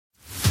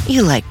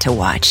You like to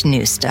watch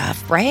new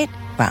stuff, right?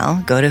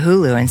 Well, go to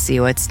Hulu and see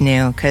what's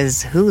new,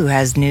 because Hulu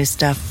has new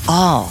stuff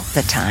all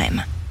the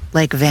time.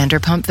 Like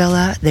Vanderpump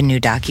Villa, the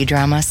new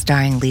docudrama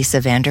starring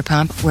Lisa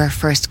Vanderpump, where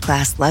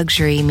first-class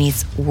luxury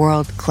meets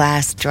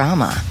world-class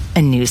drama.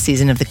 A new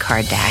season of The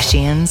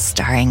Kardashians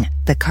starring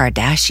The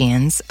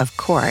Kardashians, of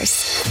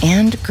course.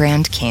 And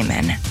Grand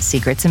Cayman,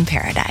 Secrets in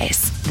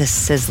Paradise, the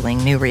sizzling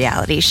new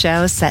reality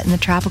show set in the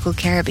tropical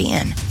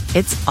Caribbean.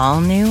 It's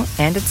all new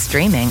and it's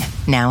streaming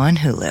now on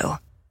Hulu.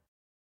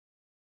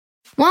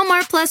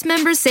 Walmart Plus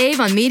members save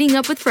on meeting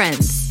up with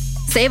friends.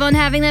 Save on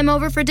having them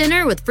over for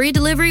dinner with free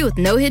delivery with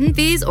no hidden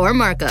fees or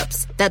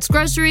markups. That's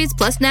groceries,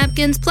 plus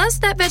napkins, plus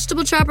that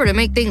vegetable chopper to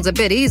make things a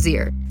bit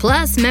easier.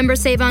 Plus,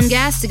 members save on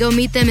gas to go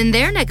meet them in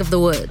their neck of the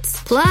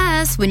woods.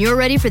 Plus, when you're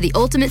ready for the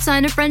ultimate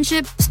sign of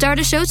friendship, start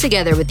a show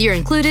together with your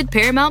included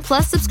Paramount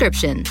Plus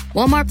subscription.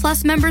 Walmart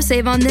Plus members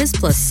save on this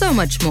plus so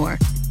much more.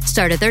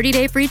 Start a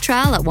 30-day free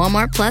trial at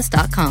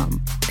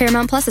walmartplus.com.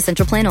 Paramount Plus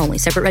Essential Plan only.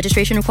 Separate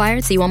registration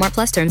required. See Walmart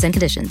Plus terms and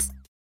conditions.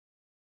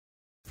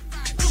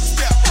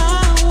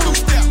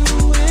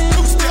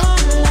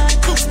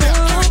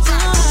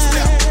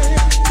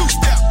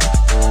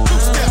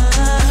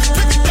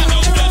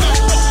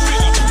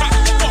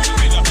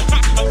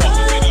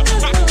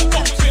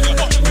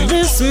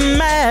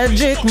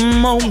 Magic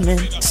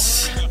moment,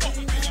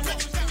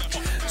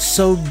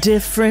 so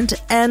different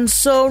and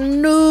so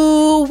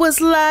new, was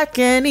like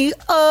any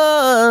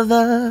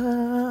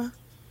other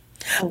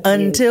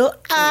until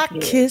I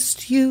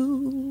kissed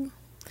you,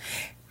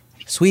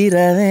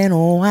 sweeter than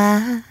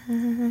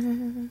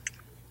wine,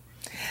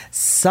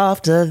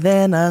 softer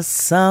than a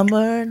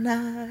summer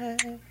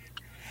night,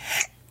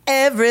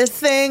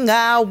 everything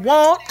I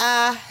want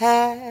I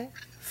have.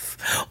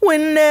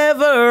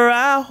 Whenever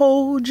I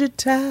hold you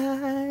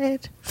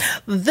tight,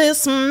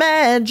 this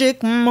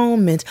magic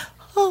moment.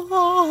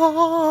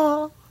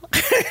 Oh.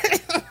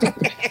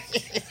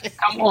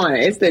 Come on,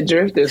 it's the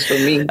Drifters for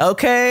me.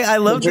 Okay, I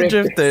love the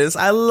Drifters.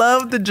 I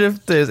love the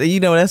Drifters. And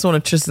you know, that's one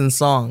of Tristan's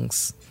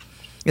songs.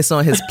 It's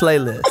on his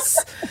playlist.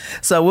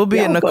 So we'll be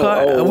in the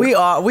car. Old.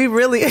 We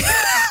really.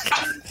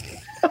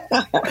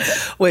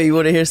 Wait, you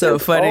want to hear something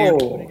funny?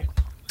 Old.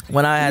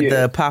 When I had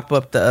the pop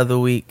up the other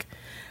week,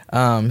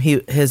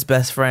 his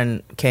best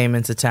friend came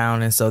into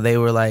town, and so they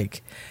were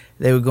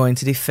going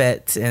to the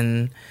fete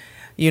and,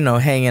 you know,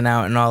 hanging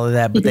out and all of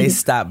that, but they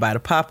stopped by the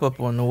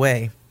pop-up on the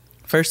way.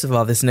 First of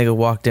all, this nigga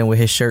walked in with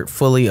his shirt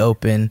fully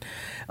open.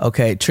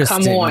 Okay,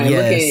 Tristan, come on, yes.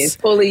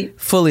 Look at it.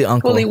 Fully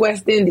uncle. Fully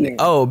West Indian.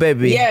 Oh,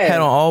 baby. Yes.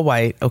 Had on all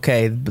white.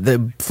 Okay,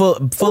 the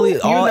fully,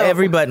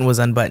 every button was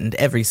unbuttoned.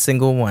 Every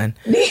single one.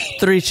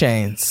 3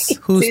 chains.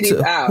 Who's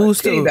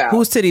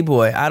Titty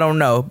Boy? I don't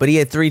know, but he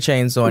had 3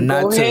 chains on,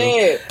 not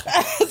 2.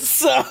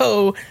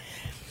 So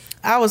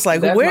I was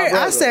like, where?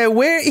 I said,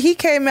 where? He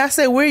came. I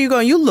said, where are you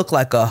going? You look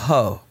like a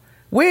hoe.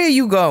 Where are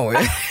you going?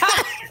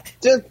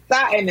 Just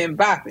starting and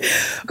bopping.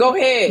 Go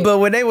ahead. But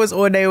when they was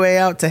on their way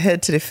out to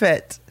head to the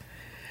fete,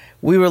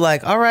 we were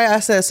like, all right. I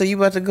said, so you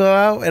about to go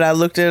out? And I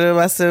looked at him.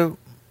 I said,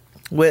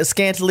 with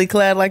scantily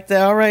clad like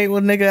that. All right,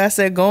 well, nigga, I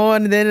said, go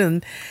on then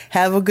and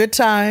have a good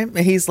time.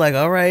 And he's like,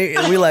 all right.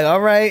 And we like,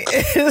 all right.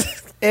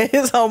 And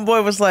his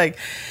homeboy was like,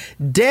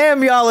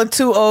 damn, y'all are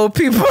 2 old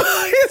people.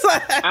 He's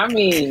like, I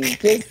mean,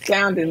 just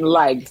sounding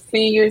like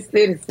senior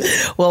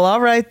citizens. Well,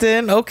 all right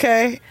then.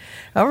 Okay.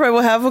 All right,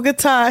 well, have a good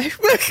time.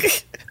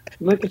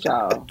 Look at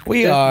y'all.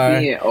 We just are.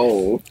 Being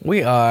old.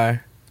 We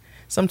are.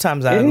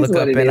 Sometimes I look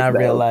up and I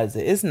realize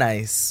it. It's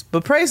nice.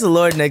 But praise the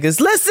Lord,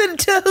 niggas. Listen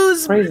to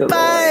who's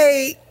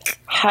bike.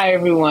 Hi,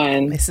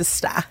 everyone. My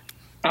sister.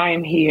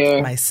 I'm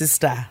here. My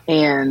sister.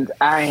 And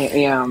I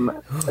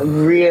am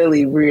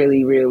really,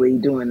 really, really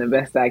doing the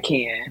best I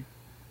can.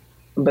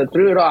 But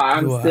through it all,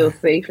 I'm still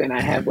safe and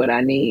I have what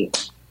I need.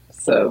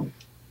 So,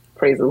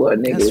 praise the Lord,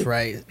 niggas. That's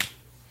right.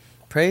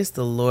 Praise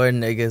the Lord,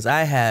 niggas.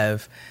 I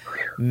have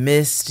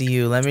missed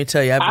you. Let me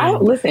tell you. I've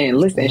been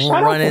listen.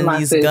 Shout out to my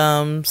these sis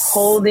gums.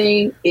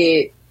 Holding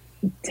it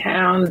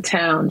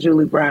town,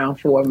 Julie Brown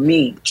for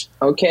me.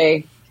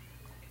 Okay?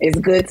 It's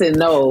good to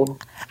know.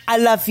 I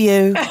love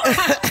you.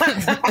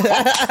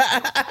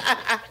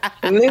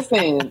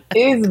 Listen,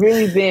 it's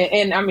really been,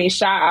 and I mean,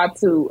 shout out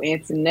to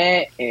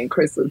Antoinette and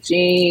Crystal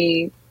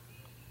Jean.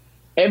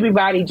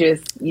 Everybody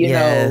just, you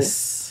know,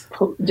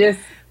 just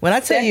when I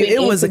tell you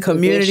it was a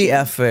community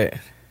effort.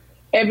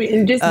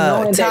 And just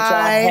knowing that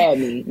y'all had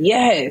me.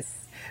 Yes.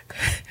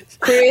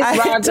 Chris,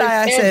 Rogers,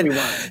 everyone.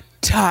 Said,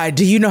 Ty,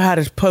 do you know how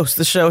to post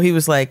the show? He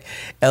was like,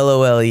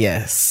 LOL,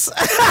 yes.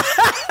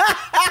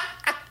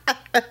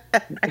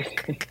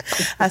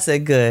 I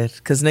said, good,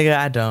 because nigga,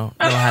 I don't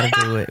know how to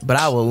do it, but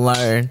I will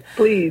learn.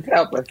 Please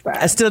help us, Ty.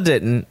 I still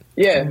didn't.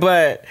 Yeah.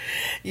 But,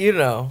 you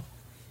know,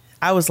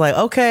 I was like,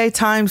 okay,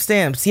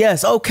 timestamps.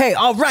 Yes. Okay.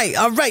 All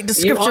right.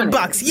 Description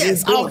box.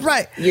 Yes. All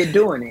right. You're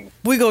doing it.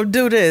 We gonna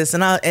do this.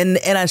 And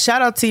I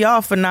shout out to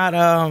y'all for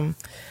not,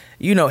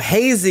 you know,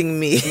 hazing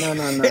me. No.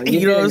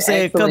 You know what I'm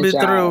saying? Coming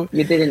through.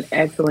 You did an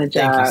excellent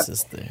job. Thank you,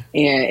 sister.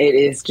 And it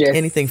is just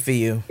anything for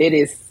you. It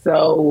is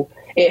so,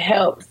 it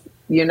helps,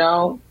 you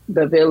know,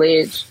 the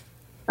village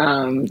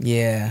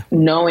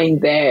Knowing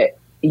that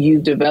you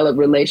develop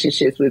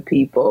relationships with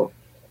people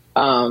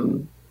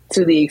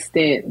to the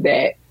extent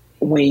that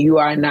when you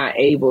are not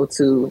able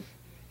to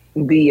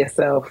be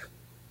yourself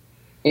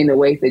in the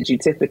ways that you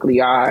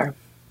typically are,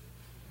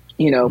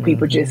 you know,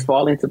 people just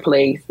fall into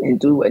place and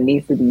do what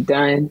needs to be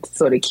done to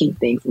sort of keep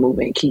things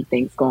moving, keep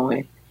things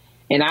going.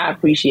 And I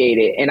appreciate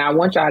it. And I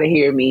want y'all to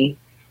hear me.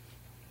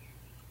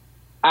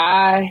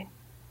 I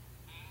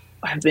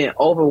have been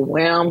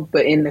overwhelmed,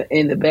 but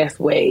in the best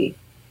way,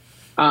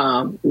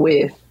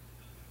 with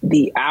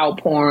the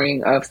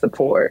outpouring of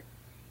support.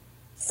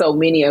 So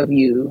many of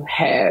you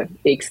have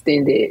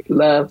extended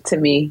love to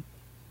me.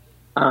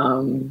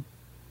 And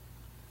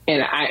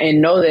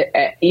know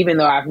that even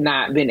though I've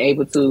not been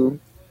able to,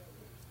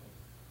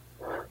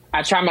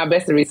 I try my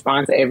best to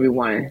respond to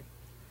everyone.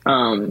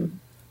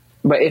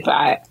 But if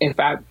I,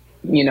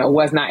 you know,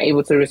 was not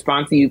able to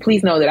respond to you,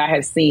 please know that I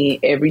have seen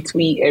every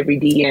tweet, every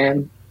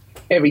DM,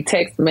 every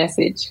text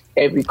message,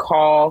 every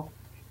call,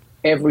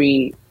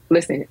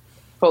 listen,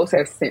 folks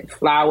have sent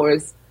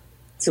flowers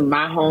to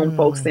my home.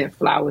 Folks sent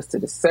flowers to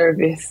the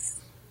service.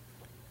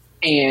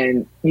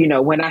 And, you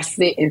know, when I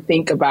sit and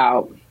think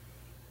about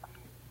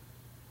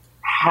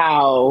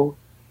how,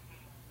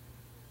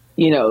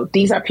 you know,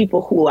 these are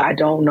people who I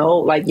don't know,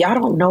 like, y'all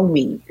don't know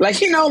me.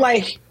 Like, you know,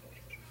 like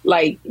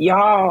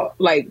y'all,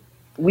 like,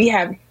 we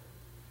have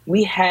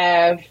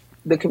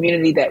the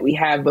community that we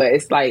have, but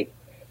it's like,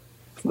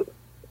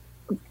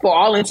 for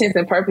all intents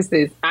and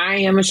purposes, I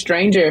am a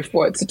stranger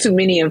to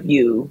many of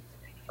you.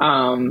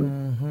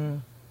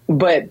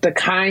 But the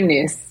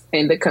kindness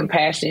and the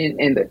compassion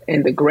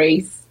and the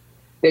grace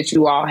that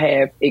you all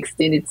have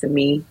extended to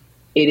me,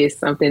 it is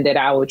something that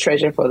I will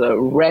treasure for the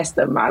rest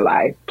of my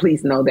life.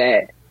 Please know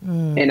that.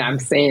 And I'm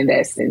saying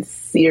that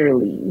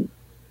sincerely.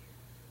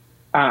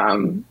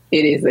 It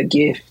is a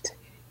gift.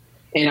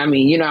 And I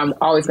mean, you know, I'm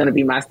always going to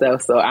be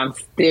myself. So I'm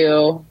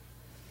still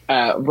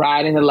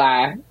riding the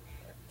lie.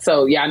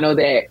 So y'all know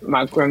that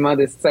my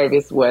grandmother's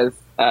service was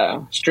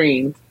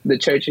streamed. The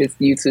church's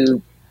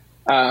YouTube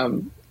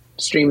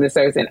streamed the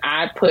service. And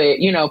I put,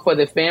 you know, for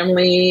the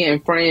family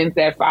and friends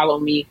that follow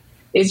me,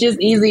 it's just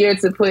easier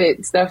to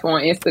put stuff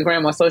on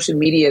Instagram or social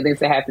media than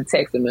to have to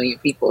text a million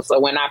people. So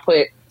when I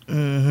put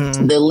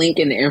the link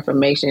and the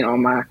information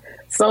on my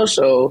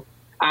social,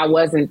 I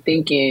wasn't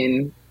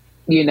thinking,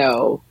 you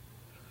know,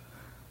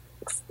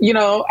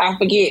 I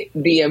forget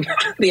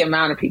the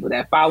amount of people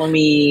that follow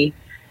me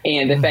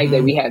and the fact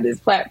that we have this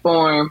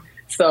platform.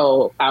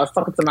 So I was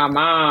talking to my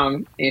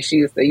mom, and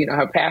she was, you know,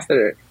 her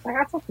pastor. Like,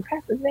 I talked to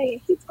Pastor Zay,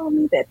 and he told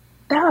me that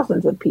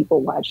thousands of people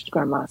watched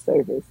Grandma's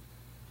service.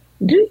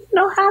 Do you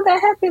know how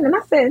that happened? And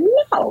I said,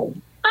 no,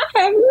 I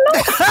have no.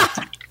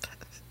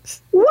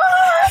 What?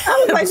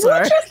 I was like,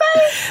 what you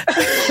say?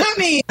 I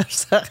mean,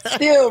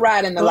 still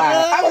riding the line.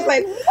 I was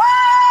like,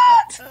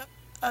 what?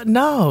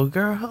 No,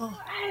 girl.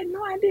 I had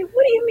no idea.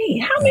 What do you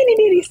mean? How many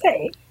did he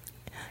say?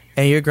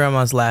 And your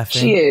grandma's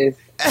laughing. She is.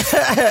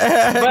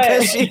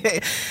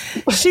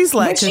 But she's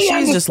like,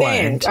 she's just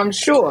learned. I'm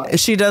sure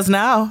she does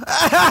now.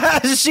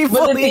 But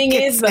the thing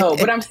is, though,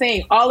 but I'm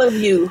saying all of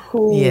you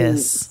who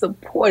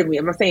support me,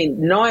 I'm saying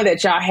knowing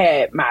that y'all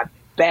had my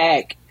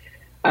back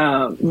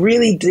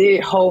really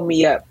did hold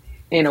me up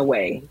in a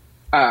way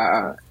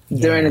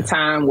during a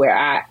time where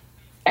I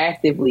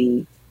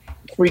actively,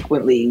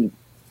 frequently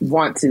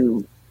want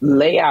to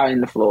lay out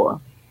in the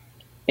floor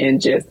and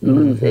just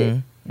lose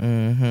it.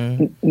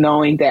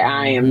 Knowing that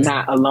I am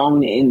not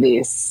alone in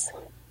this,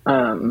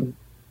 and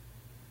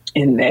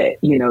that,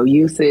 you know,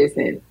 you, sis,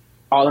 and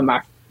all of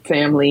my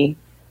family,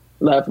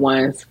 loved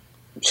ones,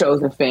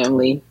 chosen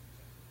family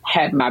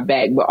have my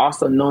back, but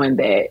also knowing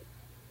that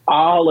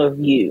all of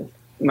you,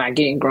 my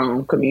Getting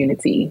Grown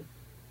community,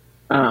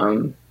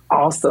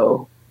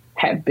 also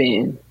have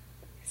been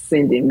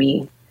sending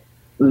me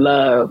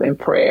love and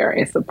prayer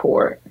and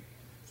support.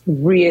 It's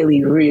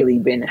really, really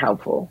been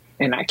helpful.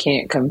 And I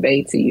can't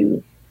convey to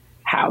you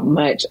how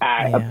much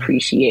I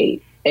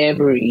appreciate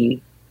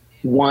every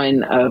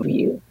one of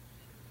you.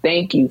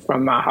 Thank you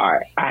from my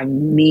heart. I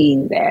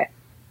mean that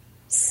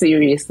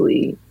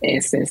seriously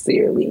and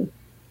sincerely.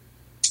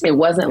 It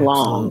wasn't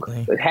long.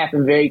 It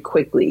happened very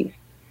quickly.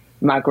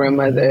 My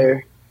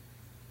grandmother,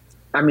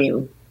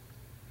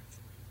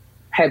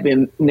 had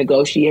been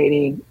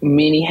negotiating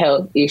many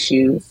health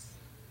issues,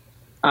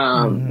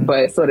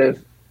 but sort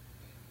of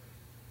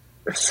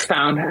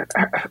found her,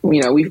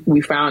 you know,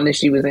 we found that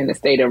she was in a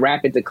state of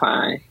rapid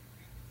decline,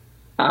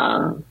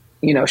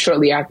 you know,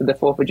 shortly after the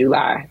 4th of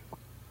July.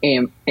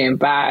 And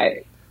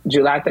by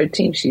July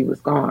 13th, she was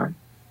gone.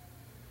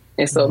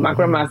 And so my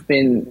grandma's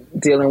been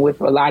dealing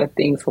with a lot of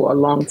things for a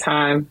long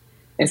time.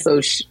 And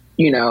so,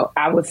 you know,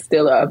 I was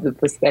still of the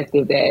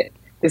perspective that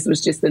this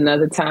was just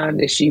another time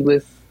that she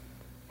was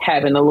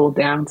having a little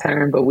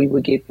downturn, but we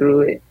would get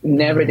through it.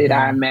 Never did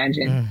I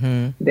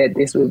imagine that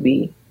this would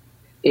be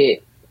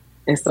it.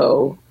 And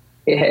so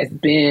it has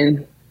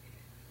been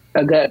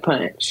a gut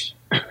punch,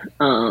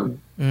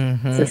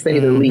 to say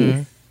the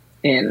least.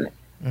 And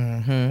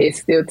it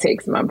still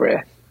takes my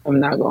breath. I'm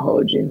not going to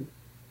hold you.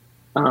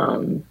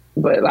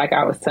 But like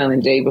I was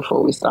telling Jay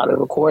before we started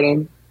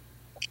recording,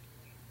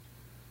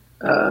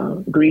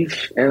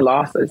 grief and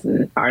losses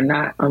are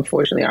not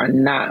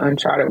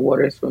uncharted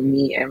waters for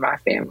me and my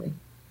family.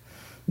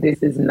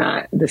 This is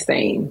not the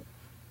same,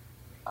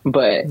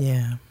 but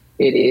it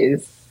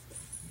is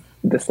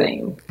the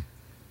same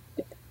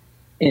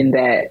in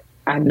that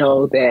I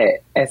know that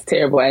as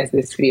terrible as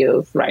this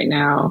feels right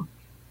now,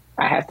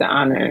 I have to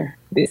honor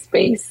this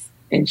space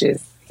and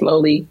just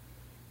slowly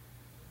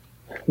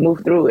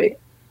move through it,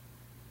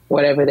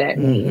 whatever that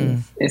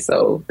means. And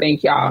so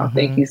thank y'all.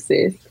 Thank you,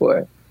 sis,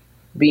 for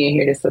being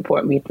here to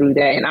support me through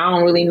that. And I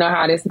don't really know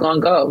how this is going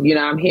to go. You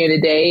know, I'm here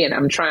today and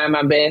I'm trying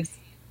my best.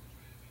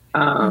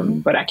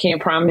 But I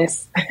can't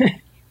promise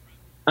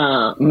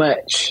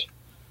much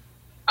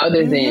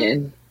other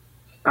than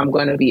I'm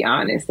going to be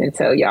honest and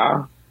tell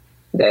y'all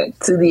that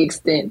to the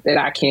extent that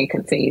I can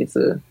continue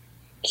to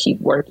keep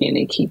working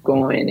and keep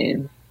going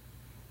and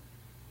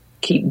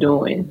keep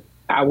doing,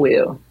 I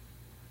will.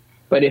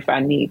 But if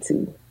I need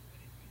to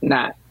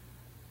not,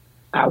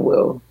 I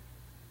will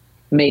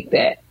make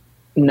that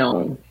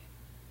known.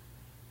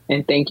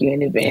 And thank you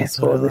in advance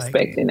for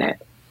respecting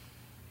that.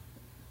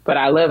 But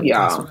I love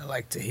y'all. That's what I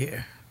like to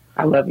hear.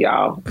 I love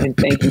y'all. And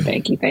thank you,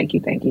 thank you, thank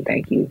you, thank you,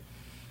 thank you.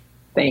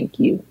 Thank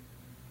you.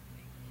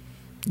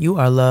 You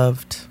are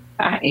loved.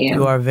 I am.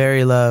 You are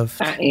very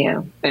loved. I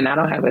am. And I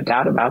don't have a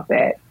doubt about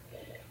that.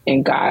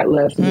 And God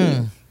loves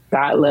me.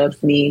 God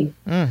loves me.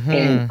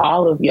 And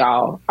all of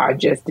y'all are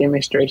just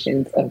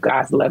demonstrations of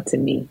God's love to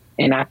me.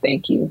 And I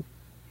thank you.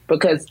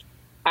 Because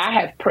I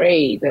have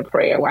prayed the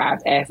prayer where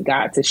I've asked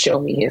God to show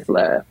me his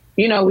love.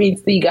 You know, we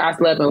see God's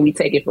love and we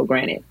take it for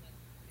granted.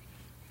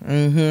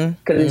 Because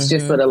it's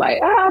just sort of like,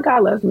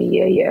 God loves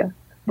me. Yeah.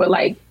 But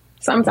like,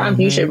 sometimes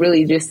you should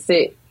really just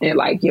sit and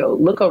like,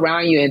 look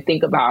around you and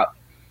think about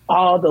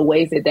all the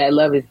ways that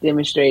love is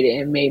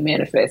demonstrated and made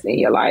manifest in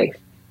your life.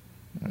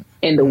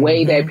 And the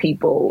way that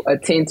people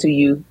attend to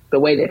you, the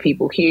way that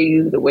people hear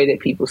you, the way that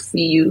people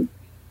see you,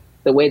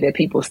 the way that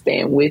people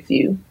stand with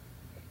you,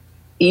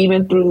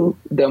 even through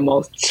the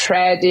most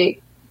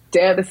tragic,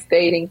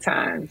 devastating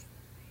times,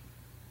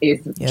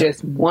 is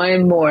just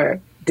one more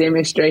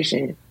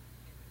demonstration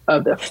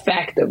of the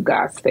fact of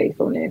God's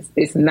faithfulness.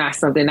 It's not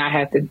something I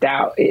have to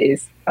doubt. It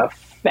is a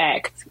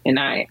fact. And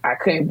I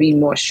couldn't be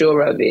more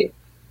sure of it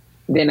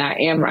than I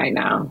am right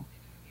now.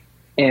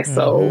 And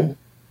so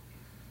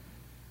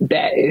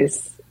that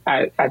is,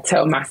 I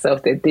tell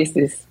myself that this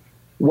is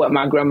what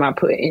my grandma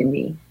put in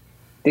me.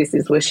 This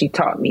is what she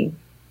taught me.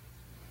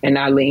 And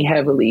I lean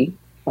heavily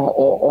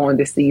on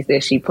the seeds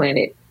that she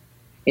planted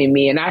in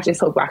me. And I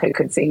just hope I can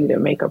continue to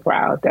make her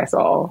proud. That's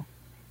all.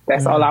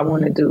 That's all I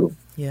want to do.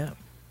 Yeah.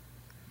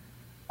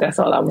 That's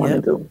all I want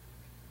to do.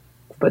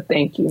 But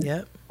thank you.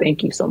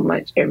 Thank you so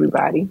much,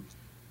 everybody.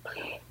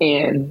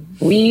 And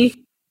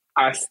we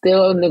are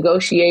still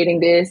negotiating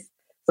this.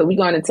 So we're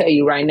going to tell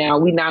you right now,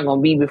 we're not going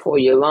to be before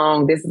you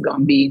long. This is going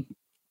to be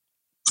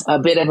a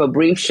bit of a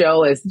brief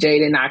show as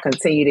Jade and I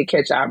continue to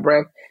catch our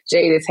breath.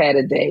 Jade has had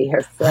a day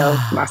herself.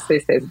 My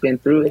sis has been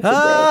through it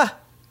today.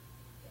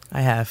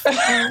 I have.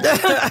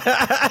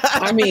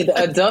 I mean, the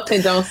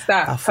adulting don't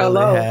stop.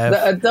 Hello.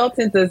 The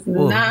adulting does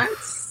not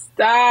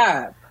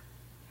stop.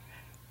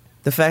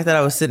 The fact that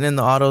I was sitting in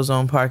the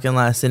AutoZone parking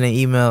lot sending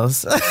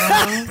emails.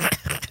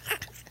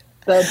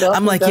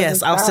 I'm like,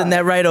 yes, I'll send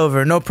that right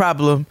over. No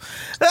problem.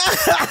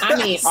 I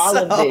mean, all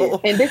of this.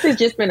 And this has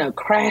just been a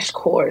crash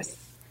course.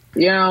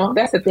 You know,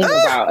 that's the thing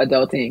about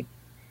adulting.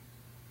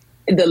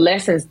 The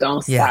lessons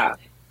don't stop.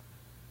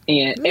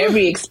 And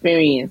every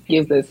experience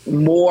gives us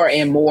more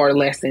and more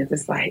lessons.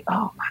 It's like,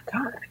 oh my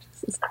God,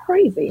 this is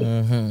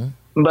crazy.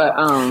 But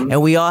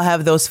and we all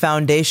have those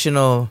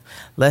foundational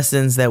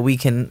lessons that we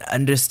can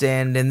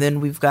understand, and then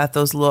we've got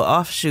those little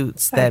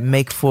offshoots that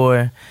make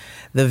for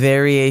the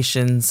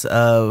variations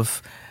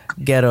of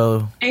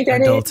ghetto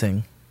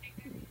adulting.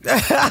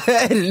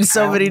 In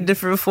so many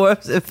different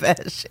forms and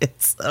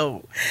fashions.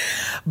 So,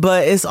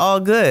 but it's all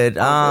good.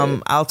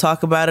 I'll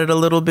talk about it a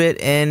little bit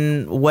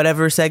in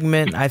whatever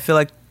segment I feel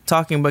like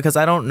talking, because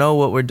I don't know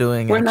what we're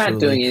doing. We're not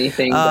doing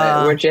anything,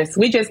 but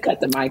we just cut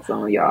the mics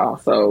on, y'all.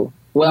 So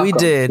welcome. We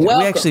did. Welcome.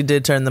 We actually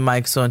did turn the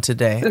mics on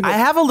today. I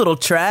have a little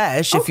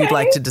trash if you'd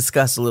like to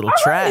discuss a little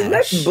trash. Right,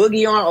 let's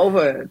boogie on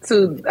over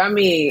to, I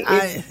mean,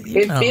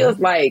 it feels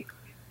like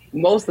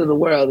most of the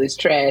world is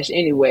trash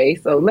anyway.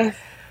 So let's.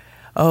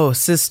 Oh,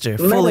 sister,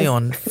 fully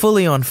on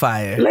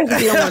fire.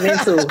 Let's get on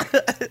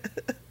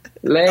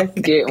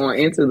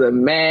into the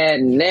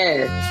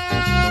madness.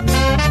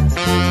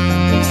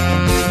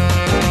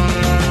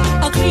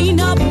 A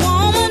clean up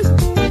woman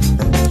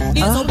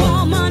is a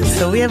woman.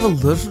 So we have a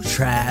little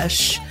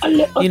trash.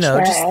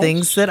 Just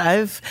things that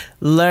I've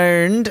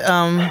learned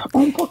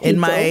in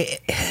my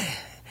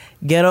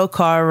ghetto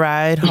car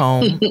ride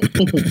home.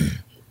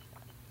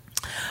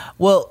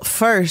 Well,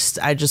 first,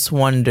 I just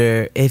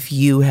wonder if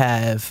you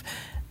have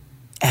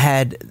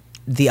had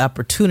the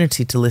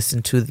opportunity to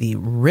listen to the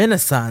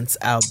Renaissance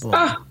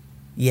album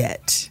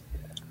yet.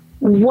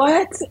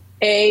 What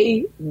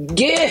a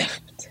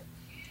gift.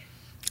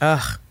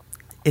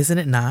 Isn't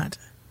it not?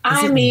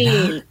 I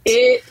mean,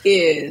 it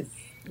is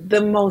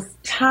the most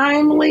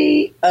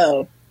timely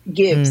of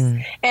gifts.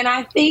 And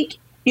I think,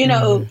 you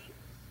know,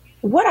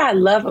 what I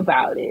love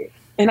about it,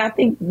 and I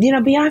think, you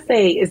know,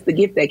 Beyonce is the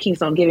gift that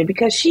keeps on giving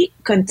because she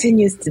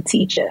continues to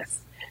teach us.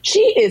 She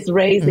is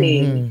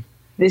raising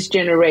this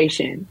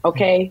generation,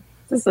 okay?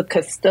 This is a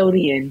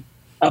custodian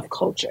of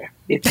culture,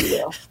 if you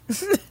will.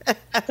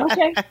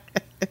 Okay.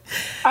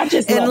 I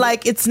just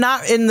like it's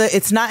not in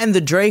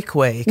the Drake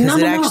way because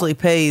it actually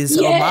pays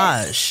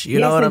homage. You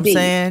know what I'm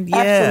saying? Yeah.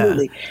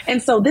 Absolutely.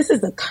 And so this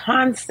is a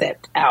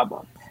concept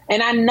album.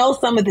 And I know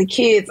some of the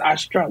kids are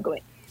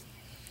struggling.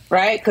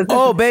 Right?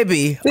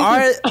 Baby.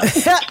 This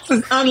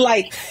is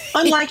unlike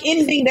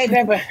anything they've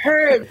ever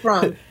heard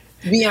from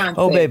Beyonce.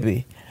 Oh,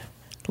 baby.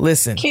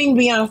 Listen. King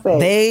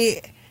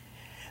Beyonce.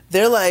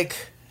 They're like,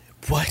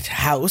 what?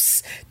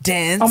 House?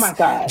 Dance? Oh, my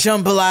God.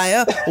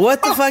 Jambalaya?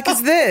 What the fuck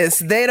is this?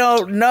 They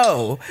don't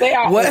know. They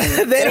are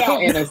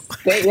in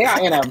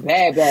a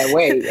bad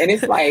way. And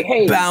it's like,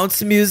 hey.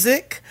 Bounce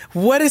music?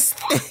 What is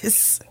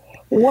this?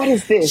 What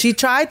is this? She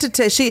tried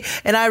to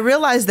and I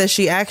realized that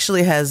she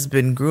actually has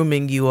been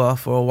grooming you all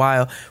for a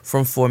while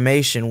from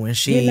Formation when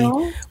she,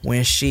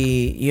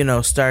 you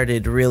know,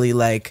 started really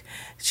like,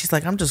 she's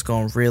like, I'm just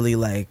going to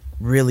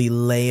really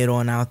lay it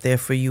on out there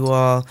for you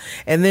all.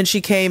 And then she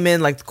came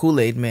in like the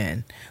Kool-Aid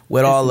Man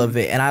with all of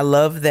it. And I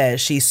love that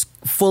she's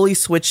fully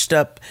switched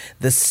up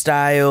the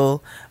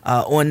style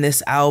on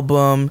this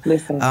album.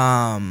 Listen.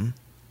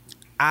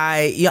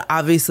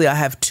 Obviously I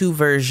have 2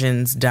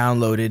 versions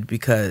downloaded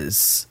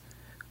because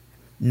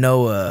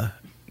Noah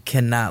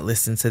cannot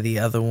listen to the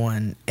other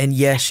one. And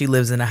yes, she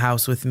lives in a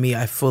house with me.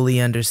 I fully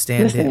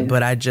understand it,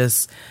 but I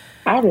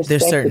respect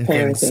there's certain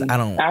things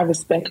I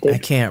respect it. I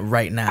can't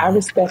right now. I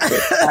respect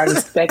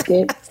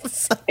it.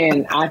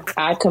 And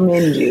I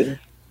commend you.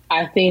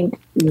 I think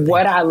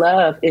what I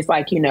love is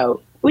like, you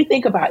know, we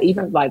think about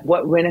even like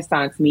what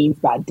Renaissance means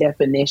by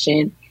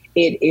definition.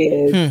 It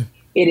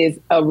is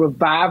a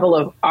revival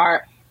of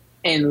art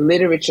and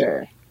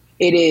literature.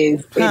 It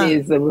is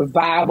a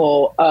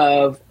revival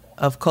of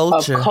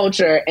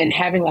culture and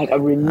having like a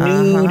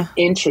renewed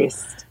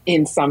interest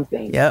in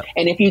something. Yep.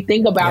 And if you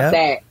think about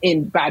that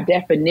by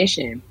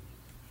definition,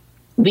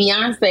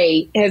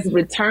 Beyonce has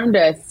returned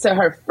us to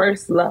her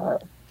first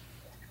love.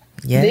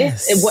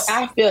 Yes. This is what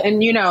I feel.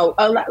 And, you know,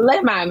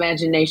 let my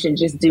imagination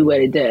just do what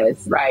it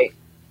does, right?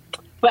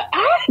 But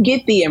I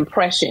get the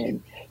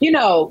impression, you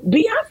know,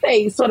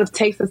 Beyonce sort of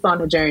takes us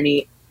on a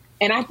journey.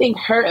 And I think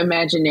her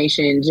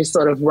imagination just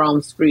sort of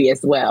roams free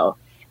as well.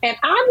 And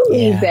I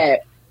believe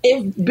that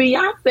if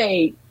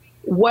Beyonce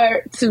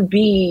were to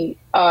be,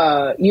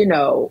 you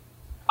know,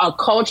 a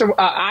culture,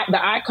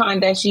 the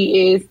icon that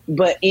she is,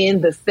 but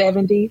in the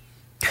 70s,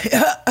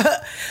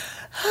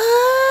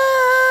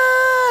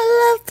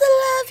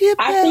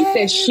 I think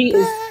that she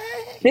is.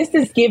 This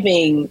is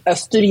giving a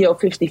Studio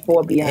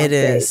 54 Beyonce. It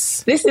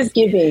is. This is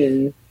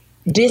giving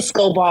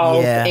disco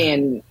balls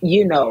and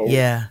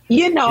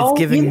it's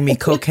giving me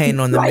cocaine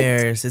on the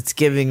mirrors. It's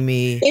giving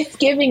me. It's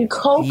giving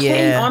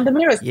cocaine on the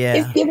mirrors. Yeah.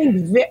 It's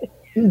giving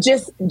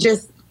just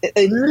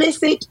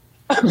illicit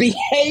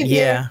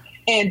behavior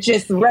and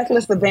just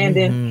reckless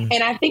abandon.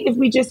 And I think if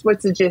we just were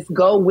to just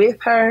go with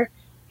her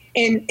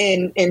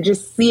and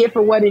just see it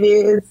for what it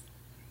is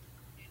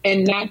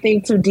and not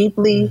think too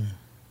deeply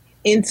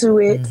into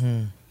it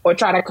or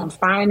try to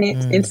confine it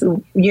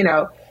into, you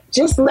know,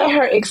 just let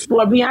her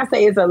explore.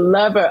 Beyonce is a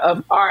lover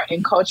of art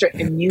and culture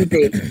and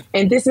music.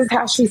 And this is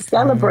how she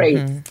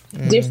celebrates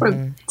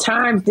different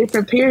times,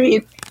 different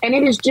periods. And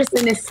it is just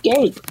an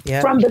escape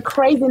from the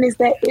craziness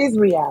that is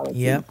reality.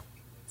 Yep.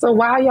 So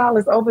while y'all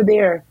is over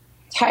there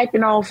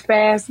typing all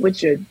fast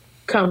with your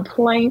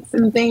complaints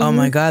and things. Oh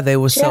my God, they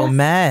were so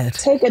mad.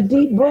 Take a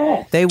deep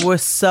breath. They were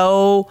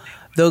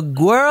the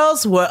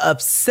girls were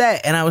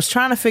upset, and I was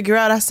trying to figure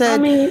out, I said...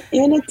 I mean,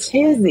 in a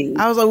tizzy.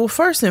 I was like, well,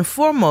 first and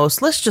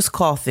foremost, let's just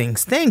call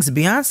things things.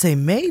 Beyonce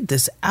made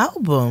this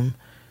album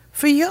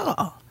for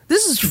y'all.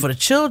 This is for the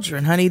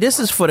children, honey. This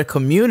is for the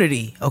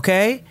community,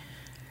 okay?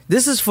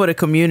 This is for the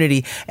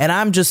community, and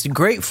I'm just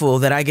grateful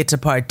that I get to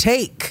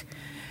partake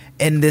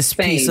in this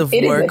piece of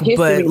work,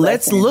 but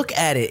let's look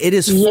at it. It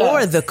is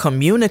for the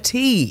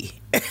community.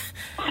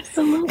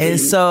 Absolutely. And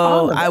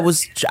so I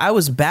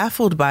was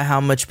baffled by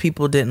how much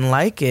people didn't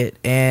like it,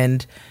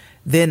 and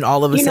then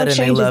all of a sudden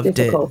they loved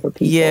it. For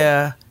people.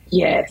 Yeah.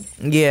 Yes.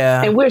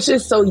 Yeah. And we're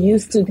just so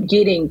used to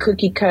getting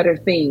cookie cutter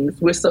things.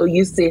 We're so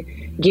used to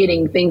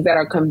getting things that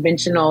are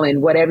conventional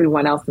and what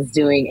everyone else is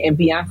doing. And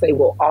Beyonce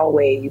will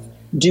always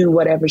do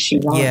whatever she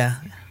wants. Yeah.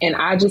 And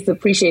I just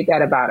appreciate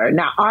that about her.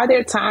 Now,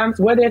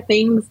 were there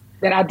things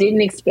that I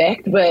didn't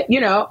expect? But,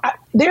 you know,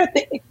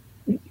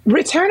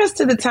 return us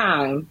to the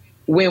time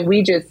when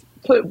we just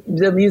put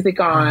the music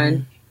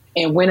on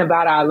and went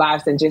about our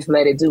lives and just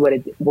let it do what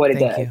it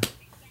does.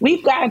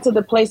 We've gotten to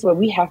the place where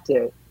we have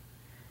to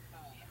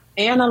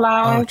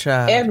analyze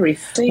every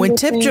single When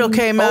Tip Drill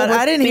came out,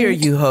 I didn't hear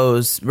you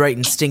hoes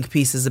writing stink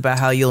pieces about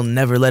how you'll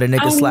never let a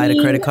nigga slide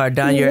a credit card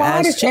down your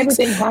ass cheeks.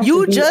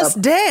 You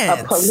just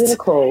danced. A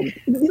political...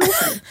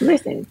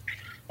 Listen,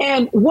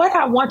 And what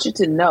I want you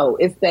to know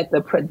is that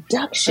the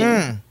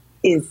production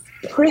is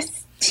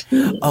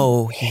pristine.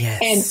 Oh,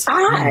 yes. And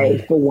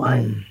I, for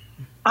one,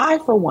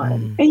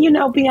 and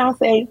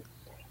Beyonce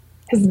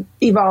is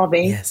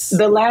evolving. Yes.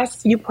 The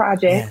last few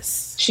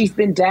projects, she's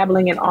been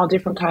dabbling in all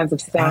different kinds of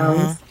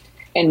sounds.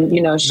 And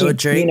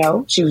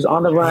she was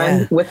on the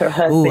run with her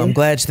husband. Ooh, I'm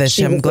glad that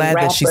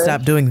she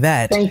stopped doing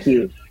that. Thank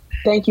you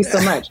so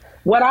much.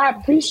 What I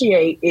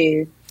appreciate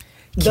is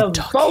the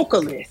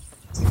vocalist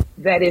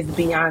that is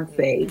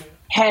Beyonce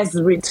has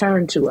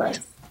returned to us.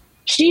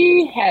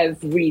 She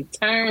has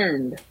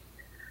returned.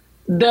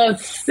 The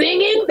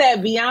singing that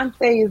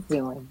Beyonce is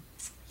doing.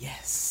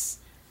 Yes.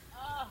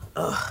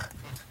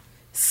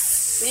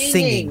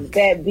 Singing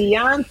that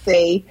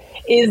Beyonce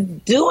is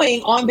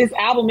doing on this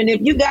album. And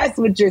if you guys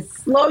would just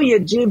slow your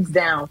jibs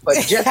down for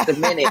just a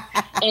minute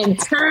and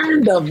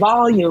turn the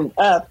volume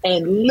up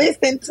and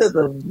listen to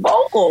the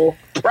vocal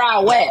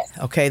prowess.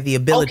 Okay, the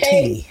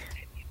ability.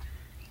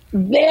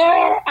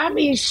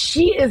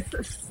 She is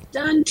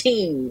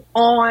stunting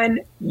on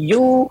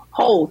you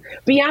hoes.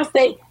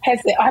 Beyonce has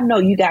said, I know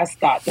you guys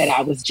thought that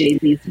I was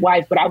Jay-Z's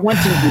wife, but I want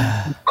you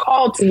to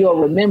call to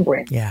your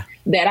remembrance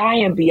that I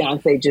am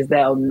Beyonce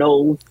Giselle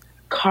Knowles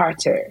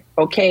Carter.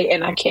 Okay,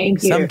 and I came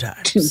here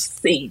to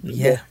sing.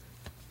 Yeah.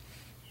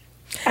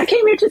 I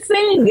came here to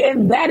sing,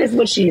 and that is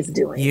what she is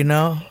doing. You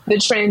know? The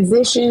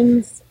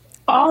transitions,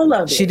 all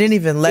of it. She didn't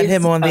even let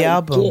him on the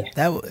album. Gift.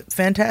 That was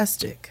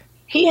fantastic.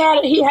 He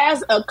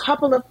has a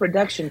couple of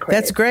production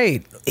credits. That's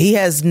great. He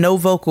has no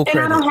vocal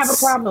credits. And I don't have a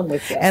problem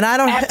with that. And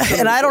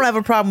I don't have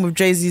a problem with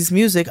Jay-Z's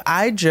music.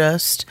 I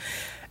just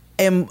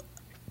am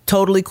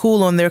totally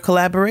cool on their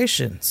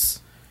collaborations.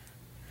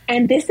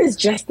 And this is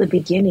just the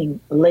beginning,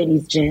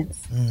 ladies, gents.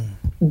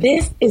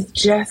 This is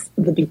just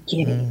the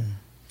beginning.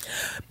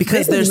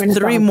 Because there's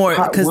three more.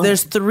 Because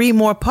there's 3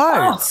 more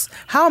parts. Oh.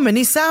 How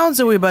many sounds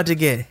are we about to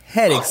get?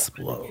 Head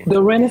explode.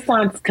 The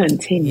Renaissance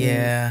continues.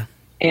 Yeah.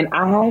 And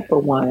I, for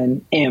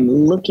one, am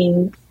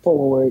looking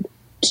forward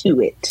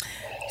to it.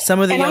 Some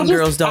of the young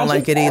girls don't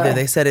like it either.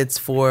 They said it's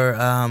for.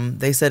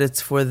 They said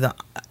it's for the.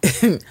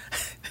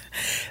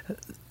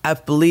 I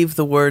believe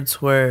the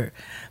words were,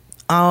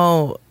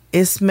 "Oh,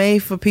 it's made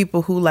for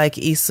people who like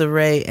Issa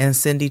Rae and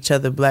send each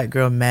other black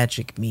girl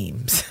magic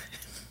memes."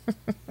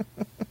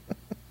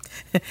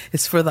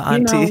 It's for the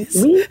aunties.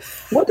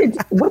 What did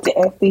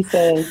XD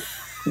say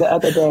the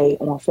other day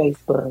on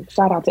Facebook?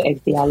 Shout out to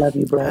XD. I love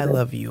you, brother. I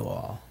love you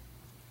all.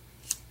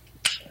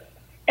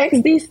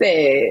 XD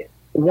said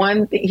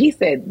one thing. He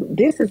said,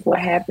 "This is what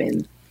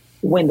happens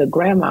when the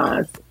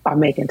grandmas are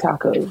making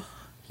tacos."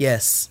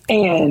 Yes.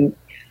 And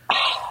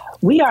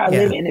we are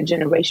living in a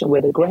generation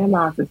where the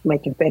grandmas is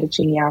making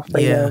fettuccine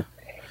Alfredo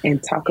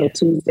and Taco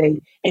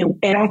Tuesday. And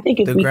I think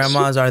if the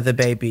grandmas are the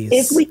babies.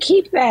 If we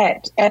keep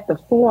that at the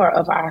fore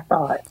of our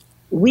thoughts,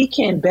 we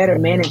can better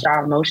manage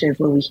our emotions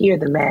when we hear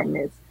the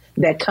madness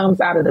that comes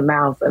out of the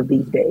mouths of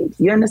these babes.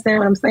 You understand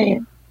what I'm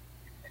saying?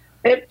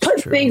 It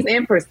puts things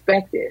in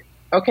perspective.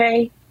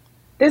 Okay,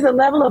 there's a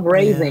level of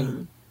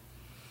raising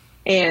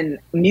and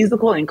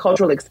musical and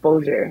cultural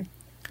exposure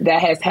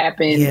that has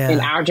happened in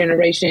our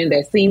generation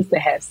that seems to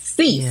have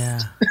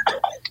ceased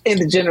in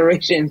the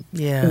generations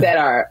that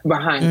are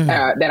behind,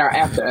 that are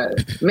after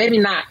us. Maybe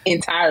not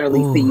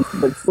entirely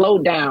ceased, but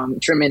slowed down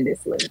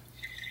tremendously.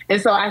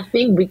 And so I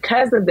think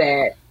because of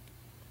that,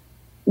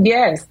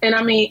 yes. And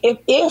I mean,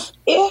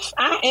 if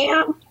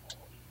I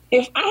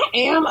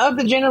am of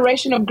the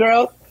generation of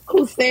girls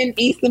who send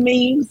Issa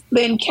memes,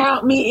 then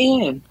count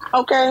me in.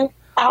 Okay?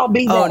 I'll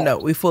be that. Oh, no,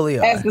 we fully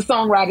are. As the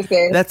songwriter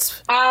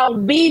says, I'll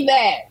be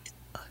that.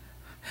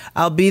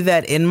 I'll be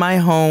that in my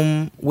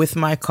home, with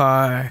my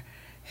car,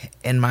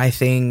 and my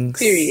things.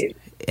 Period.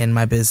 In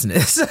my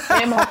business.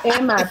 and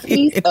my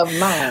peace of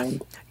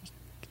mind.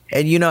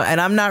 And,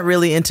 and I'm not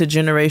really into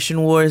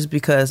generation wars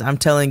because I'm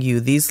telling you,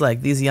 these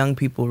young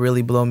people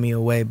really blow me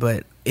away.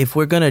 But if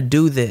we're going to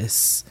do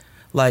this,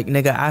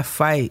 nigga, I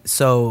fight.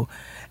 So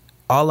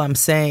all I'm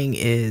saying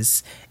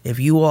is, if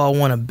you all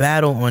want to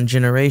battle on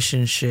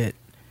generation shit,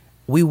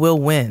 we will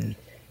win.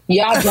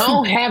 Y'all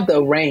don't have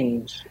the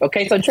range.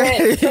 Okay, so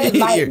tread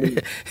lightly.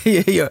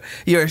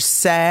 You're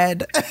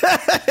sad.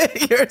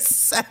 You're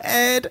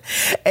sad.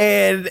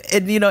 And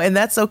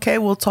that's okay.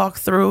 We'll talk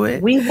through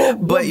it.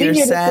 But you're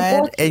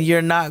sad and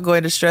you're not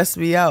going to stress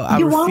me out. I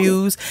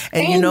refuse.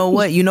 And you know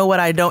what? You know what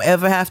I don't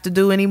ever have to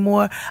do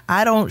anymore?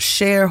 I don't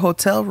share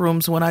hotel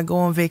rooms when I go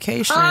on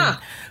vacation. I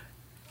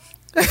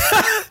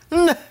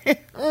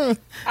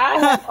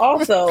have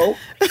also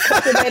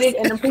cultivated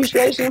an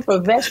appreciation for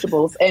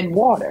vegetables and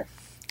water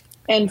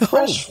and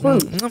fresh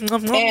fruit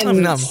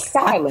and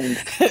silence,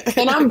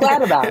 and I'm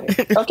glad about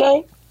it.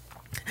 Okay,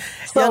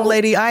 young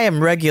lady, I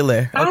am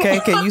regular. Okay,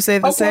 can you say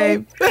the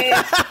same?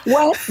 And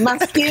what? My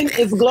skin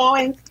is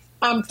glowing.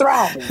 I'm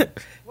thriving.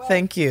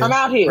 Thank you. I'm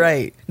out here.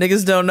 Right.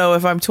 Niggas don't know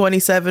if I'm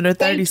 27 or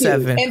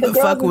 37. And the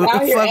girls are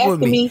out here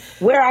asking me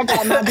where I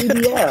got my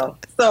BBL.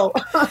 So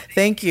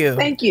thank you.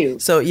 Thank you.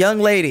 So young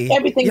lady.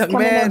 Everything's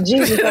coming up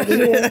Jesus over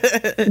here.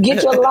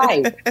 Get your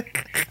life.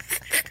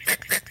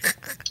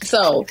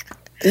 So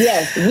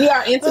Yes, we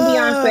are into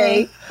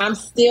Beyonce. I'm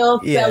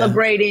still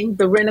celebrating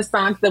the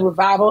Renaissance, the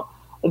revival,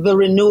 the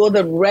renewal,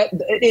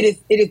 it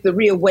is the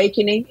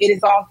reawakening. It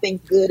is all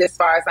things good as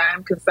far as I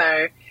am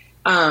concerned.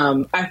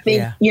 I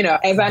think,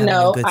 as I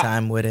know, good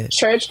time with it.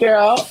 Church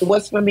Girl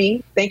was for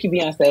me. Thank you,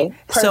 Beyonce.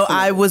 So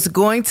I was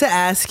going to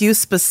ask you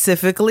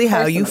specifically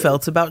how you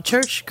felt about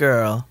Church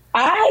Girl.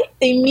 I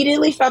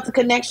immediately felt a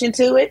connection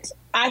to it.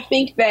 I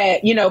think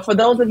that, for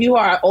those of you who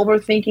are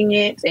overthinking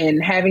it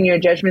and having your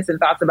judgments and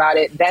thoughts about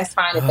it, that's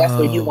fine if that's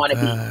where you want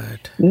to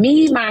be.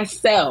 Me,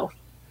 myself,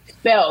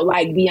 felt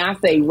like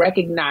Beyonce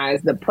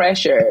recognized the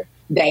pressure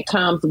that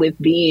comes with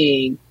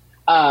being,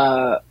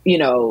 a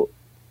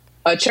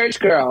church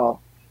girl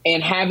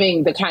and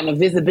having the kind of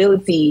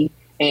visibility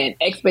and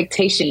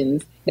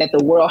expectations that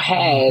the world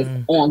has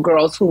on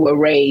girls who were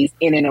raised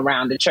in and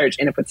around the church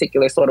in a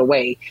particular sort of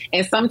way.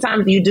 And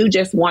sometimes you do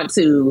just want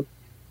to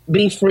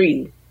be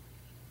free.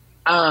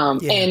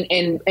 And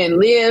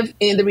live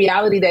in the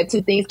reality that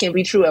two things can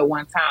be true at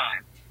one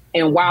time.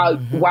 And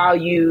while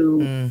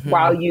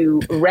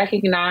you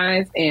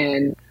recognize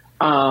and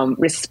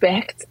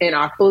respect and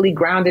are fully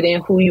grounded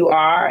in who you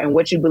are and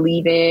what you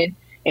believe in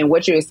and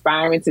what you're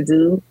aspiring to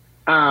do,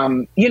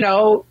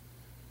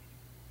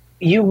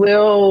 you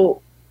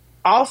will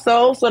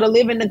also sort of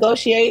live and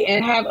negotiate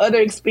and have other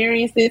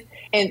experiences,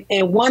 and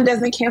one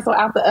doesn't cancel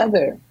out the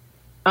other.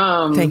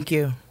 Thank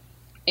you.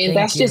 And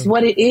that's just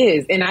what it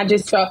is. And I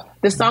just felt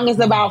the song is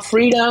about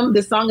freedom.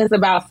 The song is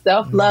about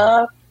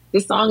self-love. The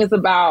song is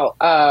about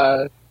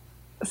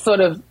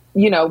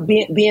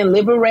being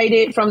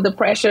liberated from the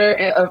pressure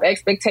of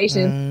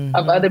expectations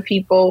of other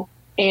people.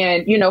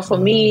 And, for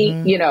me,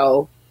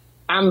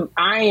 I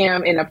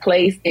am in a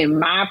place in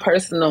my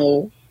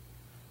personal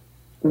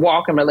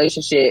walk and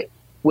relationship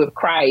with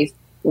Christ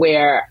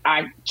where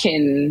I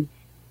can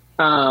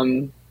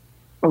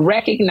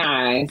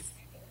recognize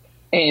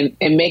and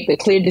make the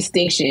clear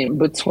distinction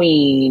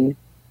between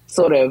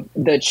sort of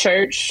the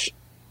church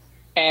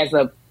as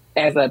a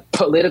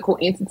political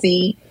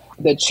entity,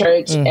 the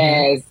church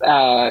as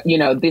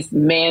this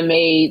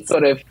man-made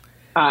sort of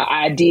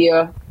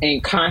idea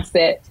and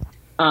concept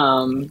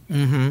and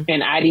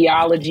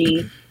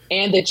ideology,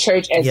 and the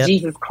church as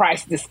Jesus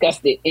Christ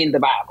discussed it in the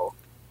Bible,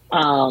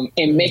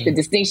 and make the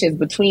distinctions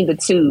between the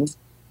two,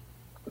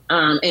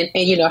 and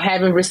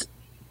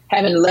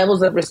having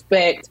levels of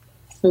respect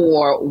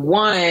for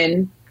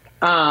one,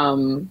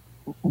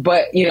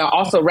 but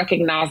also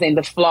recognizing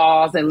the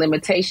flaws and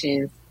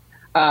limitations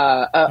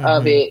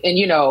of it,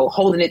 and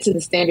holding it to the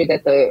standard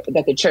that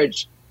the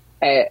church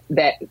that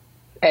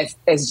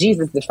as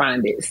Jesus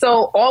defined it.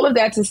 So all of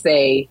that to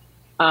say,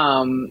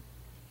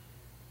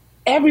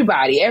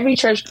 every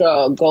church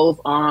girl goes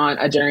on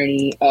a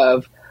journey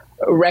of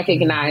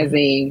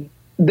recognizing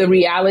the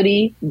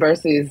reality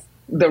versus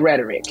the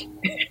rhetoric.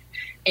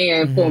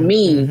 And for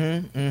me,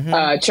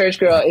 Church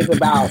Girl is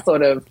about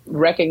sort of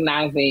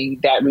recognizing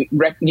that,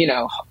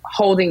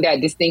 holding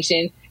that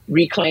distinction,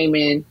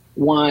 reclaiming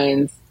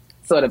one's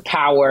sort of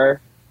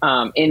power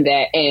in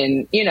that.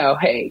 And,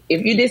 hey,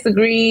 if you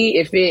disagree,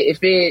 if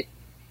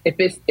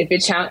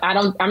it's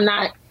challenge, I'm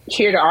not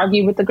here to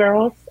argue with the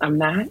girls. I'm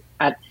not.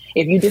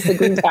 If you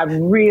disagree, I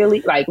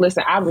really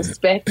listen, I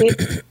respect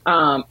it.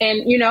 And,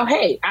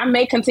 hey, I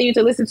may continue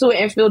to listen to it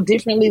and feel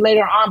differently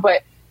later on,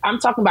 but I'm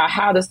talking about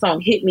how the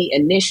song hit me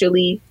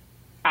initially.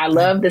 I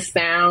love the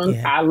sound.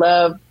 Yeah. I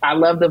love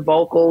the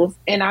vocals.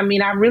 And I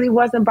mean, I really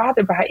wasn't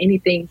bothered by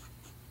anything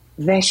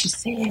that she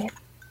said.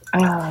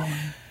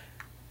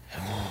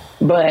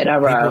 But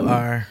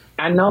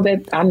I know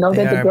that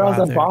the girls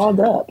are balled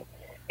up,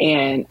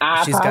 and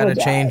she's got to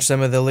change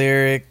some of the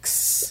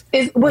lyrics.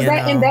 Was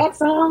that in that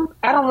song?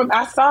 I don't remember.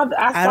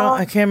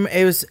 I can't.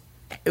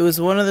 It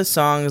was one of the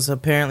songs.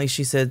 Apparently,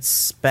 she said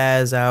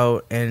 "spaz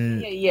out"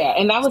 and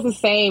and that was the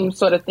same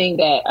sort of thing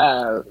that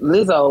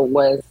Lizzo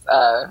was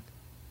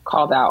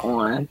called out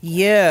on.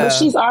 Yeah, but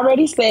she's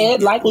already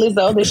said, like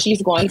Lizzo, that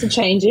she's going to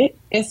change it,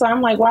 and so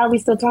I'm like, why are we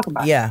still talking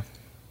about it? Yeah.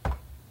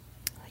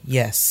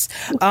 Yes.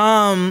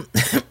 I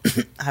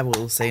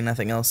will say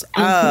nothing else.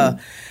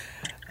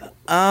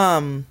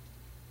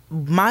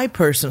 My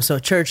personal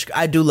church.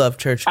 I do love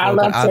Church Girl,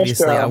 but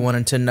obviously I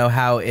wanted to know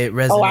how it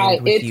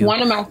resonated with you. It's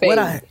one of my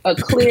favorites. A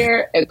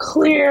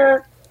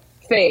clear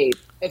fave.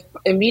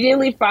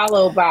 Immediately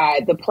followed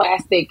by the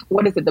plastic.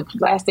 What is it? The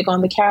Plastic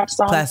on the Couch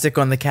song. Plastic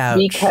on the Couch.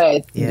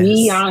 Because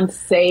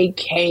Beyonce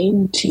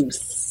came to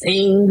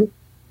sing,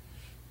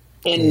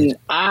 and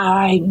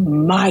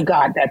my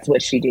God, that's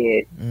what she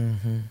did.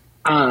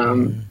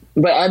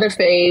 But other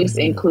faves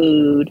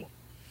include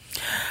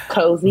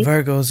Cozy,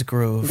 Virgo's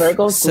Groove.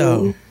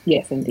 Groove.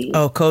 Yes, indeed.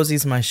 Oh,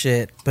 Cozy's my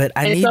shit. But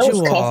I need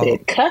you all.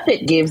 Cuff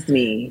It gives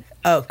me.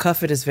 Oh,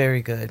 Cuff It is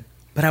very good.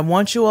 But I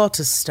want you all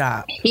to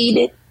stop. Heat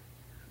It.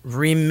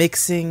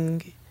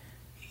 Remixing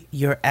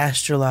your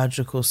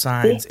astrological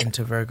signs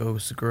into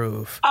Virgo's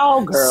Groove.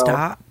 Oh,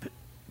 girl.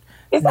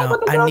 Is that what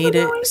the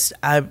girls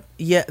are doing?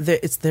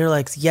 They're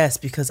like, yes,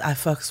 because I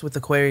fucks with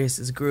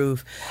Aquarius's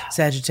groove,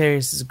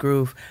 Sagittarius's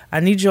groove. I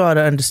need you all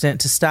to understand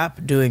to stop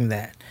doing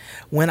that.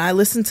 When I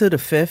listen to the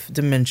Fifth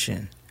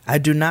Dimension, I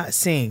do not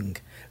sing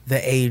the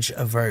age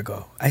of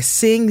Virgo. I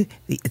sing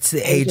it's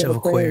the age of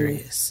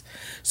Aquarius.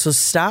 So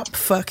stop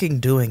fucking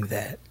doing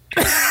that.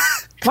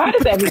 Why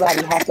does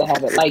everybody have to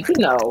have it? Like, you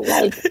know,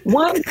 like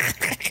one.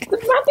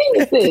 My thing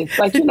is this,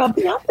 like, you know,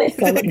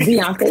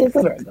 Beyonce is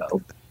a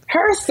Virgo.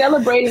 Her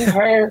celebrating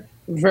her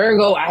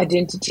Virgo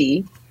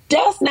identity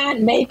does not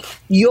make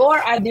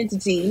your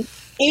identity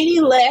any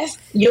less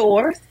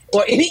yours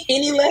or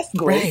any less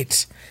great.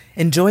 Right.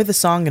 Enjoy the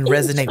song and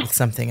resonate with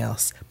something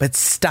else, but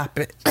stop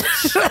it.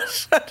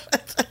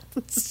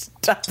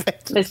 Stop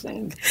it.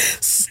 Listen.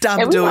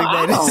 Stop doing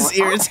that. It's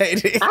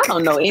irritating. I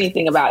don't know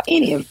anything about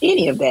any of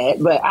that,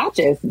 but I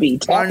just be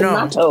tapping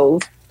my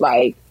toes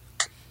like,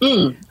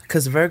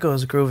 Because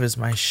Virgo's groove is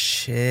my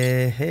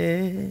shit.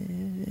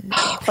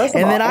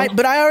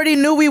 But I already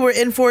knew we were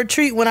in for a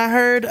treat when I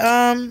heard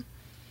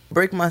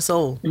Break My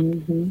Soul.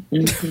 All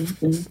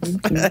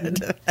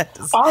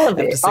of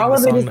it is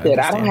good.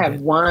 I don't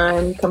have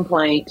one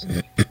complaint.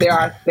 There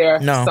are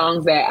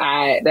songs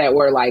that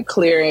were like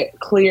clear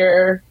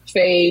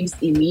faves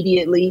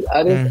immediately.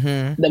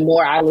 The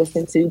more I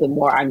listen to, the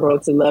more I grow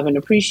to love and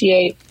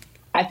appreciate.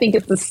 I think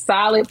it's a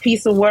solid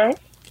piece of work.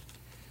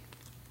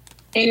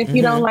 And if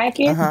you don't like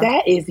it,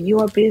 that is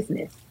your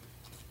business.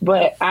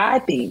 But I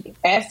think,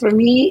 as for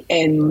me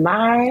and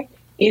my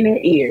inner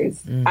ears,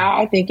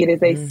 I think it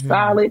is a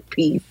solid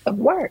piece of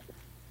work.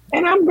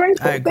 And I'm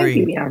grateful. I agree.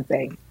 Thank you,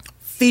 Beyonce.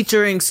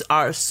 Featuring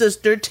our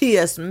sister,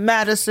 T.S.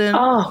 Madison.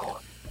 Oh,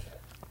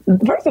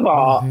 first of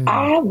all,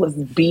 I was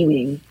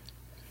beaming.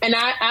 And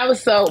I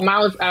was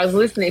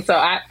listening. So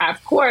I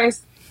of course,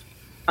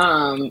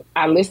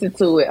 I listened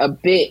to it a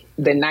bit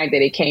the night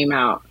that it came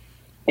out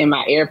in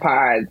my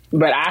AirPods,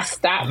 but I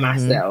stopped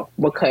myself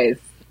because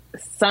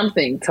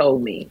something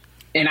told me,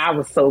 and I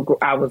was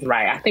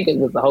right. I think it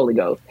was the Holy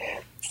Ghost.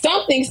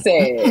 Something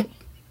said,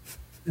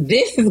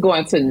 this is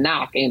going to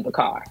knock in the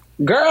car.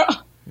 Girl.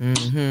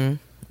 I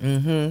mean,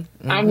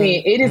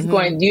 it is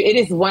it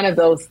is one of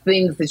those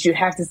things that you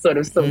have to sort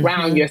of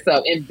surround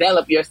yourself,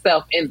 envelop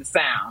yourself in the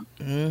sound.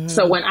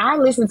 So when I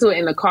listened to it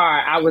in the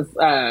car, I was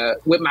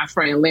with my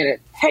friend Leonard.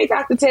 Hey,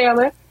 Dr.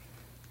 Taylor.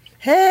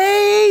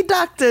 Hey,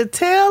 Dr.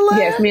 Taylor.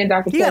 Yes, me and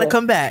Dr. Taylor. You got to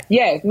come back.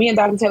 Yes, me and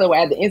Dr. Taylor were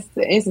at the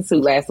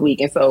Institute last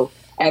week. And so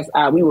as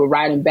we were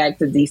riding back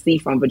to D.C.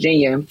 from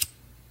Virginia,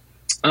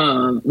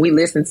 we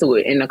listened to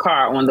it in the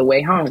car on the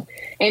way home.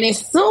 And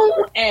as soon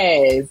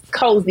as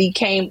Cozy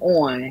came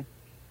on,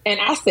 and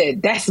I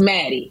said, that's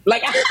Maddie.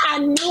 Like, I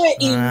knew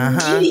it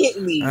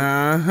immediately.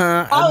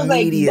 I was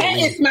like, that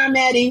is my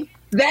Maddie.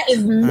 That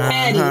is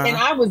Maddie. And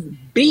I was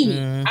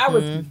beaming. I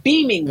was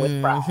beaming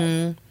with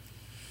pride.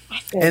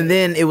 And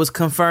then it was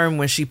confirmed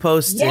when she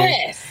posted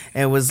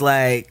and was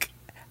like,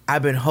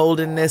 I've been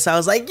holding this. I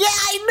was like, yeah,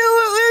 I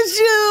knew it was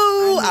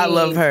you. I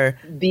love her.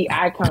 The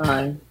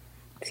icon,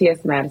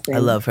 T.S. Madison. I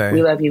love her.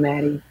 We love you,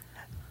 Maddie.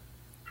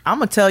 I'm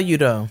going to tell you,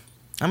 though.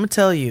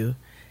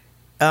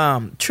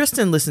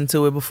 Tristan listened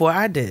to it before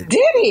I did.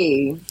 Did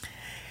he?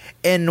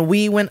 And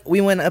we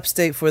went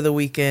upstate for the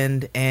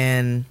weekend,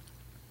 and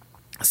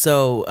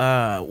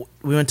so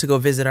we went to go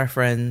visit our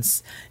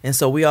friends, and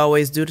so we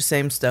always do the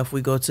same stuff.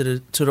 We go to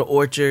the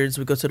orchards,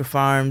 we go to the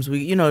farms,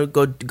 we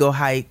go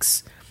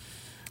hikes,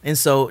 and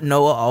so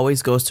Noah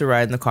always goes to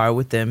ride in the car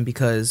with them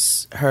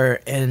because her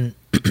and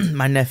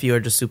my nephew are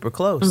just super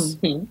close.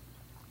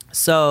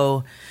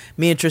 So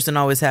me and Tristan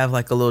always have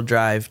like a little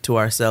drive to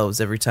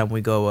ourselves every time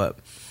we go up.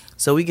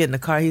 So we get in the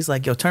car. He's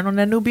like, yo, turn on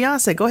that new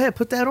Beyonce. Go ahead,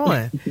 put that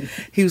on.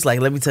 He was like,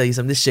 let me tell you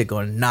something. This shit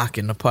going to knock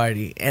in the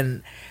party.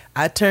 And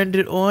I turned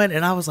it on,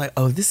 and I was like,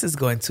 oh, this is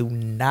going to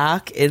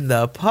knock in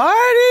the party.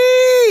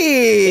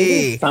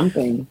 It is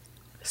something.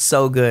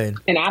 So good.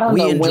 And I don't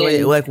know enjoy when.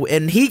 It. Like,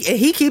 and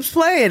he keeps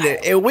playing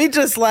it. And we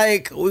just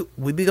like,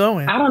 we be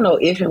going. I don't know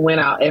if and when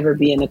I'll ever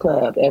be in the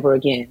club ever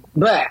again.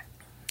 But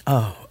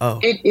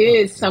it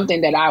is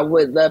something that I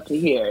would love to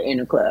hear in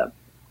the club.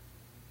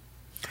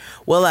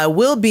 Well, I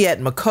will be at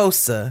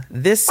Makosa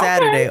this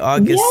Saturday,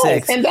 August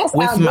 6th,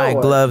 with my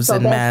gloves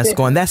and mask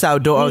on. That's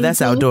outdoor. Oh,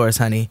 that's outdoors,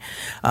 honey.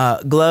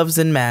 Gloves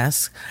and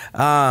mask.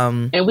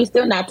 And we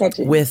still not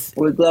touching with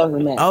gloves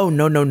and mask. Oh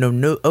no!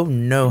 Oh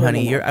no,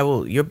 honey.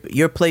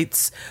 Your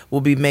plates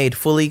will be made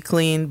fully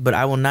clean, but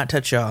I will not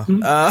touch y'all.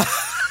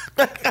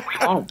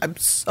 I'm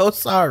so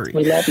sorry.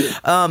 We love you.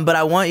 But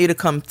I want you to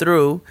come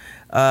through.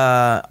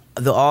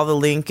 All the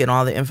link and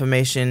all the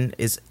information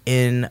is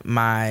in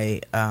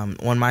my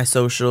on my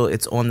social.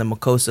 It's on the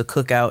Makosa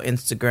Cookout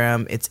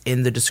Instagram. It's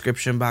in the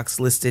description box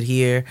listed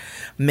here.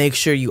 Make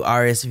sure you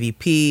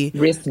RSVP.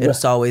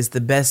 It's always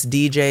the best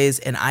DJs,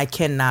 and I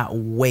cannot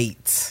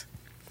wait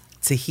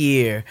to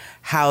hear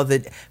how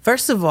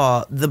first of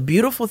all, the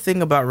beautiful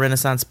thing about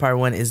Renaissance Part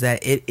 1 is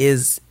that it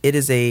is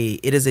a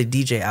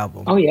DJ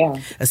album. Oh yeah.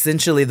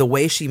 Essentially the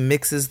way she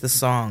mixes the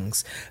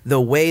songs,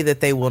 the way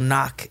that they will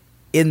knock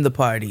in the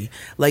party.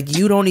 Like,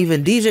 you don't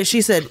even DJ.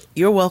 She said,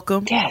 "You're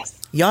welcome." Yes.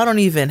 Y'all don't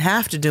even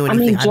have to do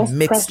anything. I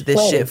mixed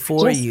this shit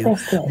for you.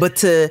 But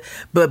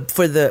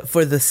for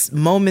the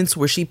moments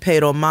where she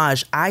paid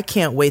homage, I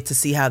can't wait to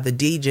see how the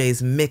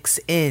DJs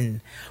mix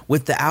in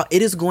with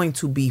it is going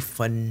to be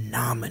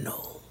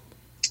phenomenal.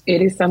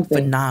 It is something.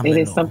 Phenomenal.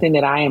 It is something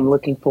that I am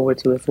looking forward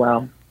to as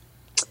well.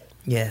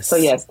 Yes. So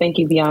yes, thank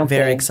you, Beyonce.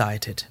 Very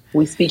excited.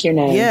 We speak your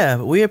name.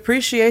 Yeah, we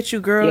appreciate you,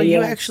 girl.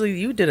 Yeah.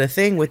 You did a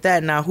thing with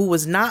that. Now, who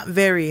was not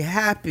very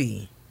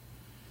happy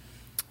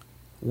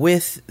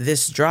with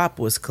this drop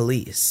was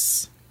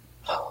Kelis.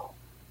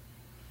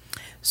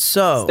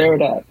 So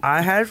stirred up.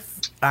 I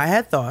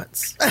had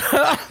thoughts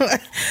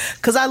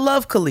because I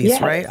love Kelis,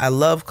 right? I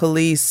love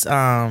Kelis,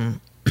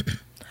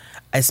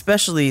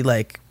 especially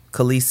like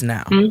Kelis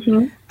now.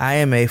 Mm-hmm. I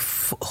am a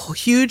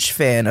huge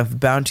fan of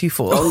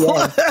Bountiful.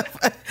 Oh,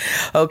 yeah.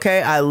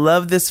 Okay, I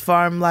love this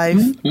farm life.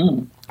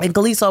 Mm-hmm. And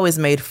Kelis always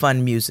made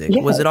fun music.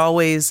 Yes. Was it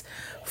always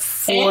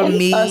for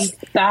me a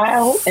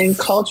style and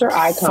culture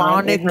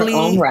icon in her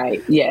own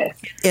right? Yes,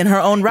 in her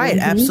own right,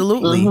 mm-hmm.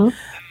 Absolutely.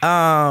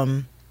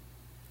 Mm-hmm.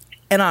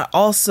 And I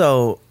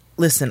also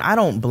listen. I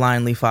don't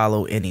blindly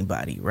follow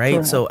anybody, right?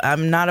 Correct. So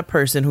I'm not a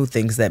person who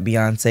thinks that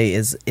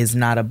Beyonce is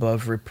not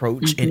above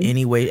reproach mm-hmm. in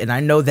any way. And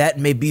I know that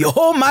may be,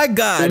 oh my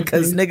God,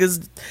 because mm-hmm.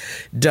 niggas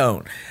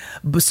don't.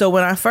 But so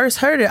when I first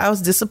heard it, I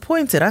was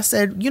disappointed. I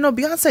said,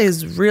 Beyonce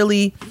is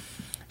really.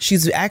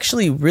 She's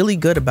actually really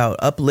good about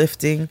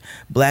uplifting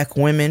Black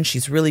women.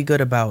 She's really good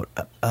about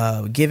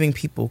giving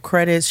people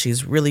credit.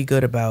 She's really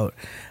good about,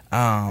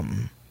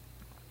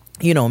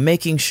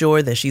 making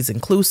sure that she's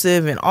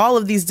inclusive and all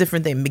of these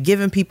different things,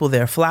 giving people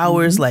their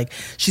flowers. Mm-hmm. Like,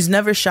 she's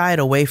never shied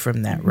away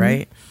from that, mm-hmm.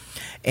 right?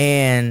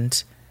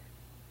 And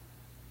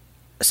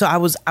so I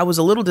was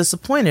a little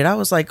disappointed. I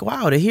was like,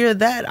 wow, to hear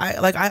that,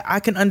 I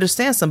can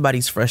understand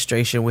somebody's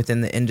frustration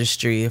within the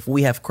industry if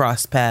we have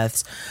crossed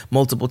paths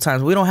multiple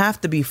times. We don't have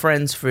to be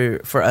friends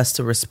for us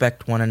to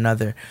respect one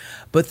another.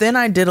 But then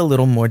I did a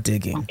little more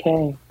digging.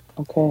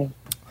 Okay.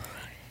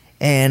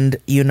 And,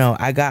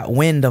 I got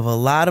wind of a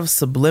lot of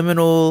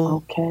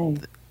subliminal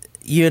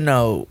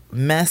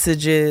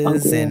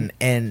messages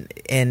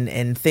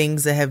and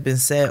things that have been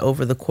said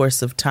over the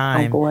course of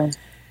time. Oh boy.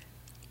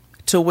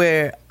 To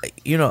where,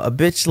 a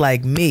bitch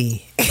like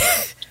me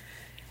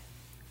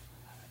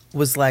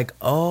was like,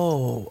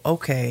 oh,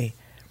 okay.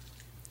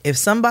 If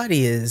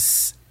somebody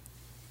is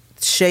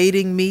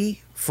shading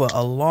me for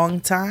a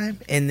long time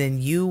and then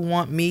you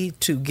want me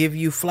to give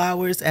you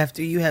flowers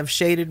after you have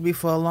shaded me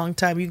for a long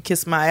time, you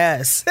kiss my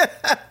ass.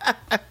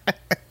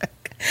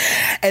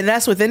 And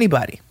that's with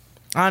anybody.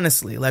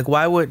 Honestly, like,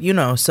 why would,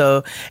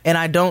 so, and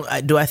I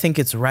think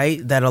it's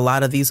right that a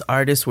lot of these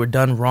artists were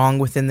done wrong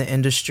within the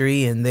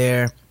industry and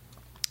they're,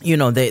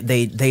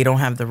 they don't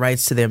have the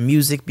rights to their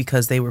music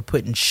because they were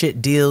put in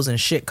shit deals and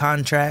shit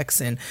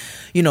contracts, and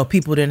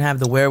people didn't have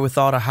the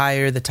wherewithal to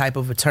hire the type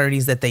of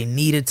attorneys that they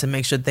needed to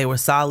make sure that they were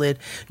solid.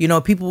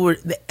 People were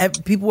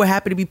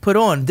happy to be put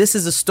on. This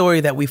is a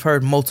story that we've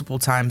heard multiple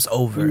times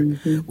over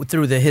mm-hmm.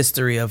 through the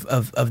history of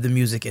the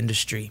music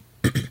industry.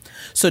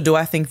 So do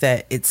I think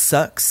that it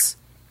sucks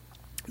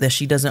that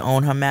she doesn't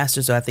own her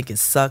masters? Or I think it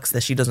sucks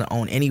that she doesn't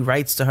own any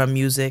rights to her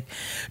music?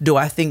 Do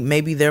I think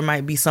maybe there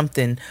might be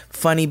something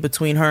funny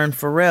between her and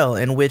Pharrell,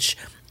 in which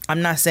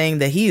I'm not saying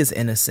that he is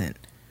innocent,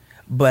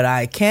 but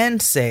I can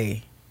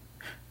say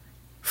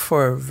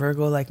for a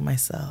Virgo like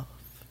myself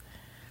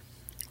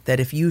that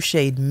if you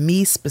shade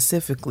me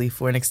specifically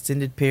for an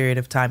extended period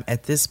of time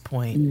at this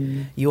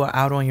point, you are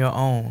out on your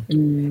own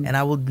and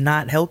I will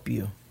not help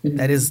you.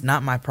 That is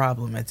not my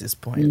problem at this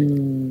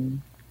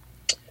point.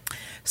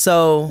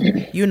 So,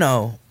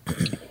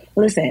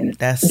 listen,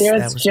 there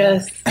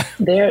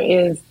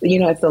is,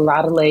 it's a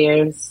lot of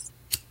layers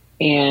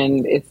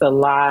and it's a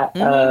lot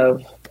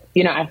of,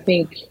 I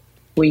think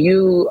when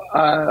you,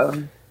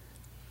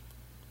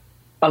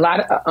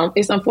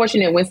 it's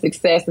unfortunate when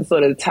success is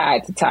sort of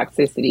tied to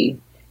toxicity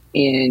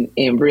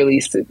in really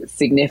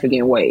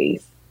significant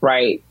ways.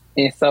 Right.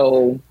 And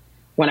so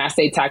when I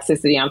say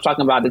toxicity, I'm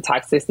talking about the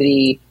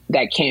toxicity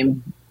that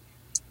can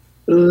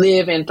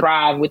live and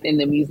thrive within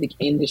the music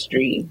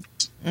industry.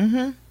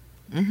 And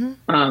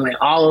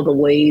all of the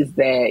ways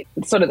that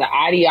sort of the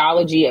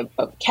ideology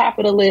of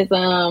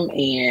capitalism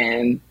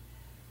and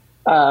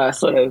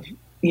sort of,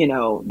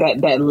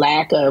 that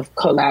lack of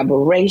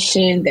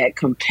collaboration, that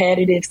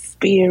competitive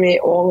spirit,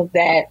 all of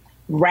that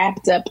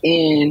wrapped up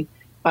in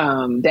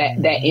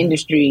that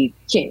industry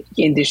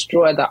can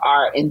destroy the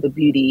art and the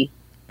beauty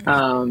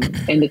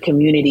and the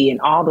community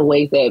and all the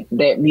ways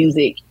that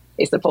music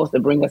is supposed to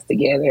bring us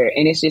together.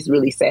 And it's just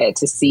really sad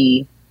to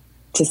see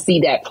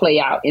that play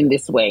out in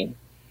this way.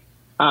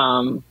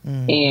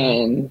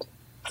 And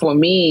for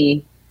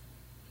me,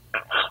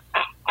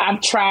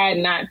 I've tried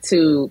not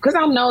to, because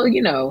I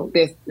know,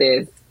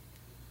 there's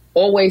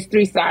always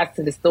three sides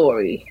to the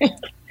story.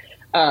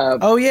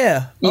 And so,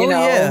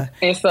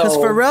 because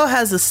Pharrell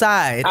has a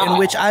side in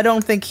which I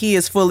don't think he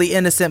is fully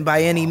innocent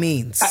by any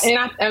means. And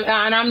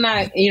I'm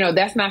not,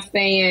 that's not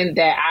saying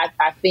that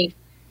I think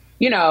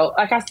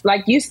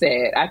like you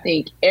said, I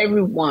think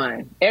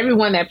everyone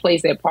that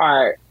plays their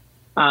part,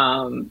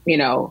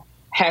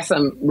 has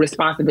some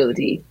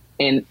responsibility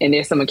and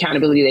there's some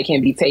accountability that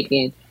can be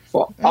taken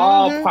for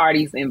all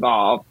parties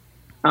involved.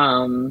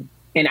 And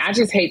I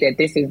just hate that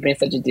this has been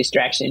such a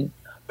distraction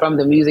from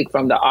the music,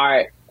 from the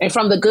art, and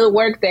from the good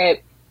work that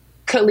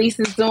Kelis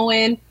is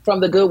doing,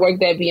 from the good work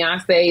that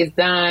Beyonce has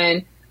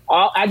done.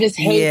 I just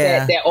hate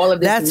that all of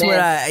this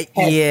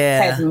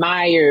has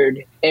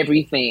mired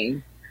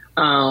everything.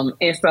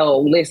 And so,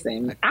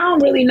 listen, I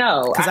don't really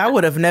know. Because I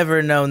would have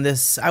never known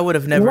this. I would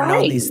have never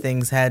known these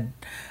things had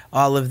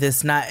all of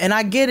this not. And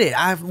I get it.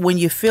 When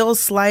you feel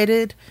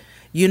slighted,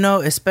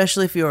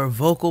 especially if you're a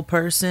vocal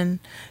person,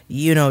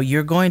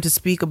 you're going to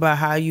speak about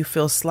how you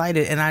feel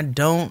slighted. And I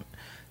don't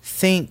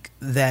think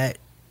that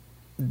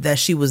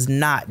she was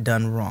not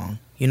done wrong.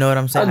 You know what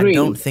I'm saying? Agreed. I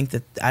don't think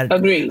that. I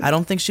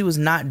don't think she was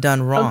not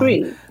done wrong.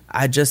 Agreed.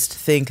 I just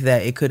think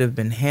that it could have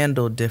been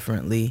handled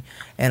differently.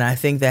 And I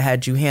think that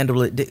had you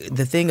handled it,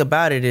 the thing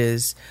about it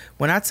is,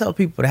 when I tell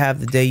people to have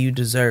the day you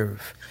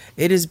deserve,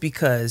 it is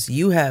because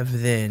you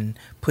have then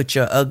put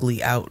your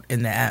ugly out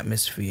in the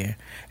atmosphere.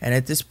 And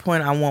at this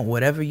point, I want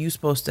whatever you're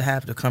supposed to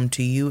have to come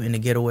to you and to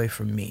get away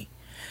from me.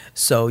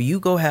 So you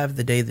go have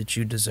the day that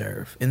you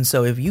deserve. And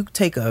so if you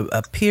take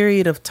a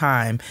period of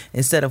time,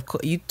 instead of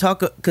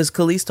because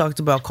Kelis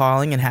talked about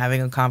calling and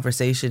having a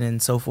conversation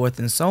and so forth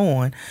and so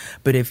on.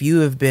 But if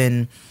you have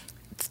been,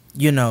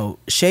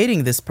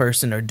 shading this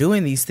person or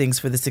doing these things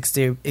for this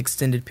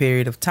extended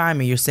period of time,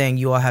 and you're saying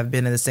you all have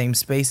been in the same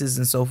spaces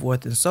and so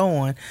forth and so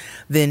on,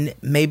 then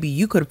maybe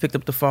you could have picked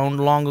up the phone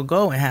long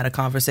ago and had a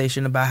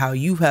conversation about how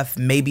you have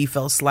maybe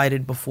felt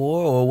slighted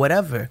before or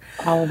whatever.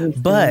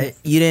 But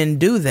you didn't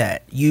do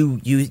that. You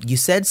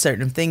said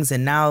certain things,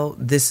 and now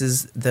this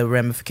is the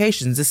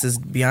ramifications. This is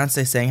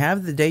Beyonce saying,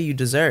 have the day you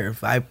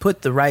deserve. I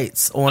put the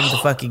rights on the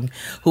fucking,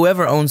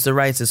 whoever owns the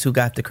rights is who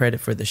got the credit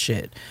for the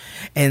shit.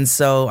 And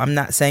so I'm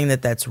not saying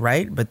that that's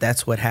right, but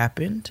that's what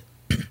happened.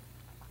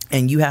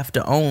 And you have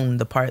to own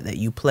the part that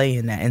you play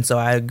in that. And so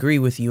I agree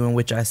with you, in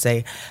which I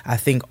say I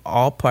think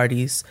all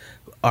parties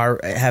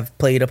have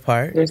played a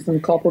part. There's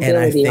some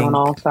culpability on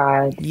all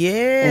sides.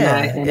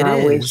 Yeah, and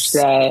I wish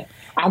that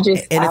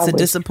it's a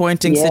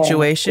disappointing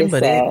situation,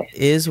 but it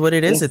is what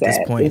it is at this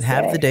point.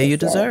 Have the day you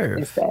deserve.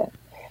 It's sad.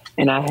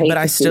 And I hate. But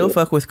I still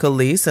fuck with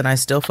Kelis, and I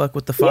still fuck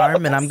with the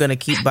farm, and I'm gonna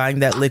keep buying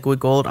that liquid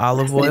gold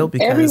olive oil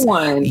because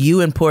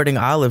you importing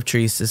olive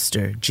trees,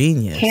 sister,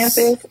 genius.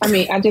 Campus. I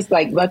mean, I just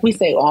like we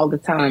say all the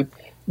time,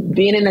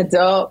 being an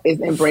adult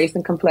is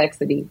embracing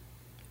complexity.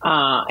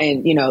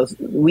 And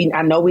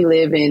I know we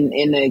live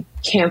in a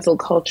cancel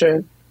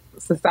culture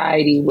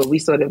society where we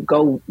sort of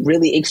go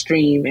really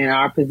extreme in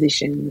our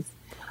positions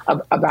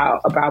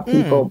about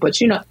people. But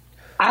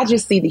I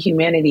just see the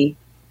humanity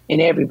in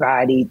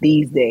everybody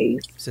these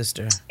days,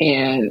 sister.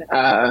 And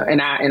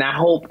I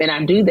hope, and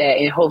I do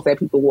that in hopes that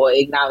people will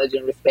acknowledge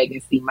and respect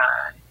and see mine.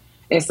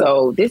 And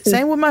so this is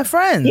same with my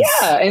friends.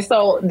 Yeah. And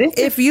so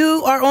if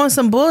you are on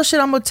some bullshit,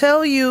 I'm gonna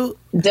tell you.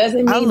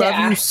 Doesn't mean I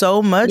love you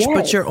so much,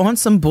 but you're on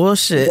some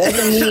bullshit.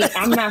 Doesn't mean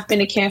I'm not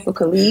finna cancel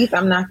Kelis.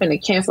 I'm not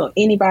finna cancel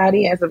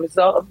anybody as a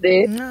result of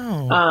this.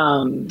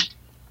 No.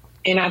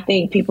 And I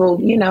think people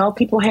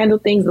handle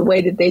things the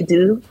way that they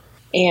do,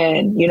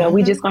 and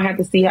we just gonna have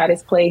to see how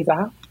this plays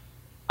out.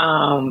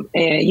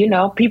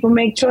 And people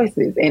make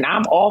choices, and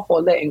I'm all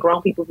for letting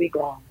grown people be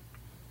grown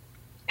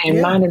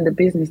and minding the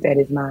business that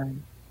is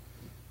mine.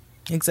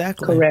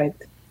 Exactly.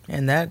 Correct.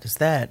 And that is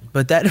that.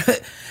 But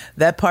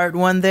that part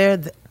one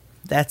there,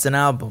 that's an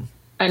album.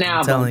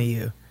 I'm telling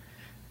you.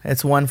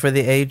 That's one for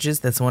the ages.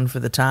 That's one for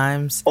the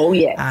times. Oh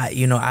yes. I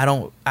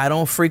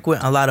don't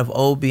frequent a lot of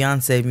old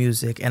Beyonce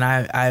music, and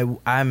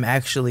I'm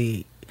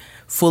actually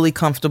fully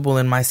comfortable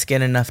in my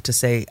skin enough to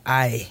say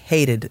I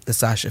hated the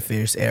Sasha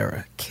Fierce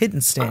era.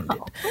 Couldn't stand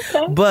it.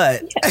 Okay.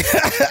 But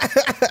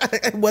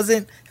it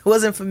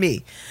wasn't for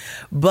me.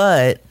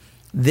 But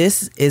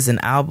this is an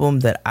album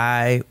that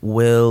I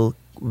will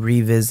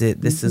revisit.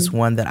 This is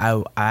one that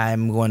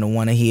I'm going to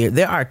want to hear.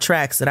 There are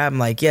tracks that I'm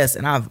like, yes,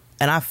 and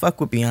I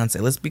fuck with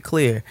Beyonce. Let's be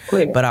clear.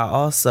 But I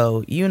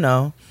also,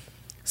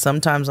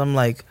 sometimes I'm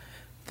like,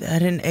 that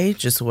didn't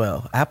age as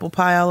well. Apple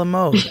pie a la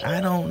mode.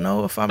 I don't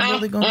know if I'm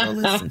really going to go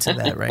listen to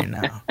that right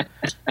now.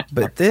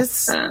 But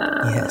this,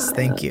 yes,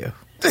 thank you.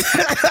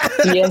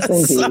 Yes,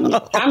 indeed.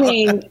 So. I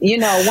mean,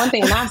 one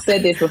thing, and I've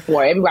said this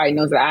before, everybody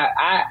knows that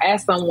I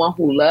as someone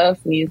who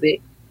loves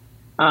music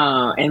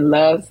and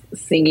loves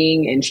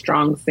singing and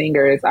strong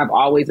singers, I've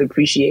always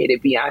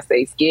appreciated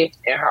Beyonce's gift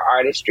and her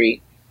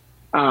artistry.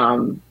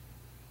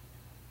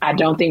 I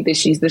don't think that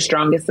she's the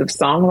strongest of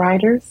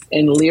songwriters,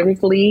 and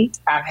lyrically,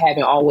 I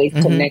haven't always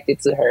connected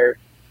to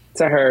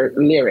her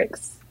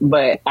lyrics,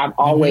 but I've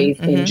always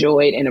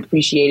enjoyed and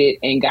appreciated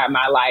and got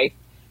my life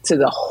to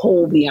the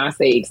whole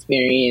Beyonce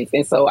experience.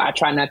 And so I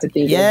try not to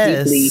think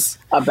deeply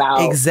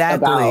about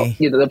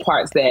the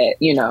parts that,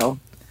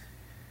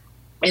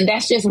 and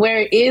that's just where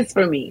it is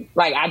for me.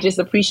 Like, I just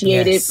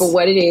appreciate it for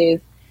what it is.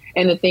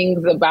 And the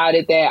things about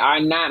it that are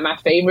not my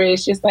favorite,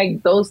 it's just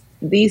like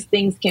these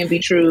things can be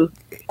true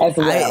as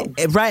well.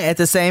 Right, at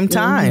the same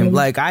time. Mm-hmm.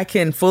 Like, I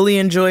can fully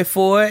enjoy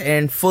 4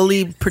 and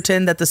fully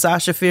pretend that the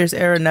Sasha Fierce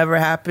era never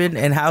happened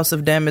and House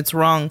of Damn It's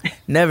Wrong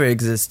never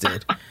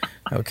existed.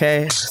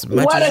 Okay? As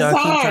much what as y'all a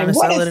keep trying time. to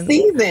What sell a it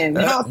season.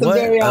 House of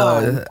Very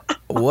Own.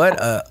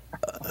 What a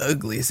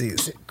ugly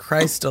season.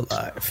 Christ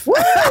alive.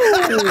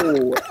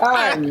 Woo!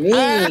 I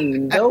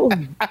mean,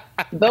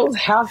 those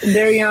House of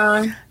Very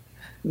Own,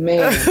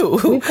 man,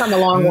 we've come a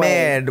long way.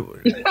 Man,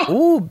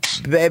 ooh,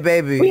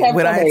 baby, we have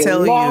when come I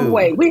tell a long you,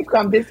 way. We've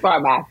come this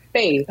far by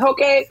faith.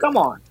 Okay, come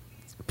on.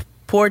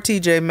 Poor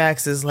TJ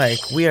Maxx is like,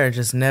 we are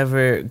just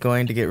never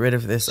going to get rid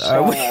of this,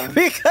 are we?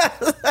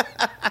 Because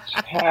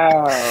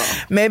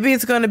maybe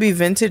it's going to be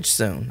vintage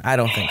soon. I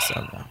don't think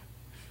so, though.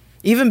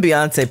 Even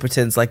Beyonce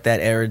pretends like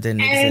that era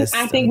didn't exist.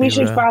 And I think we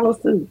should follow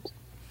suit.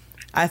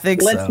 I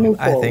think Let's move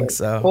forward. I think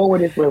so.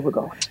 Forward is where we're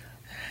going.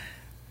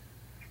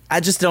 I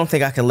just don't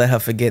think I can let her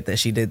forget that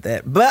she did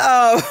that. But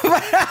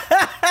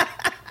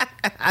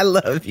I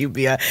love you,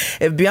 Beyonce.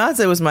 If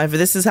Beyonce was my,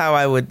 this is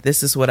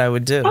what I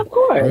would do. Of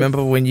course.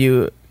 Remember when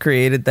you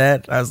created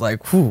that? I was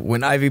like, whew,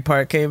 when Ivy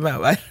Park came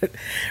out. I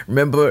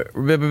remember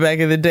back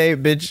in the day,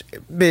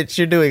 bitch,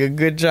 you're doing a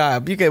good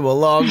job. You came a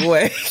long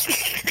way.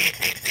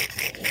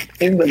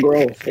 It's the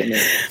growth in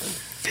it.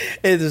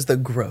 It is the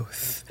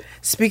growth.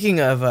 Speaking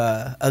of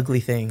ugly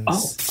things.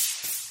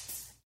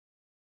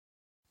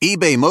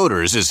 eBay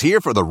Motors is here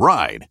for the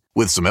ride.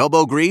 With some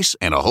elbow grease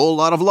and a whole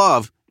lot of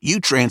love, you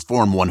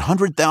transform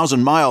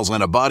 100,000 miles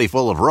and a body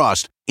full of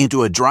rust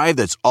into a drive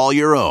that's all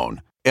your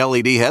own.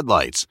 LED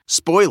headlights,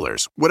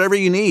 spoilers, whatever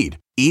you need,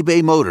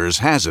 eBay Motors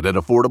has it at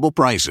affordable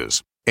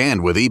prices.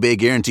 And with eBay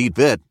Guaranteed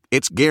Fit,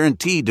 it's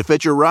guaranteed to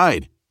fit your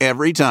ride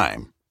every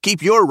time.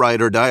 Keep your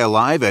ride or die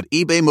alive at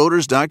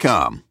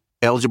ebaymotors.com.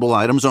 Eligible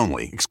items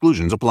only.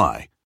 Exclusions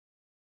apply.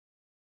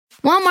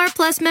 Walmart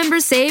Plus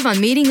members save on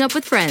meeting up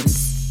with friends.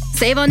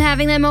 Save on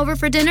having them over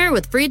for dinner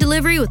with free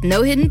delivery with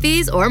no hidden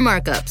fees or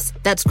markups.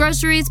 That's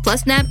groceries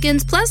plus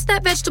napkins plus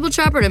that vegetable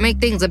chopper to make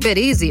things a bit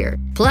easier.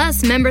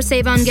 Plus, members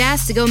save on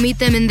gas to go meet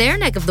them in their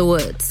neck of the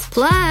woods.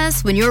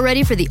 Plus, when you're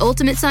ready for the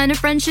ultimate sign of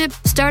friendship,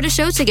 start a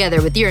show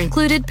together with your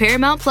included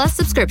Paramount Plus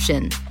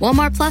subscription.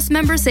 Walmart Plus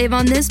members save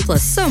on this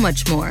plus so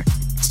much more.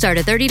 Start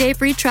a 30-day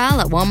free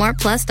trial at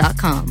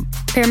walmartplus.com.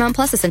 Paramount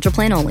Plus Essential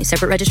Plan only.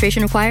 Separate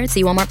registration required.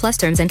 See Walmart Plus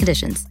terms and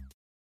conditions.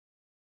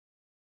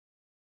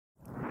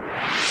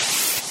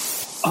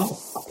 Oh,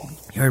 okay.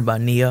 You heard about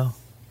Neo?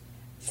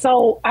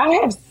 So I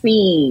have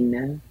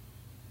seen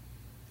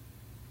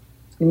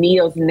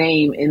Neo's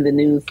name in the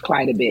news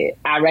quite a bit.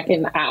 I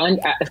reckon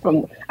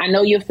I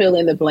know you're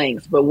filling the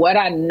blanks, but what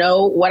I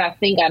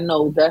think I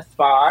know thus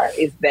far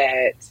is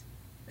that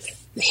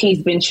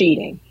he's been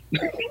cheating.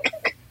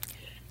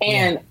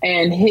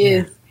 And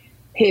his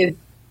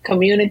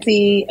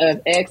community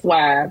of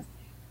ex-wives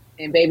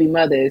and baby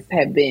mothers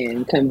have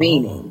been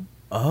convening.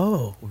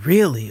 Oh,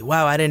 really?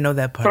 Wow, I didn't know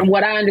that part. From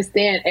what I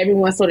understand,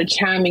 everyone's sort of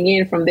chiming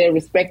in from their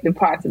respective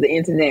parts of the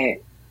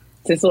internet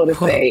to sort of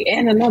say,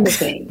 and another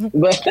thing.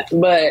 But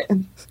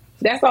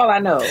that's all I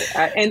know.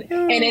 And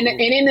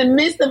in the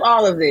midst of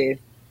all of this,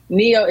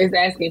 Neo is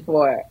asking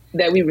for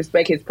that we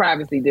respect his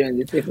privacy during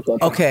this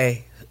difficult time.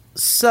 Okay,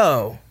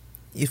 so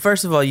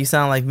first of all, you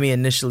sound like me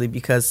initially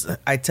because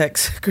I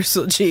text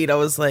Crystal Jean. I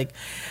was like,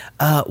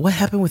 what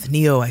happened with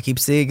Neo? I keep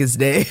seeing his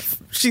name.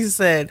 She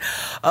said,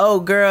 oh,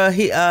 girl,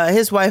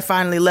 his wife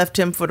finally left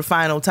him for the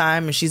final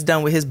time and she's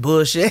done with his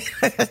bullshit.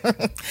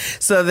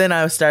 So then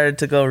I started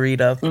to go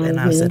read up and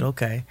I said,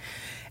 okay.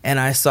 And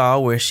I saw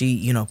where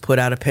she, put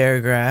out a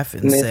paragraph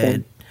and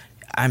said,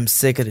 I'm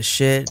sick of the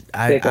shit.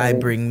 I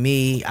bring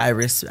me.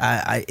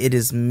 It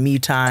is me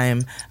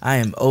time. I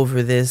am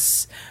over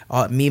this.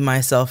 Me,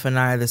 myself, and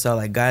I. That's all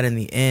I got in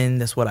the end.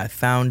 That's what I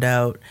found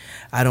out.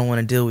 I don't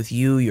want to deal with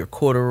you, your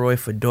corduroy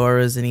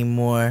fedoras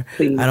anymore.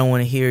 Please. I don't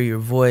want to hear your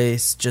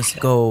voice. Just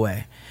go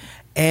away.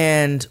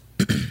 And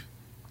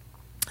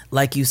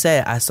like you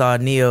said, I saw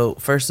Neo,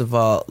 first of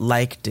all,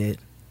 liked it.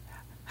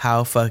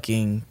 How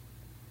fucking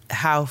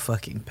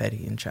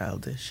petty and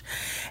childish.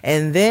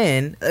 And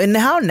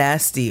how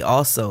nasty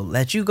also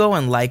that you go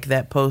and like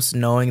that post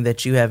knowing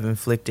that you have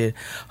inflicted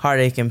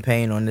heartache and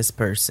pain on this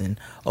person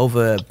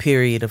over a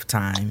period of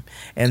time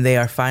and they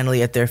are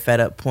finally at their fed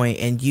up point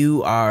and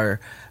you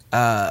are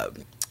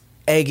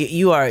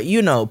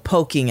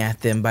poking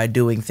at them by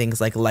doing things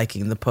like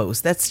liking the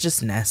post. That's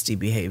just nasty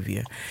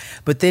behavior.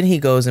 But then he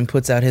goes and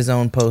puts out his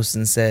own post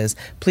and says,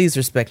 please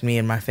respect me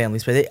and my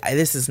family's space.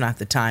 This is not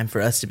the time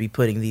for us to be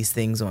putting these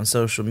things on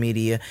social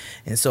media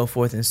and so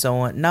forth and so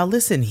on. Now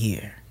listen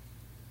here.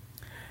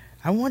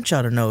 I want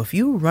y'all to know, if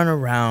you run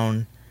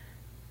around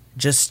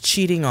just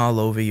cheating all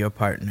over your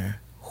partner,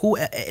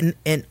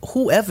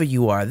 whoever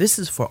you are, this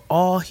is for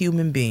all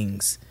human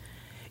beings.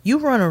 You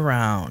run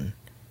around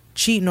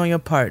cheating on your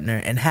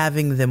partner and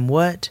having them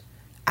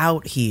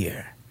out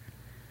here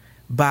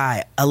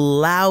by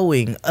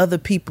allowing other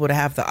people to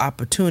have the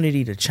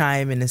opportunity to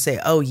chime in and say,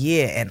 oh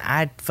yeah, and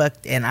I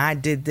fucked and I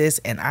did this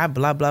and I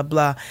blah blah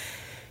blah.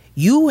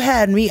 You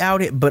had me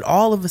out it, but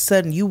all of a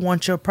sudden you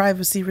want your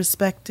privacy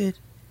respected?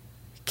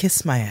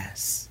 Kiss my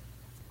ass.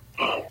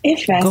 It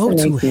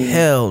fascinates me. Go to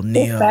hell,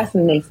 Neil. It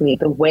fascinates me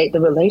the way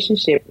the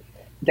relationship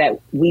that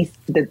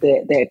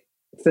that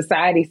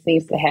society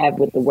seems to have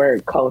with the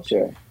word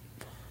culture.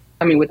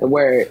 I mean, with the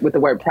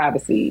word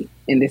privacy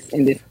in this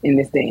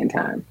day and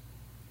time.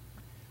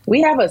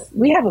 We have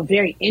a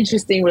very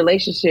interesting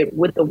relationship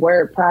with the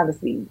word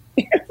privacy.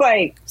 It's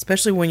like,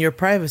 especially when your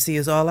privacy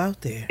is all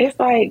out there. It's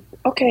like,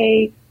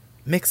 okay,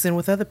 mixing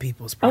with other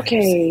people's privacy.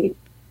 Okay,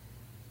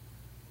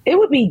 it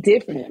would be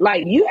different.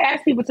 Like, you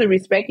ask people to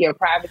respect your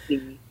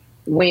privacy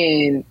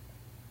when,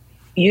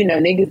 you know,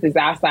 niggas is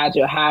outside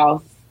your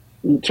house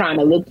trying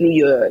to look through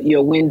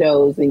your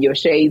windows and your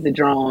shades are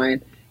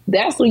drawn.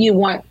 That's what you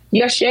want.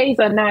 Your shades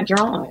are not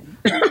drawn.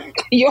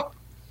 Your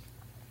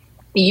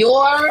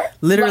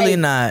literally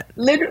not.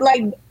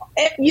 Literally,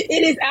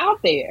 it is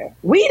out there.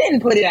 We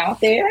didn't put it out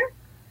there.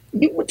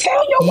 You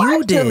tell your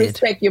wife to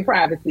respect your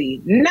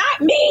privacy.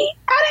 Not me.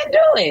 I didn't do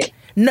it.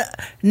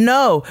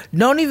 No,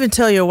 don't even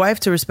tell your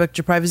wife to respect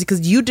your privacy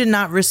because you did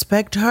not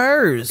respect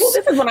hers. Well,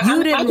 this is what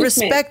you didn't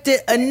respect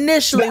it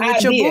initially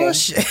with your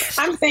bullshit.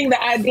 I'm saying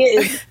the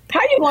idea is,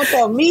 how you gonna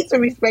tell me to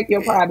respect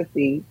your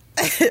privacy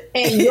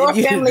and your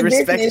family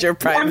respect your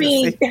privacy? I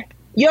mean,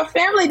 your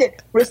family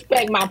didn't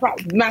respect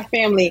my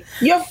family.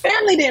 Your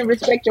family didn't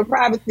respect your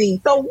privacy.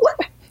 So what?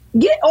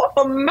 Get off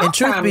of my. And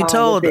truth be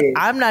told,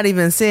 I'm not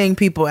even seeing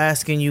people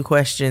asking you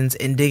questions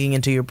and digging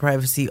into your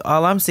privacy.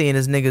 All I'm seeing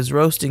is niggas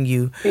roasting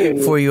you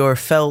for your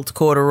felt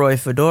corduroy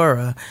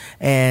fedora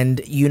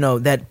and, you know,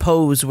 that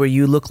pose where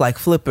you look like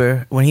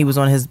Flipper when he was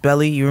on his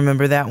belly. You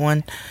remember that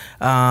one?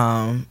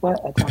 What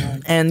a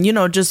time. And, you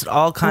know, just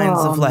all kinds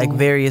of like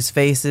various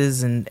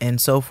faces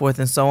and so forth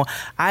and so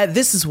on.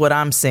 This is what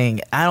I'm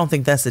saying. I don't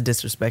think that's a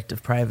disrespect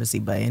of privacy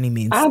by any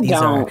means.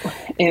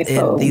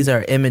 These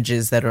are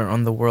images that are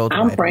on the world.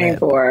 I'm praying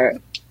for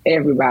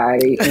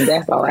everybody, and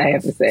that's all I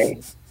have to say.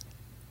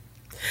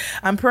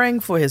 I'm praying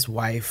for his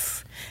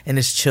wife and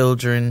his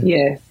children.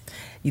 Yes.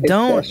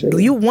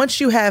 Once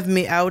you have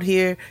me out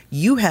here,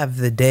 you have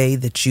the day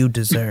that you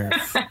deserve.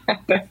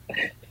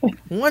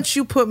 Once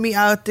you put me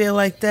out there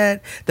like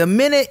that, the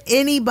minute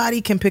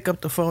anybody can pick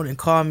up the phone and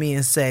call me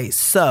and say,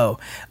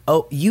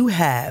 you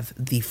have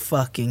the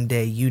fucking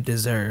day you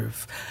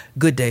deserve.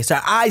 Good day,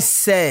 sir. I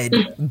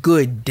said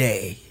good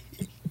day.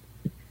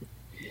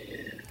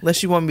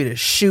 Unless you want me to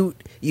shoot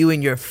you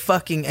in your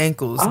fucking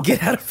ankles.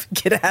 Get out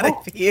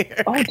of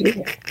here. Oh,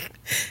 dear.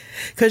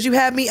 Because you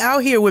had me out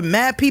here with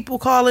mad people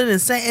calling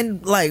and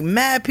saying, like,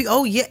 mad people.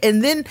 Oh, yeah.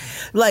 And then,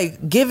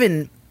 like,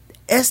 giving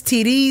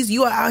STDs.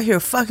 You are out here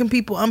fucking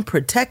people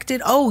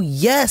unprotected. Oh,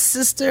 yes,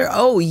 sister.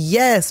 Oh,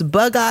 yes.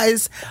 Bug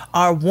eyes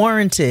are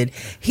warranted.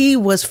 He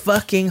was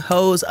fucking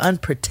hoes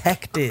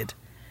unprotected.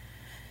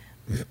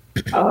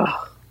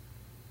 Oh.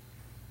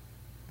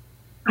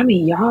 I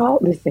mean, y'all,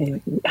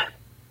 listen.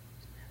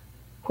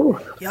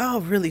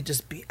 Y'all really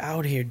just be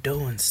out here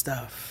doing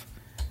stuff.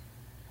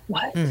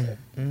 What?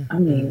 I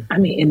mean,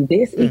 in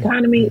this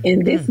economy,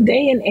 in this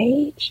day and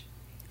age.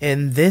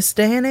 In this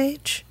day and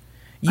age?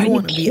 You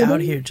want to be out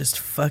here just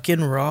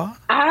fucking raw?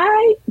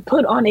 I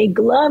put on a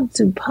glove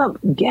to pump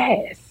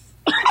gas.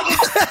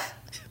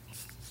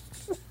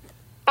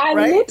 I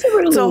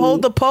literally... To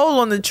hold the pole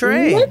on the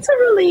train.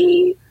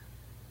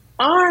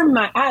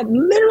 I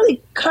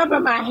literally cover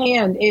my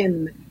hand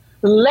in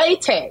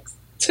latex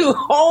to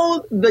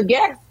hold the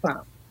gas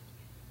pump.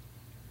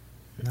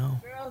 No.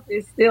 Girls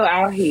is still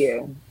out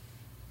here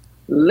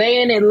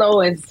laying it low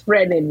and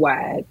spreading it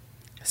wide.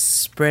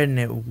 Spreading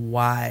it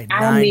wide.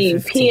 I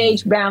mean,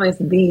 pH balance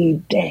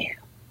be damned.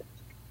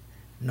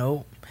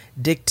 Nope.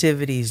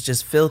 Dictivity is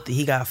just filthy.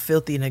 He got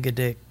filthy nigga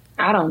dick.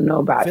 I don't know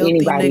about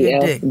anybody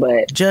else,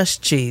 but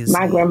just cheese.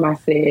 My grandma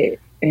said,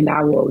 and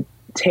I will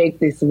take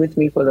this with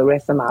me for the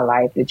rest of my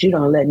life, that you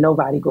don't let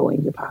nobody go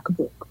in your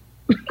pocketbook.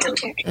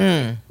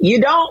 You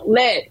don't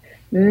let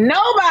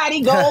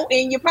nobody go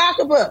in your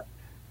pocketbook.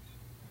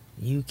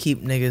 You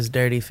keep niggas'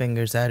 dirty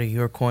fingers out of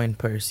your coin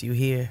purse. You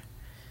hear?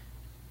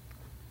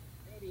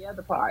 The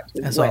other part.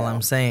 That's all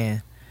I'm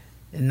saying.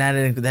 And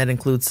that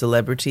includes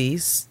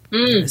celebrities.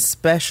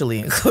 Especially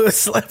includes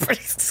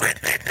celebrities.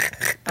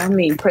 I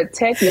mean,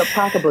 protect your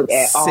pocketbook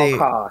at all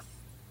costs.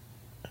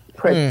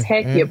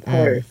 Protect your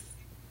purse.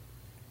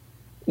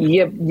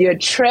 Your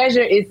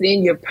treasure is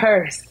in your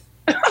purse.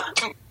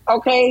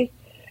 Okay?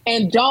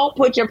 And don't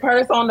put your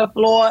purse on the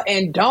floor,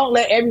 and don't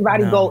let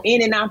everybody go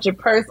in and out your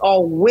purse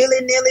all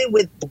willy-nilly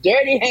with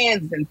dirty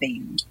hands and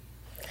things.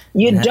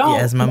 Don't. Yeah,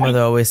 as my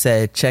mother always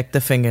said, check the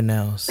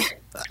fingernails.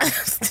 I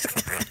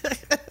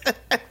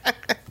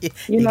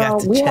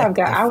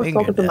was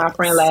talking to my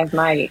friend last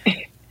night,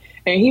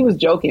 and he was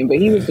joking, but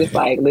he was just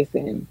like,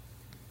 listen,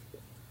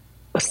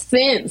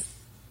 since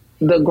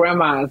the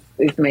grandmas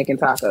is making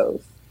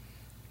tacos,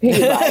 he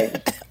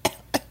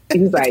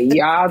was like,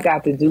 y'all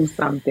got to do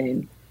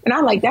something. And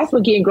I'm like, that's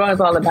what getting grown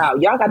is all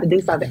about. Y'all got to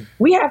do something.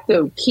 We have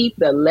to keep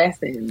the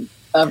lessons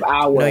of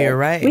our... No, you're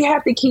right. We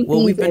have to keep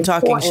these we've been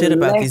talking shit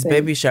about lessons. these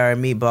baby shower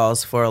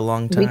meatballs for a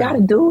long time. We got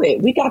to do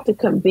it. We got to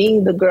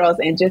convene the girls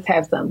and just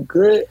have some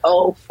good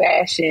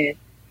old-fashioned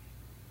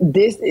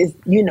this is,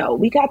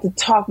 we got to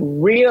talk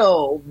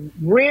real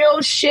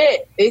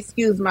shit.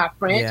 Excuse my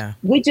French. Yeah.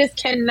 We just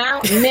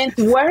cannot mince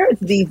words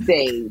these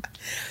days.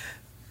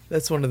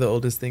 That's one of the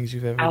oldest things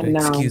you've ever done.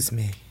 Excuse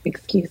me.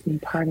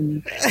 Pardon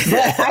me.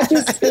 But I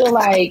just feel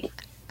like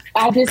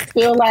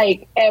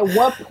at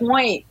what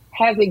point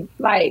has it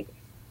like,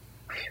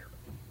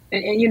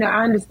 and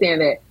I understand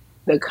that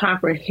the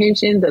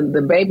comprehension,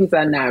 the babies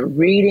are not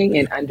reading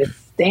and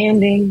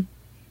understanding.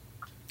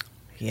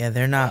 Yeah,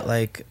 they're not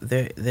like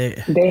they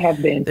have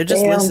been. They're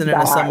just listening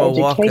to Summer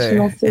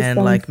Walker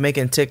and like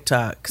making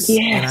TikToks.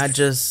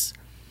 Yes.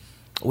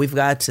 And we've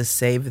got to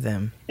save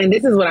them. And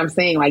this is what I'm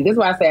saying. Like, this is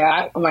why I say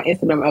on my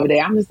Instagram the other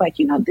day, I'm just like,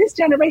 this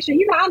generation,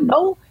 I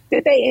know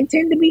that they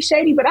intend to be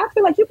shady, but I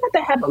feel like you got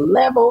to have a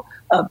level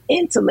of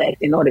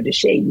intellect in order to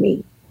shade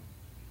me.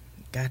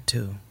 Got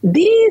to.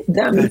 These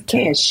dummies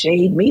can't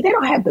shade me. They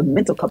don't have the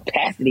mental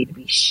capacity to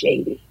be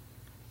shady.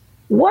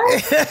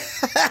 What?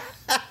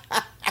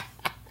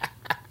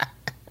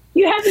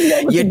 You have to be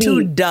able You're to too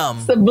be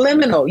dumb.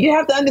 Subliminal. You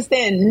have to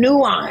understand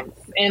nuance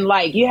and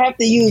like you have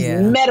to use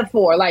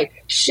metaphor.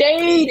 Like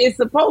shade is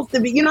supposed to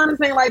be, you know what I'm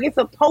saying? Like it's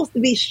supposed to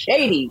be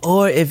shady.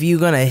 Or if you're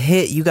gonna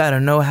hit, you gotta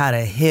know how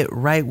to hit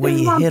right where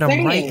you hit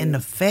them right in the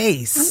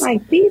face. I'm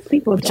like, these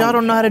people. But y'all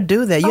don't know how to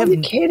do that. Are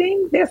you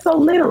kidding? They're so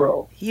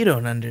literal. You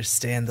don't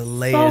understand the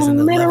layers and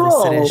the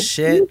levels to this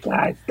shit. You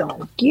guys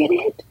don't get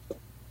it.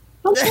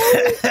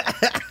 Okay,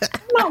 I'm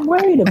not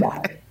worried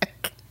about it.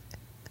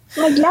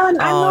 Like, y'all, I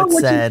know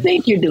what you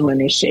think you're doing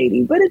is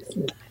shady, but it's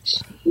not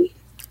shady.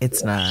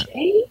 It's not.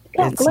 Shady?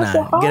 God it's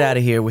not. Get out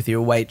of here with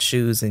your white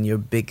shoes and your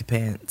big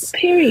pants.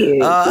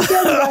 Period.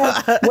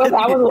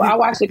 I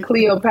watched a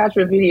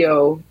Cleopatra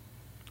video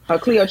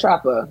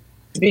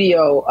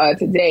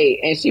today,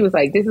 and she was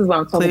like, this is what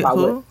I'm talking about.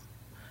 With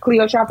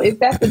Cleopatra.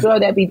 That's the girl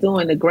that be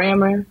doing the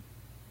grammar.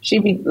 She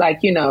be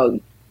like,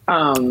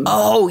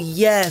 oh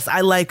yes,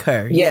 I like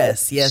her.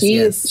 Yes.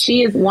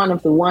 She is one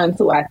of the ones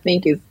who I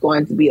think is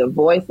going to be a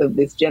voice of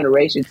this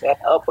generation to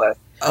help us.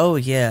 Oh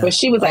yeah. But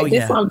she was like,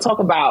 this is what I'm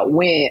talking about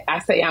when I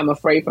say I'm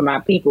afraid for my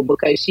people,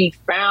 because she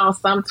found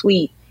some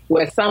tweet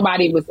where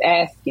somebody was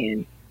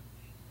asking,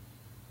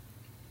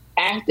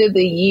 after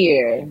the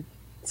year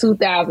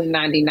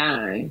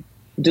 2099,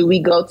 do we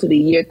go to the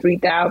year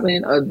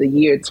 3000 or the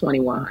year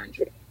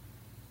 2100?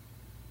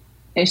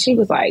 And she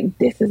was like,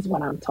 this is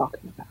what I'm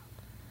talking about.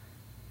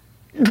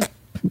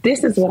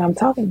 This is what I'm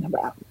talking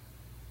about.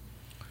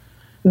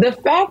 The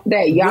fact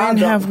that y'all when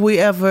have we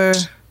ever?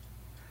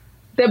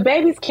 The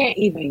babies can't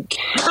even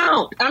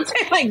count. I'm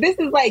saying this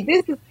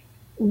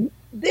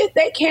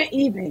they can't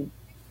even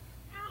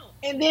count.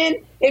 And then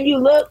if you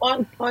look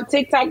on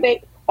TikTok,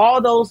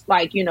 all those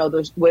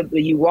those where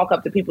you walk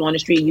up to people on the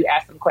street, you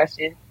ask them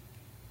questions.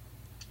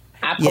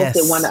 I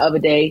posted one the other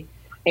day,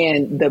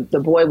 and the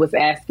boy was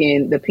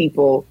asking the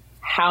people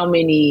how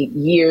many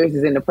years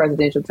is in the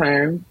presidential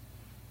term.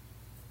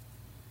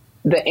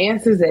 The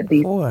answers at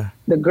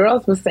the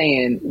girls were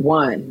saying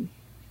 1.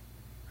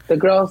 The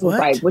girls was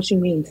like, what you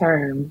mean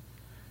term?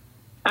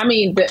 I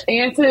mean, the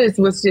answers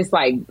was just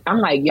like, I'm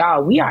like,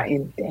 y'all, we are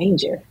in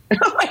danger.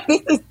 Like,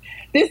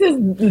 this is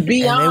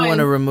beyond. And they want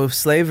to remove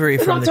slavery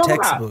from the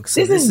textbooks.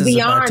 So this is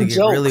beyond about to get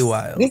jokes. Really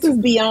wild. This is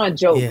beyond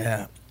jokes.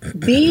 Yeah.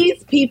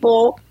 These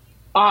people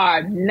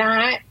are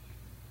not,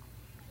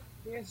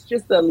 there's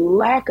just a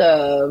lack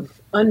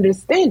of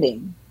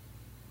understanding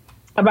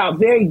about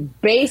very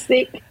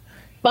basic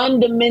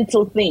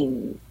fundamental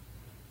things.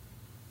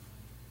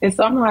 And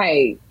so I'm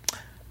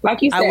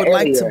like you said, I would earlier,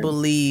 like to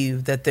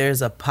believe that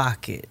there's a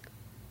pocket.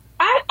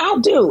 I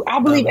do. I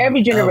believe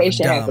every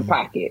generation has a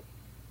pocket.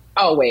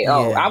 Oh, wait. Yeah.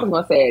 I was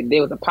going to say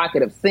there was a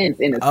pocket of sense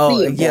in a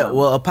sea of them.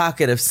 Well, a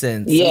pocket of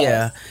sense.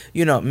 Yes.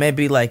 Yeah.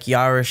 Maybe like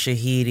Yara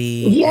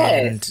Shahidi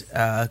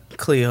and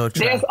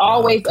Cleopatra. There's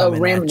always a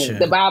remnant.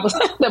 The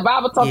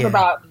Bible talks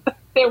about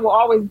there will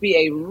always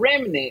be a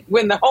remnant.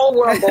 When the whole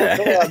world goes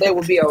to hell, there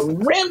will be a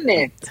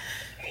remnant.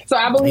 So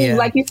I believe,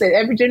 like you said,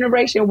 every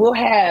generation will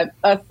have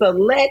a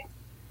select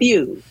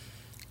few.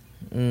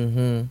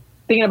 Mm-hmm.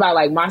 Thinking about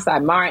like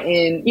Marsai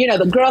Martin,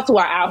 the girls who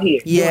are out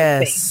here.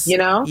 Yes. Doing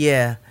things,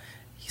 Yeah.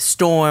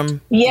 Storm.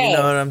 Yes. You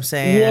know what I'm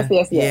saying?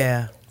 Yes.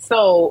 Yeah.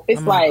 So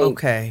it's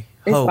okay.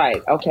 It's hope.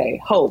 like,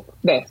 okay, hope.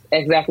 That's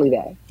exactly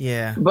that.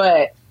 Yeah.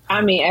 But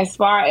I mean, as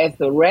far as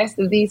the rest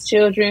of these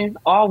children,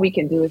 all we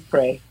can do is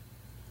pray.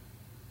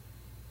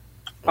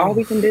 All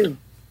we can do.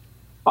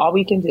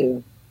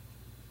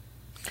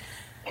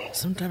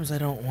 Sometimes I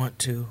don't want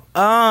to.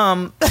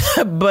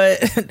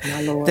 But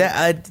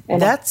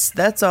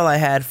that's all I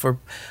had for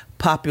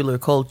popular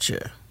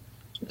culture.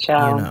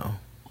 Child.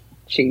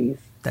 Cheese.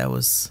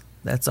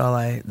 That's all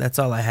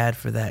I had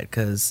for that,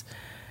 because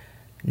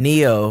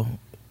Neo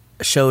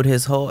showed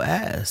his whole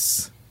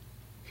ass.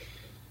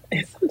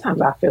 And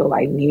sometimes I feel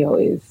like Neo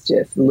is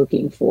just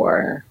looking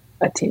for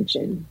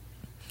attention.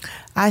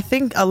 I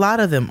think a lot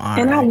of them are.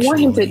 And I want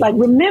him to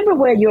remember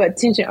where your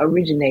attention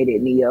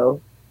originated,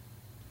 Neo.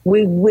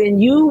 When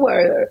you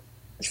were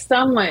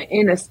someone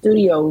in a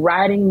studio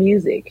writing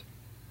music,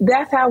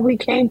 that's how we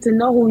came to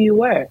know who you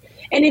were.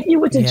 And if you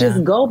were to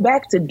just go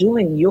back to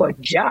doing your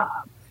job,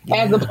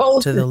 as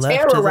opposed to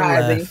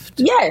terrorizing,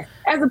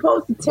 as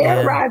opposed to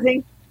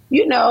terrorizing,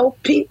 you know,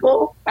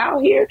 people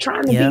out here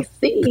trying to be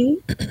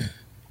seen,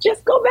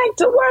 just go back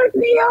to work,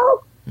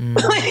 Neo.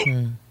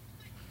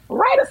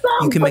 Write a song.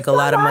 You can make a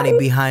lot of money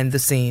behind the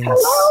scenes.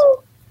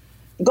 Hello?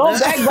 Go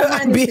back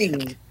behind the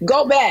scenes.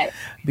 Go back.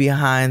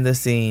 Behind the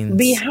scenes.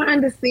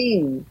 Behind the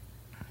scenes.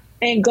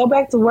 And go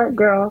back to work,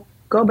 girl.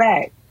 Go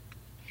back.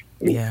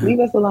 Leave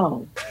us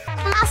alone.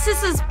 My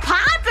sister's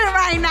popping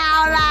right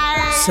now.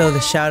 Like. So the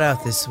shout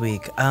out this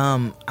week,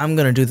 I'm going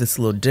to do this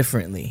a little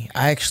differently.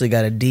 I actually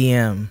got a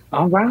DM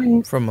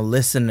from a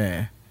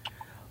listener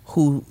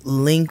who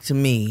linked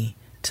me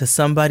to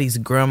somebody's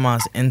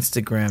grandma's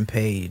Instagram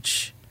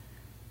page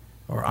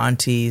or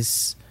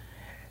auntie's,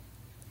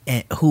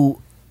 and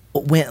who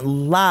went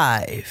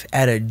live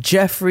at a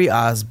Jeffrey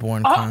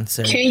Osborne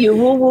concert. Can you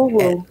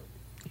woo?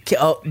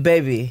 Oh,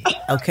 baby.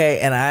 Okay.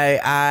 And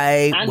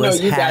I know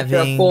was you got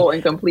your full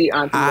and complete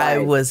auntie I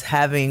life. was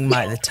having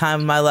the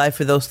time of my life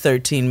for those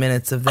 13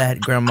 minutes of that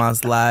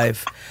grandma's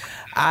live.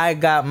 I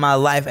got my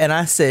life. And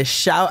I said,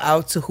 shout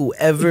out to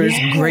whoever's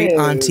great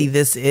auntie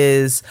this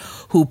is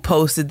who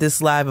posted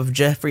this live of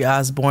Jeffrey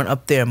Osborne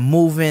up there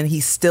moving. He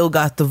still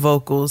got the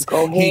vocals.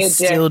 He's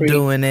still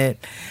doing it.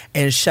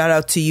 And shout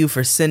out to you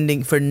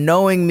for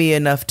knowing me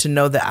enough to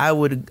know that I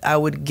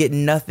would get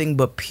nothing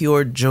but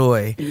pure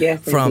joy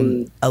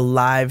from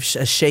a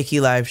shaky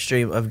live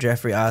stream of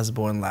Jeffrey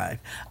Osborne live.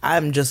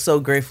 I'm just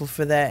so grateful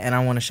for that, and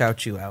I want to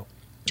shout you out.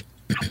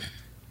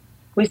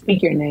 We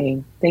speak your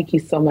name. Thank you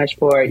so much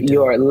for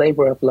your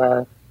labor of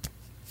love.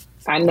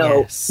 I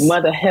know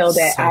Mother held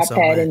that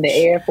iPad in the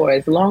air for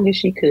as long as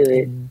she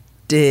could.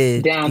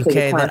 Down to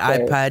the concert.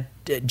 That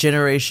iPad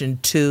Generation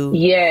 2.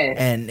 Yes.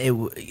 And it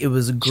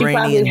was grainy she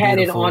probably and had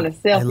beautiful. It on a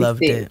selfie I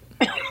loved stick. it.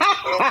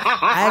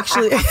 I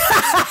actually...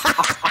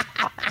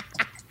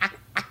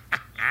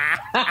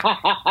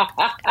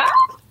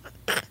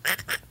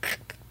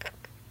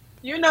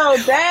 You know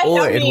that,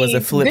 or it was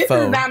a flip phone.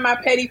 This is not my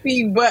petty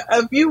peeve, but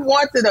if you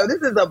want to know,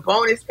 this is a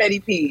bonus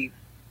petty peeve.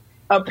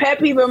 A pet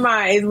peeve of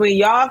mine is when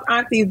y'all's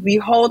aunties be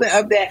holding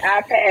up that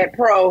iPad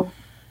Pro,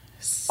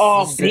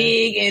 all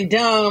big and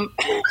dumb,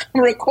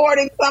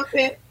 recording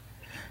something.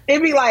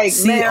 It'd be like,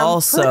 man,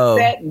 put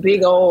that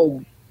big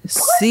old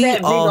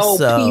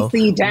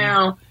PC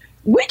down.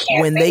 We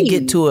can't when they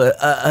get to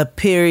a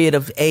period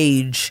of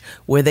age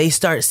where they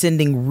start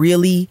sending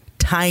really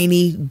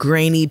tiny,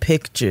 grainy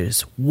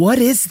pictures. What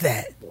is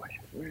that?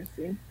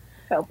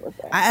 Help us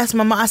out. I asked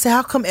my mom, I said,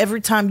 how come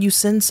every time you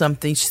send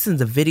something, she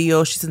sends a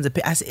video, she sends a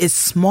picture? I said, it's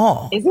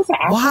small. Is this an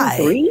iPhone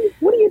 3?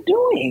 What are you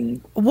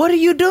doing? What are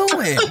you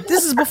doing?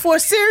 This is before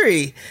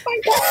Siri.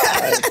 Oh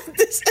my God.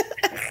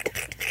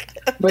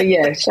 But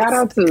yeah, shout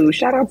out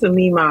to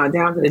Mima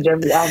down to the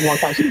Jeffrey Osborne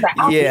concert. She's like,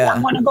 I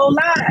want to go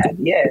live.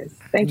 Yes.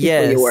 Thank you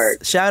for your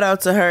work. Shout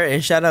out to her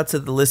and shout out to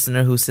the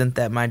listener who sent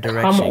that my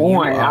direction. Come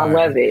on. I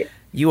love it.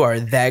 You are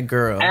that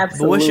girl.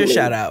 Absolutely. But what's your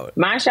shout out?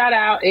 My shout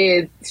out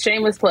is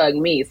shameless plug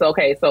me. So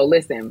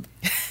listen.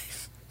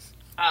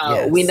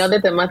 We know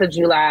that the month of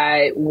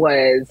July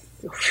was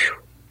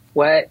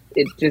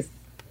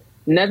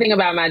nothing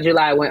about my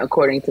July went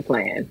according to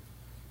plan.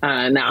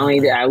 Not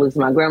only did I lose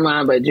my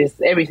grandma, but just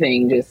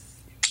everything just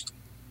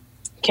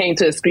came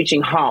to a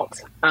screeching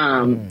halt.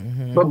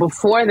 But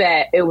before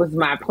that, it was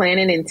my plan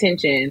and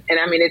intention. And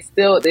I mean,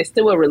 there's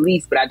still a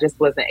release, but I just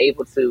wasn't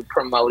able to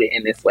promote it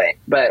in this way.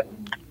 But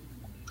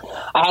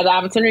I had the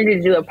opportunity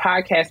to do a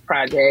podcast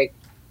project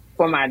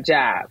for my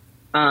job.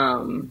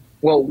 Through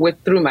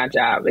my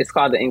job. It's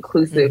called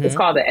it's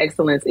called the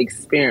Excellence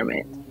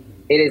Experiment.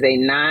 It is a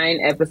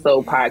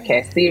 9-episode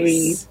podcast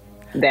series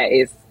that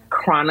is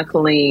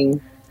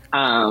chronicling,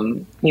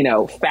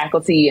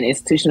 faculty and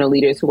institutional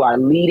leaders who are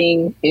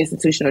leading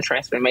institutional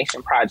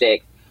transformation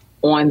projects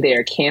on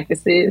their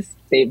campuses.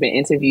 They've been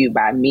interviewed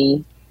by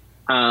me.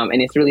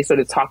 And it's really sort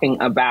of talking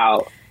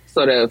about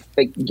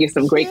give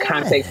some great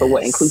context for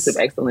what inclusive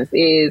excellence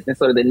is and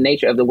sort of the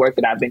nature of the work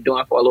that I've been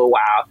doing for a little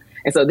while.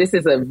 And so this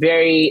is a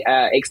very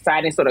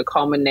exciting sort of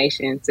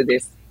culmination to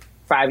this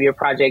 5-year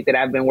project that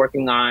I've been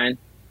working on,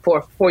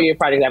 4-year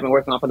project I've been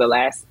working on for the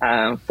last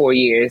 4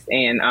 years.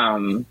 And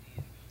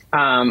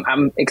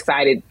I'm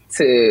excited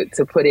to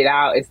put it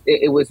out.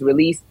 It was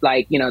released,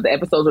 the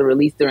episodes were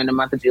released during the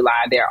month of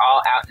July. They're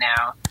all out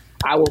now.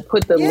 I will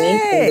put the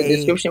link in the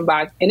description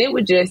box, and it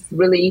would just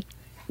really,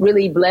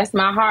 really bless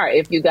my heart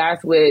if you guys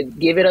would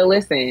give it a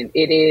listen.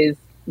 It is,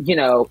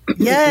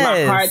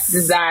 my heart's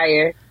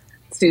desire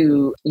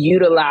to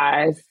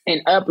utilize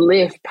and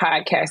uplift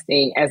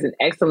podcasting as an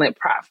excellent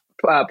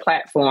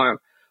platform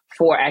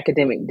for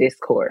academic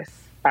discourse.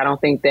 I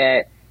don't think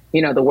that,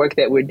 the work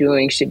that we're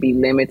doing should be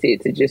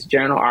limited to just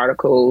journal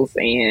articles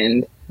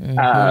and,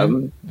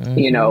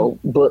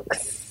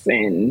 books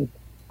and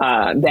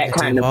that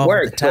kind of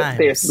work. But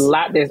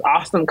there's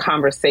awesome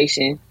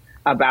conversation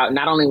about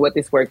not only what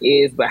this work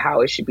is, but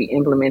how it should be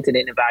implemented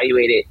and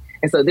evaluated.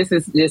 And so this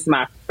is just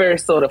my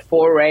first sort of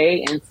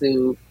foray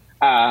into,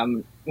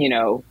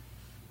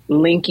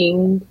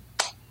 linking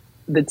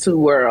the two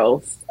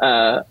worlds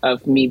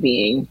of me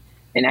being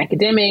an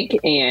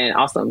academic and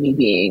also me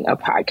being a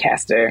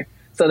podcaster.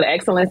 So the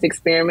Excellence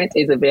Experiment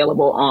is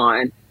available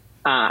on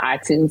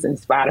iTunes and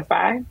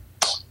Spotify.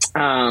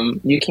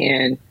 You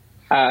can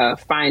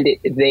find it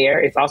there.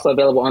 It's also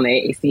available on the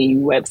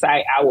AACU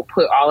website. I will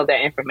put all of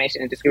that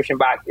information in the description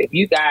box. If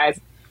you guys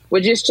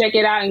would just check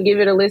it out and give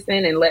it a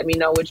listen and let me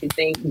know what you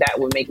think, that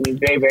would make me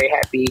very, very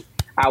happy.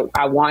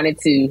 I wanted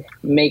to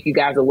make you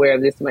guys aware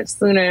of this much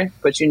sooner,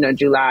 but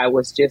July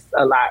was just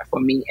a lot for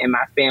me and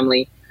my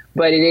family.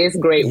 But it is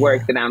great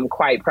work that I'm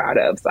quite proud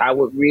of. So I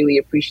would really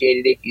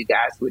appreciate it if you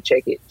guys would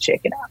check it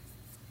out.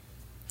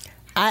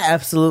 I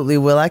absolutely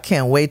will. I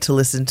can't wait to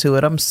listen to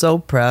it. I'm so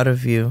proud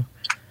of you.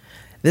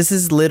 This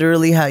is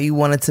literally how you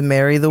wanted to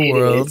marry the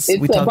world. It's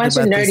we talked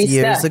about this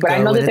years ago, but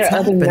I know that there are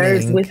other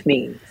nerds with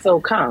me.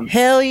 So come.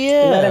 Hell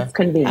yeah. Let us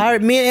convene.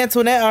 Me and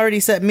Antoinette already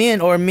set me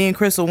and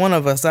Crystal, one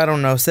of us, I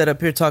don't know, set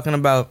up here talking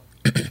about,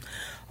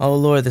 oh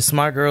Lord, the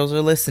smart girls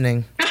are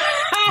listening.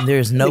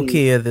 There's no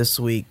Kia this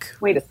week.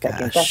 Wait a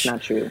second. Gosh. That's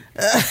not true.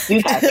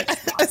 You have it.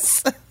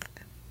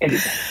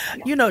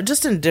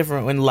 Just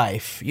indifferent in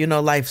life,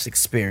 life's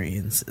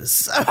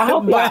experiences. I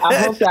hope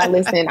y'all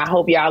listen. I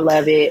hope y'all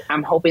love it.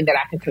 I'm hoping that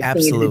I can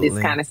continue to do this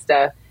kind of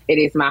stuff. It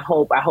is my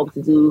hope. I hope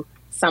to do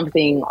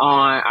something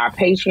on our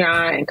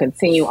Patreon and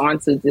continue on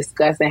to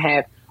discuss and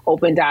have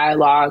open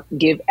dialogue,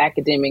 give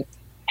academics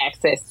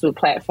access to a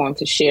platform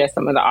to share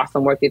some of the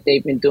awesome work that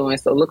they've been doing.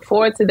 So look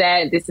forward to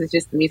that. This is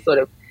just me sort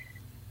of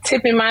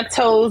tipping my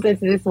toes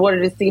into this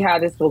water to see how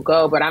this will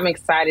go, but I'm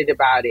excited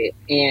about it.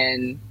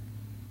 And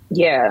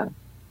yeah,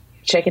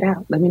 check it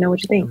out. Let me know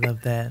what you think. I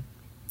love that.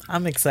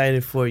 I'm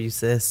excited for you,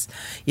 sis.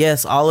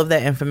 Yes, all of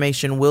that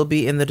information will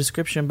be in the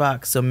description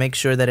box, so make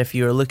sure that if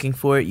you're looking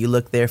for it, you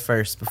look there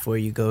first before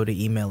you go to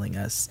emailing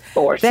us.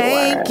 For sure.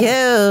 Thank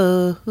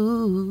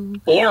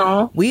you.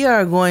 Yeah. We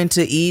are going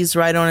to ease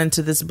right on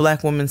into this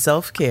Black woman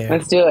self-care.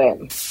 Let's do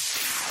it.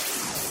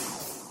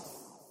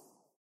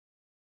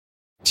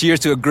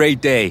 Cheers to a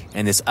great day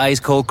and this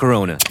ice-cold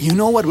Corona. You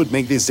know what would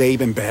make this day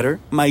even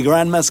better? My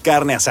grandma's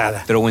carne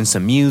asada. Throw in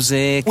some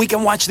music. We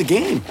can watch the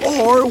game.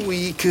 Or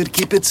we could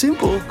keep it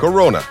simple.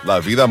 Corona, la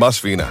vida más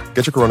fina.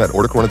 Get your Corona at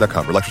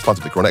ordercorona.com. Relax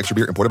responsibly. Corona Extra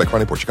Beer, imported by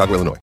Crown Imports, Chicago,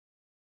 Illinois.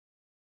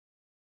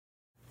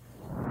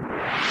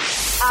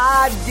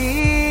 I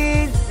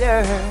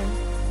deserve.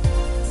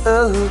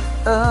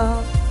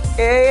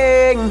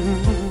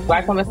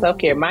 Black woman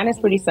self-care. Mine is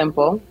pretty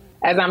simple.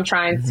 As I'm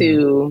trying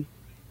to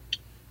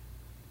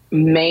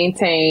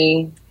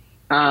maintain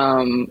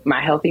my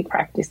healthy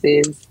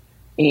practices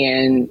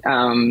and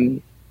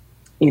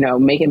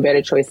making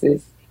better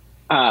choices.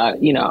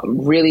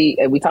 Really,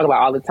 we talk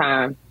about all the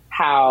time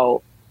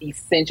how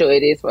essential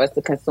it is for us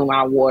to consume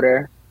our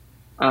water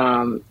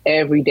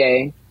every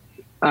day.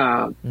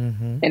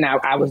 And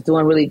I was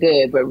doing really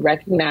good, but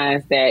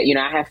recognize that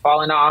I have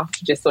fallen off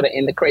just sort of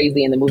in the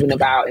crazy and the moving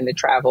about and the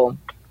travel.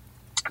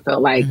 I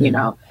felt like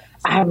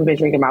I haven't been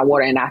drinking my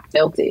water, and I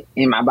felt it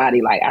in my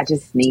body. Like, I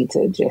just need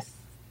to just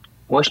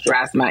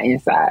moisturize my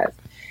insides.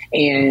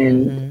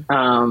 And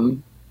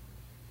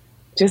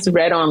just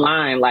read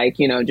online,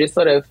 just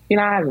sort of, I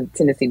have a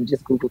tendency to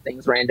just Google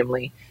things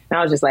randomly. And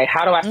I was just like,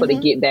 how do I sort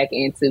of get back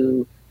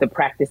into the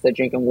practice of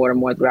drinking water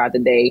more throughout the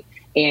day?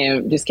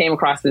 And just came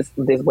across this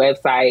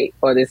website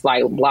or this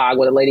blog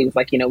where the lady was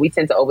like, we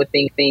tend to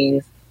overthink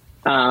things.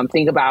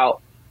 Think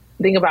about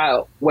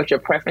what your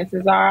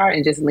preferences are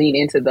and just lean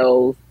into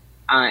those.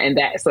 And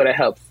that sort of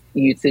helps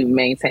you to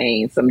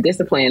maintain some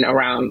discipline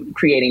around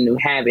creating new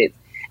habits.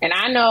 And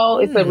I know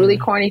it's a really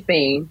corny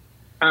thing,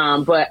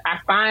 but I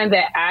find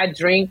that I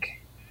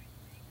drink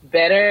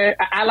better.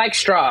 I like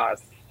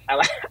straws.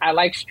 I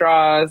like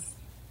straws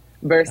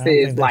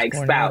versus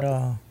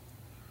spouts.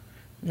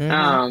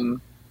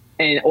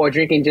 Or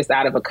drinking just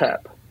out of a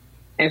cup.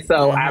 And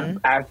so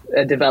I've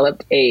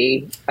developed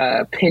a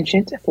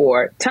penchant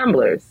for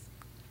tumblers.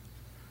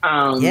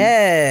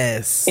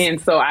 Yes. And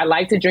so I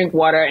like to drink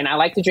water, and I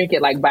like to drink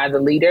it by the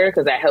liter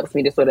because that helps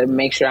me to sort of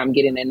make sure I'm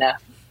getting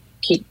enough,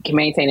 keep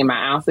maintaining my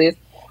ounces.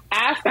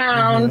 I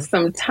found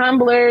some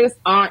tumblers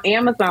on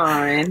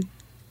Amazon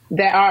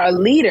that are a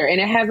liter, and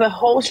it has a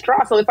whole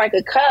straw, so it's like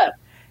a cup,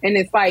 and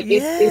it's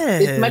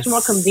it's much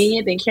more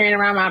convenient than carrying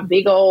around my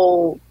big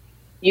old,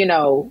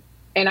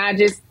 And I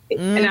just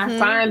and I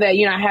find that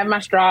I have my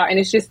straw, and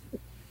it's just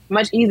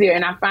much easier,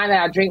 and I find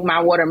that I drink my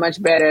water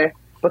much better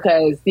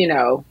because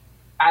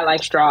I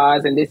like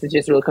straws, and this is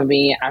just real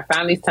convenient. I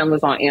found these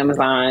tumblers on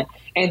Amazon,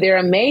 and they're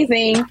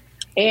amazing.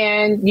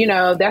 And,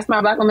 that's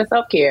my Black woman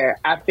self-care.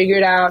 I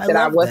figured out that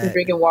I wasn't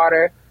drinking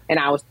water, and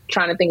I was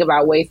trying to think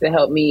about ways to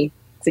help me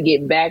to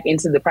get back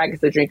into the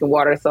practice of drinking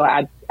water. So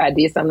I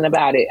did something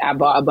about it. I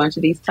bought a bunch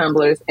of these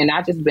tumblers, and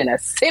I've just been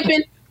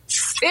sipping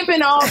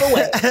all the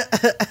way.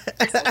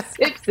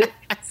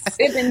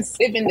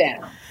 sipping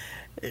down.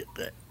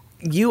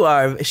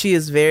 She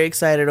is very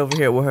excited over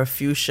here with her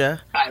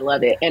fuchsia. I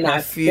love it. And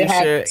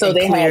fuchsia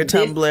clear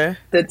tumbler.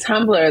 The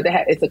tumbler,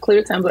 it's a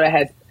clear tumbler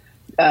that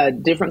has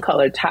different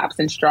colored tops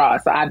and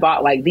straws. So I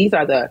bought these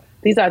are the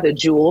These are the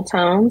jewel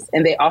tones,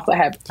 and they also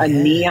have a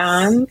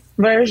neon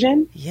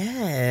version.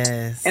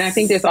 Yes. And I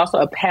think there's also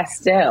a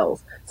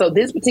pastels. So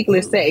this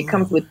particular set, it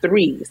comes with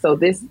 3. So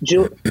this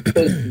jewel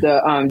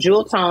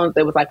tones,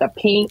 there was like a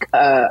pink,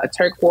 a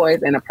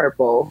turquoise, and a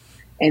purple.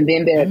 And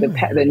then there the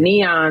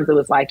neons, it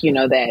was like, you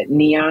know, that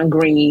neon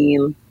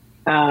green,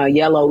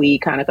 yellowy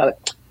kind of color.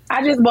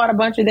 I just bought a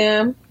bunch of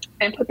them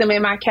and put them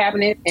in my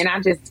cabinet, and I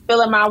just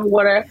fill up my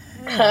water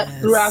cups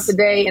throughout the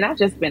day, and I've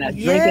just been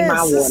drinking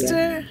my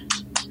water.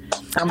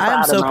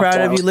 I'm so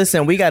proud of you.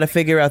 Listen, we got to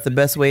figure out the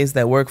best ways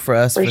that work for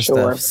us for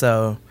stuff.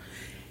 So,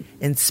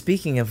 and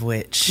speaking of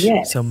which,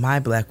 so my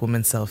Black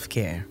woman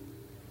self-care,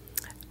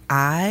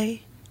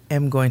 I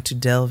am going to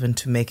delve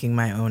into making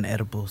my own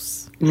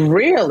edibles.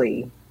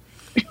 Really?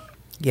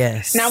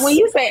 Yes. Now, when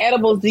you say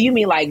edibles, do you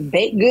mean like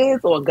baked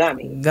goods or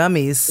gummies?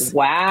 Gummies.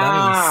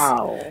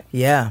 Wow. Gummies.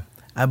 Yeah.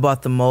 I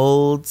bought the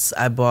molds.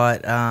 I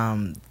bought,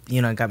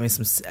 got me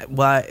some.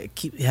 Well,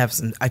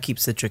 I keep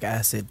citric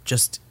acid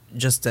just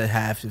to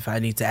have if I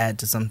need to add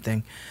to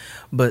something.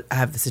 But I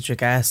have the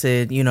citric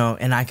acid,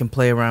 and I can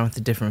play around with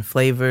the different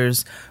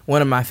flavors.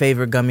 One of my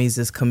favorite gummies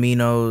is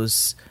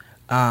Camino's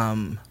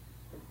pineapple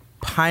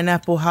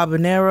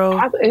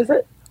habanero. Is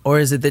it? Or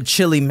is it the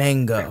chili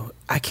mango?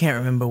 I can't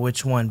remember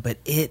which one, but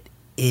it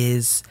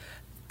is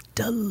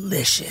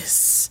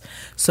delicious.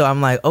 So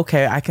I'm like,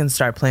 okay, I can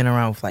start playing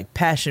around with like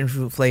passion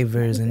fruit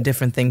flavors and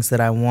different things that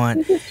I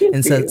want.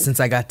 And so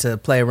since I got to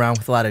play around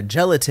with a lot of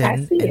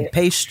gelatin and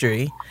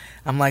pastry,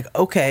 I'm like,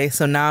 okay,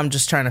 so now I'm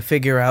just trying to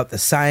figure out the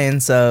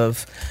science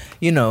of,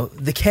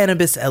 the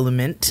cannabis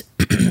element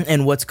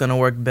and what's going to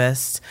work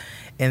best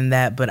in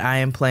that. But I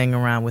am playing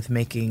around with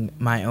making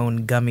my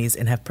own gummies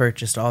and have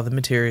purchased all the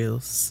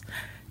materials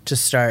to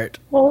start.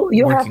 Well,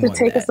 you'll have to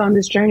take us on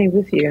this journey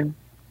with you.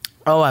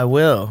 Oh, I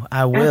will.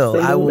 Absolutely.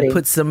 I will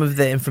put some of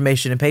the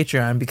information in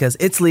Patreon because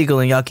it's legal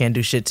and y'all can't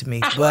do shit to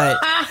me. But,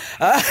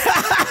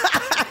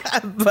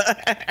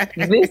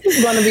 this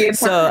is going to be a time.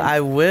 So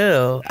I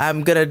will.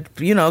 I'm going to,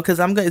 because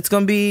it's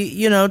going to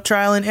be,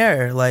 trial and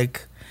error.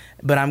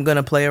 But I'm going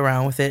to play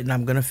around with it and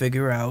I'm going to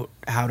figure out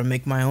how to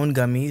make my own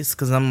gummies.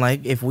 Because I'm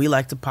like, if we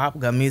like to pop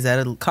gummies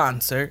at a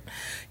concert,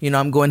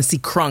 I'm going to see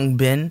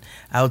Krungbin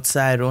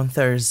outside on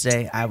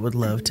Thursday. I would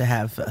love to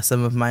have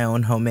some of my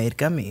own homemade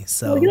gummies.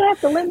 So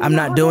I'm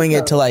not doing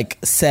it to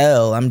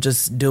sell. I'm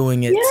just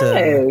doing it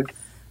to,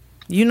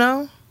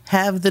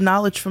 have the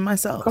knowledge for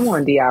myself. Come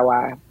on,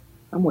 DIY.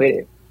 I'm with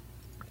it.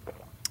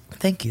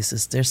 Thank you,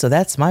 sister. So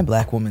that's my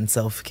Black woman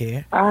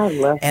self-care. I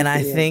love it. And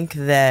I think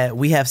that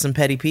we have some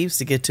petty peeves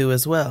to get to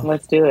as well.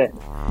 Let's do it.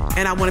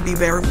 And I want to be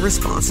very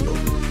responsible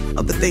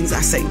of the things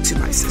I say to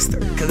my sister.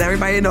 Because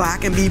everybody know I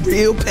can be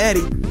real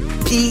petty.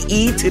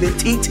 P-E to the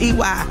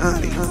T-T-Y,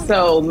 honey.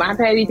 So my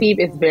petty peeve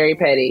is very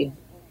petty.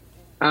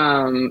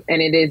 And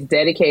it is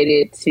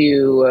dedicated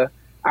to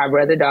our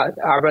brother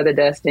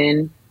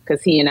Dustin.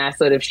 Because he and I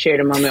sort of shared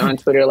a moment on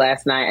Twitter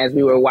last night as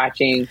we were watch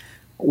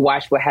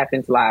What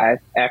Happens Live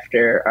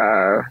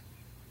after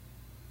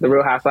the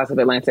Real Housewives of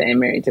Atlanta and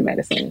Married to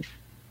Medicine.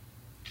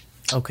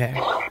 Okay.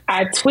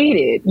 I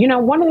tweeted,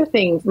 one of the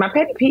things, my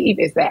pet peeve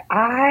is that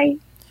I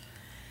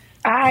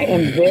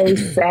am very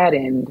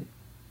saddened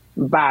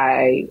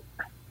by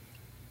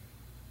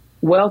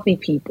wealthy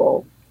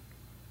people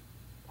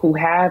who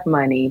have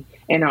money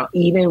and are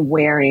even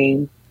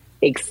wearing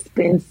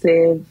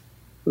expensive,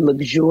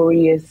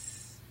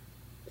 luxurious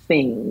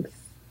things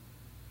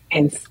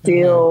and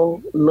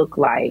still look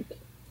like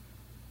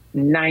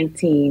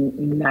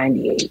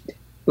 $19.98,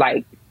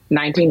 like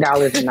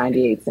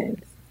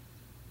 $19.98.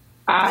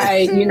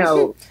 I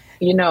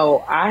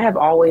have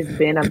always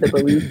been of the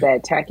belief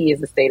that tacky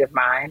is a state of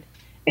mind,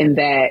 and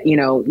that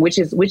which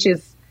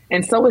is,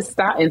 and so is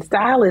style. And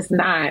style is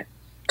not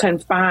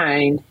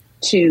confined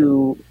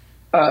to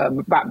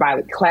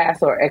by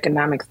class or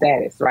economic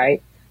status,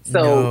 right?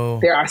 So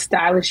there are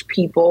stylish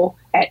people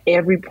at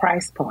every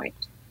price point,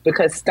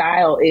 because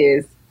style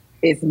is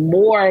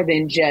more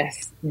than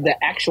just the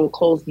actual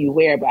clothes you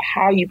wear, but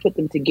how you put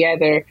them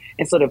together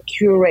and sort of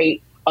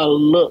curate a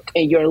look.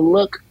 And your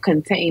look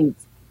contains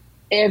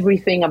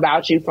everything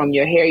about you, from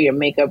your hair, your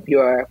makeup,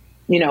 your,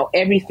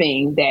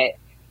 everything that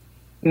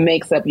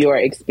makes up your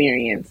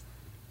experience.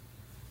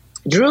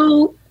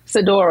 Drew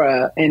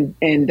Sidora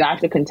and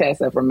Dr.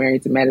 Contessa from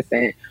Married to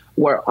Medicine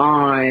were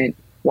on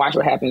Watch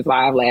What Happens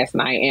Live last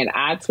night. And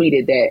I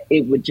tweeted that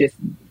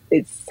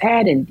it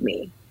saddened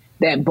me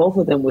that both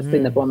of them were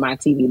sitting up on my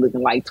TV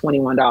looking like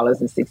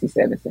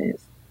 $21.67.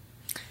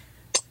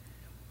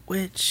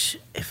 Which,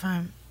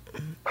 I'm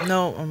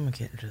gonna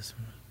get just.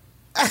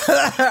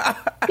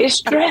 It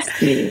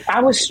stressed me.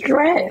 I was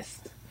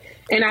stressed,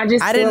 and I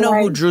didn't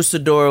know who Drew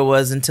Sidora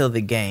was until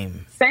the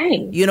game.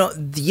 Same.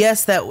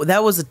 Yes, that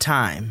was a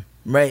time,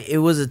 right? It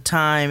was a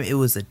time. It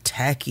was a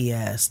tacky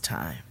ass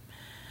time,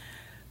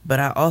 but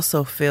I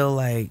also feel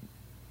like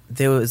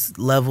there was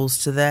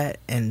levels to that,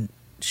 and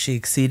she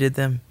exceeded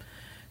them.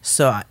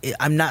 So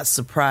I'm not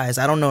surprised.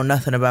 I don't know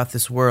nothing about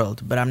this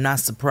world, but I'm not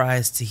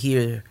surprised to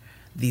hear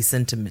these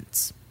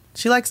sentiments.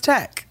 She likes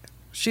tack.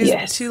 She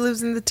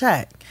lives in the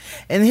tack.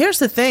 And here's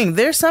the thing.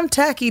 There's some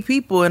tacky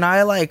people, and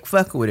I like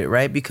fuck with it,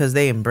 right? Because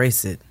they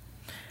embrace it.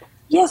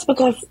 Yes,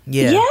 because...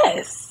 Yeah.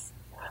 Yes.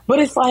 But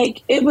it's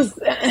like, it was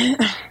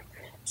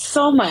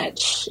so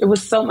much. It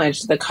was so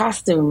much. The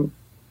costume,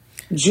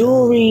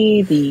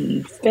 jewelry,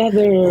 the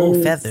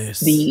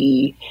feathers.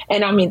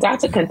 And I mean,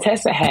 Dr.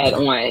 Contessa had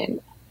on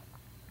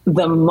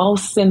the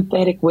most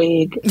synthetic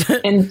wig.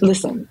 And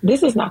listen,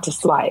 this is not to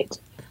slight.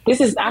 This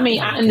is, I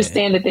mean, I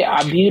understand that there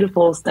are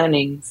beautiful,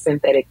 stunning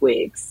synthetic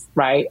wigs,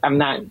 right? I'm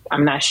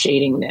not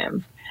shading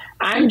them.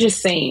 I'm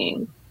just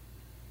saying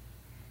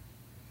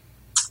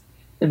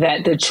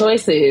that the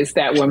choices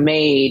that were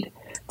made,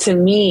 to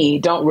me,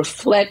 don't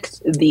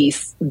reflect the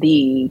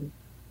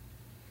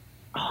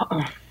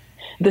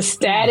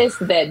status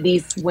that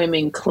these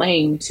women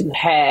claim to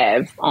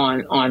have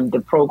on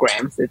the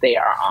programs that they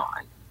are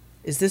on.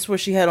 Is this where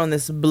she had on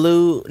this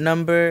blue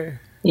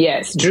number?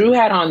 Yes, Drew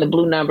had on the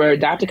blue number.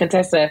 Dr.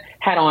 Contessa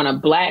had on a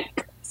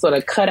black sort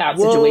of cutout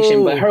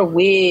situation, but her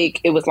wig,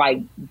 it was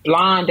like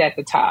blonde at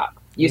the top.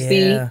 You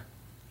see?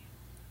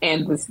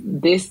 And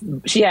this,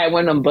 she had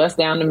one of them bust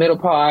down the middle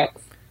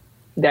parts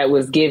that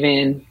was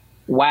given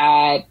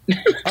wide.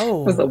 It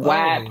was a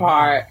wide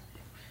part.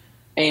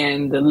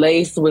 And the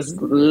lace was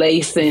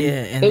lacing.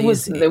 Yeah, it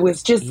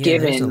was just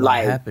given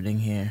like happening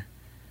here.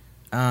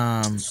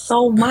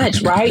 So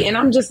much, right? And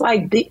I'm just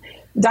like,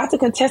 Dr.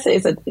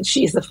 Contessa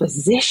she is a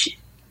physician.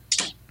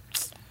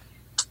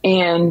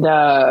 And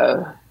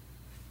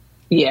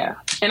yeah.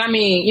 And I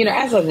mean, you know,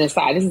 as an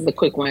aside, this is a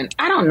quick one.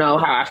 I don't know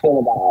how I feel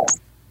about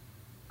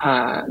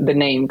the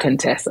name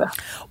Contessa.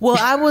 Well,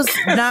 I was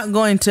not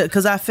going to,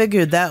 because I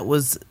figured that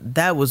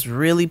was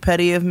really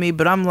petty of me,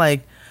 but I'm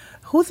like,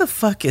 who the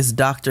fuck is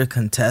Dr.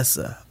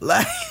 Contessa?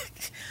 Like,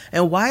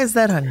 and why is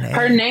that her name?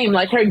 Her name,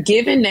 like her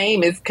given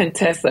name is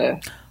Contessa.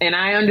 And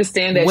I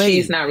understand that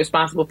she's not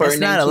responsible for her name.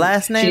 It's not a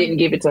last name? She didn't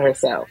give it to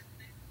herself.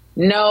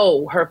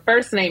 No, her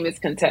first name is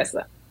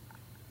Contessa.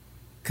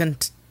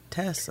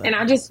 Contessa. And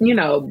I just, you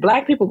know,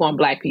 black people going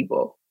black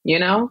people, you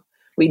know?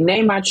 We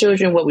name our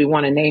children what we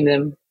want to name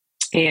them.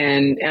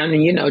 And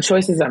you know,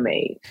 choices are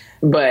made.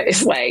 But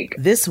it's like...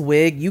 This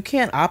wig, you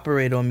can't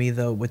operate on me,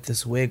 though, with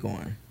this wig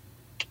on.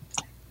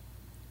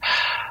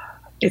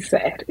 It's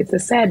sad. It's a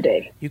sad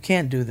day. You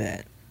can't do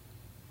that.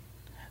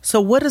 So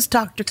what does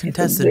Dr.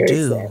 Contessa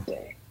do? Sad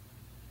day.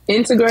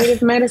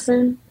 Integrative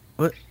medicine.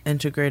 What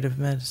integrative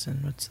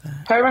medicine? What's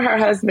that? Her and her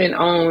husband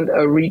owned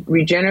a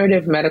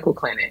regenerative medical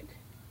clinic.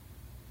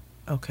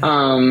 Okay.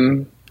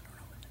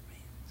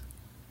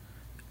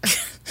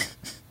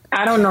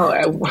 I don't know.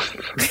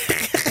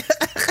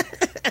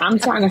 I'm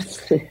trying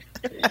to...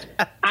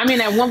 I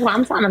mean, at one point,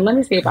 I'm trying to... Let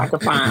me see if I can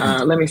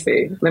find... let me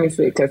see,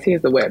 because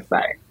here's the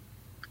website.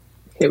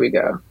 Here we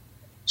go.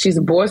 She's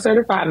a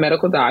board-certified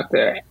medical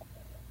doctor.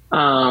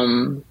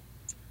 Oh,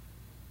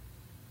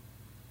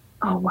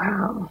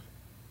 wow.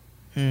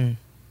 Oh,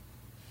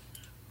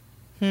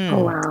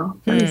 wow.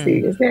 Let me see.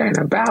 Is there an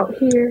about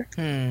here?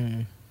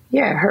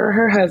 Yeah,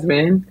 her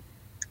husband...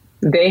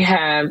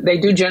 They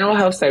do general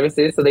health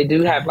services, so they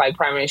do have like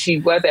primary.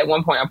 She was at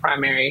one point a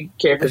primary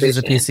care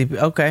physician. She's a PCP.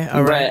 Okay,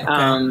 all right.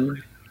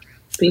 But,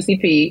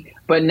 PCP,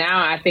 but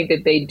now I think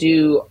that they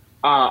do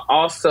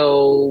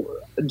also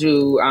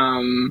do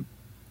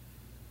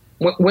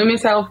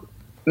women's health,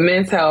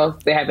 men's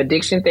health. They have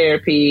addiction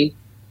therapy.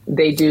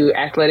 They do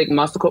athletic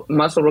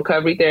muscle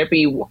recovery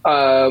therapy.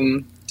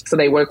 So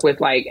they work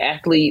with like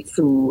athletes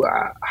who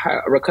are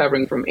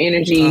recovering from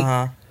energy.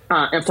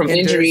 And from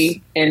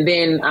injury, and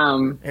then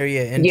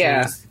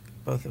injuries.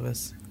 Both of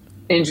us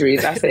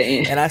injuries. I said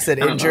and I said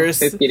injuries.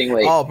 It's getting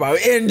late. Oh, bro,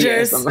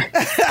 injuries. Yes,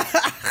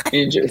 like,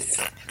 injuries.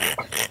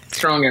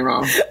 Strong and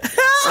wrong.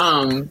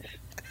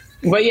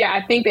 But yeah,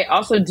 I think they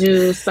also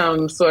do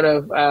some sort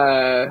of.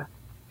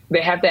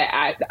 They have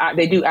that.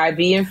 They do IV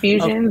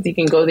infusions. Okay. You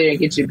can go there and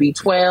get your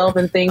B12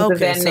 and things of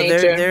that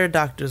nature. They're a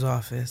doctor's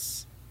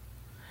office.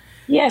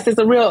 Yes, it's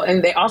a real,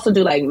 and they also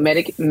do like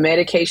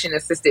medication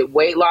assisted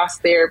weight loss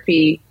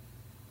therapy.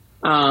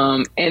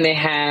 And they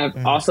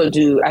have also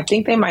do, I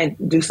think they might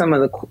do some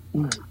of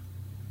the,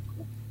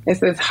 it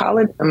says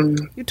holiday.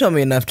 You told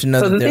me enough to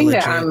know that they're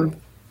legit.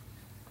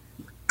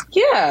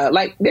 Yeah,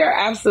 like they're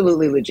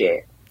absolutely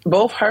legit.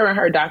 Both her and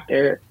her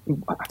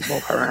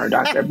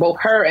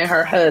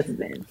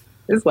husband.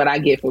 This is what I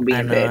get for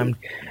being petty.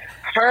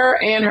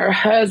 Her and her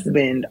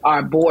husband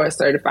are board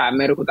certified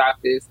medical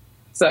doctors.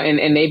 So,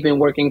 and they've been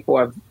working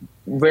for a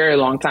very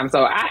long time. So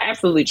I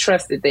absolutely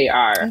trust that they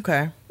are,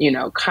 you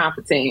know,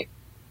 competent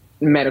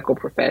medical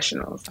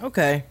professionals.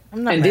 Okay.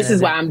 And this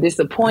is why I'm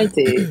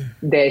disappointed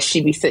that she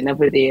be sitting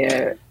over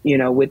there, you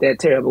know, with that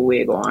terrible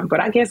wig on.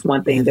 But I guess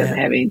one thing doesn't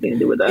have anything to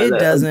do with the other. It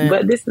doesn't.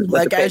 But this is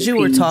what like as you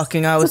were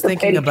talking, I was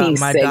thinking about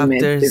my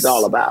doctors. Is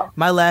all about.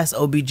 My last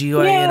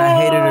OBGYN,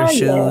 I hated her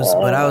shoes,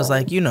 but I was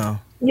like, you know.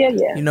 Yeah.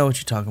 You know what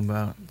you're talking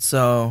about.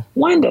 So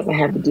one doesn't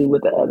have to do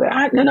with the other.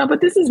 No,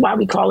 but this is why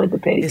we call it the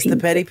petty peeves. It's the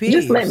petty peeves.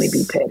 Just let me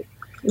be petty.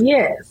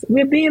 Yes,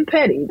 we're being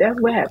petty. That's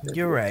what happens.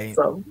 You're right.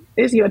 So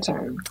it's your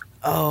turn.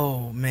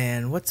 Oh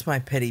man, what's my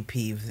petty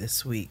peeve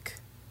this week?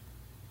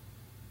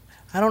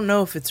 I don't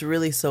know if it's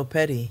really so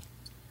petty.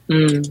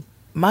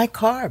 My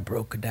car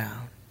broke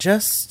down.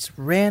 Just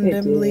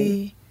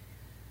randomly.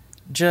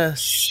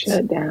 Just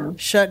shut down.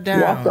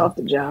 Walked off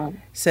the job.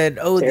 Said,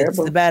 oh, it's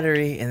the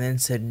battery. And then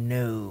said,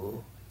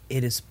 no,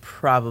 it is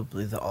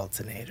probably the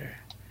alternator.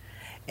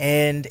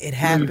 And it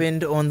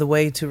happened on the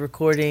way to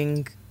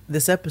recording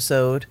this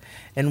episode,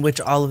 in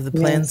which all of the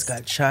plans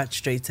got shot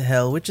straight to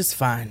hell, which is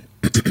fine.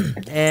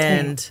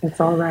 And it's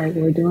all right.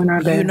 We're doing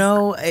our best. You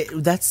know,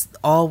 that's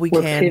all we're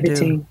can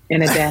pivoting do.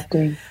 And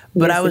adapting.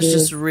 But yes, I was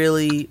just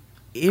really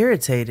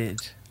irritated.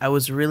 I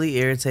was really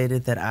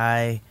irritated that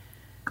I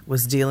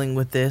was dealing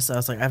with this. I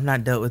was like, I've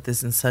not dealt with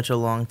this in such a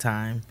long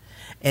time.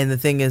 And the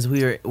thing is,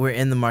 we're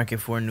in the market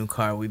for a new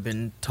car. We've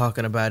been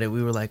talking about it.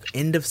 We were like,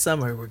 end of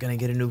summer, we're going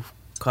to get a new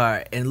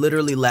car. And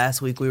literally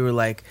last week, we were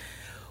like,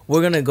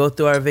 we're going to go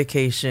through our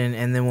vacation.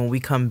 And then when we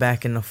come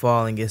back in the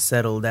fall and get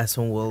settled, that's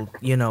when we'll,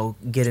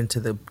 get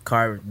into the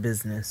car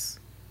business.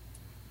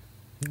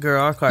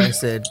 Girl, our car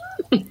said,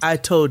 I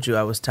told you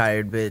I was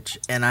tired, bitch.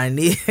 And I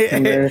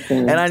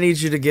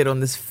need you to get on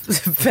this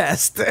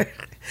faster.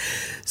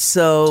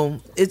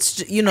 So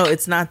it's,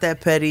 it's not that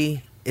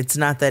petty. It's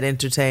not that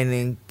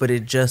entertaining, but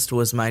it just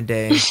was my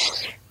day.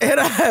 And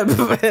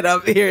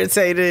I'm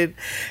irritated,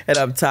 and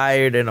I'm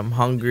tired, and I'm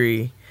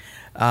hungry.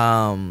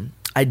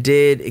 I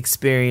did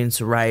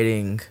experience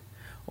riding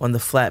on the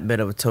flatbed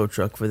of a tow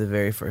truck for the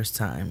very first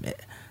time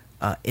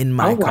in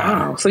my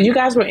car. Wow. So you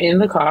guys were in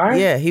the car?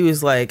 Yeah, he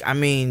was like,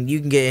 you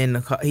can get in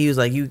the car. He was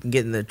like, you can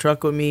get in the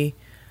truck with me,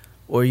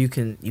 or you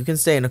can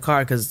stay in the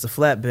car because it's a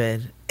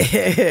flatbed.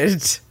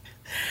 And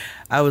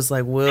I was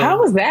like, well. How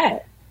was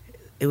that?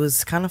 It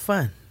was kind of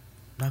fun.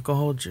 Not gonna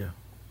hold you.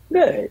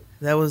 Good.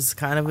 That was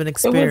kind of an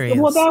experience.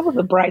 That was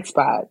a bright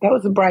spot. That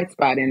was a bright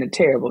spot in a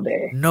terrible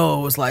day.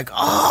 No, it was like,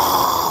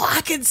 oh,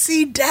 I can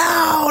see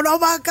down. Oh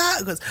my God,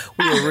 because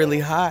we were really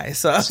high.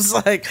 So I was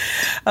like,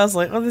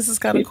 oh, this is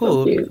kind of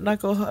cool. I'm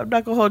not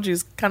gonna hold you.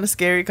 It's kind of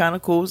scary, kind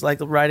of cool. It's like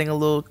riding a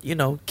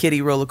little,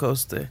 kiddie roller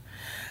coaster.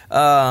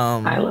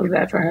 I love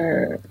that for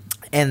her.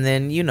 And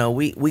then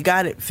we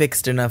got it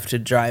fixed enough to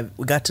drive.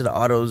 We got to the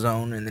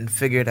AutoZone and then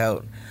figured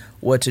out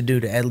what to do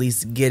to at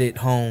least get it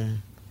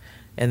home.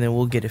 And then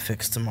we'll get it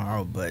fixed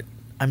tomorrow. But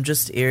I'm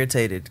just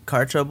irritated.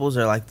 Car troubles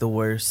are like the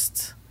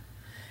worst.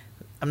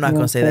 I'm not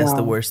going to say that's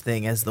the worst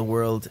thing, as the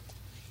world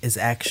is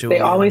actually.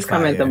 They always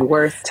come at the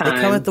worst times.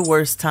 They come at the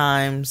worst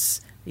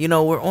times.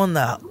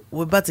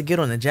 We're about to get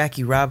on the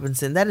Jackie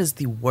Robinson. That is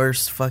the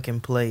worst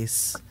fucking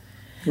place.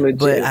 Legit.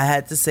 But I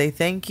had to say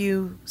thank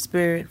you,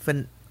 Spirit,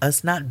 for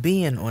us not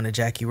being on a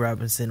Jackie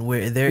Robinson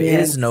where there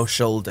is no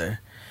shoulder.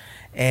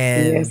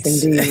 And,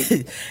 yes,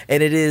 indeed.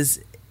 And it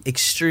is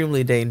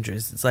extremely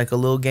dangerous. It's like a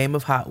little game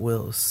of Hot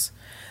Wheels.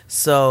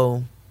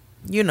 So,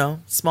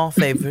 small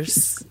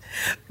favors.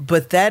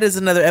 But that is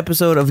another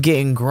episode of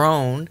Getting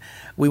Grown.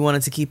 We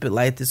wanted to keep it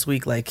light this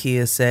week, like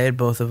Kia said.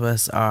 Both of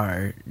us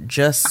are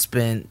just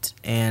spent.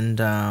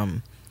 And,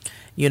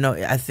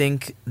 I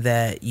think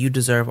that you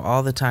deserve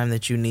all the time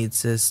that you need,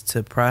 sis,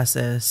 to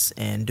process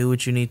and do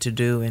what you need to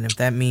do. And if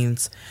that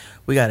means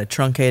we got to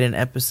truncate an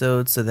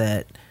episode so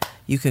that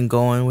you can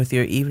go in with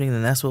your evening,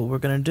 then that's what we're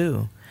going to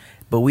do.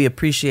 But we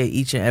appreciate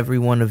each and every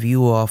one of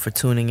you all for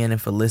tuning in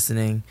and for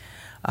listening,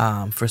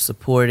 for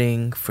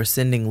supporting, for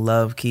sending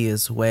love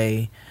Kia's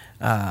way.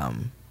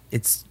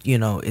 It's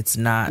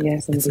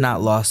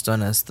not lost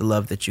on us, the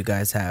love that you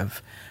guys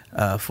have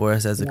for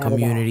us as a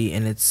community,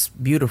 and it's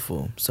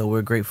beautiful. So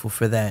we're grateful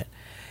for that.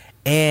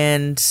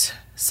 And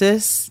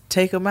sis,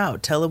 take them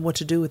out. Tell them what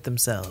to do with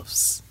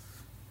themselves.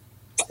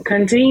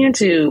 Continue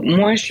to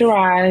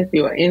moisturize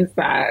your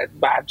insides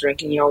by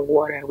drinking your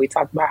water. We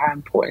talked about how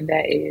important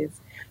that is.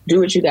 Do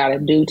what you got to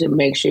do to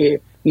make sure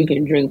you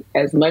can drink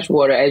as much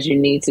water as you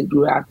need to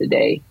throughout the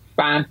day.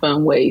 Find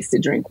fun ways to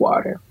drink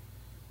water.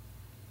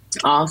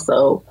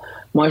 Also,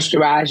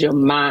 moisturize your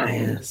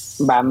mind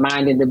by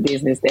minding the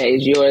business that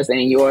is yours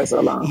and yours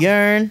alone.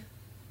 Yearn.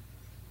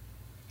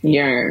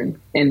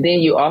 And then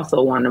you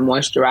also want to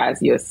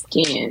moisturize your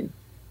skin,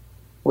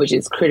 which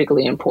is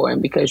critically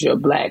important because your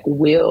black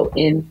will,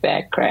 in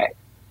fact, crack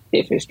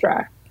if it's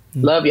dry.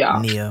 Love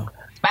y'all. Neo.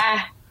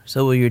 Bye.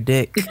 So will your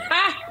dick.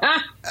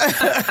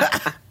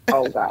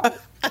 Oh, God.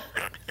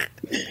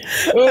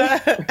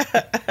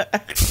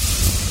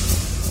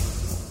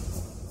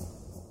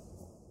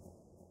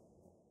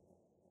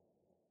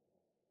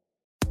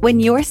 When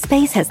your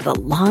space has the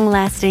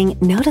long-lasting,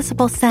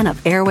 noticeable scent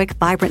of Airwick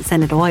Vibrant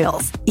Scented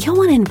Oils, you'll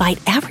want to invite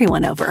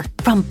everyone over,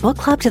 from book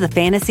club to the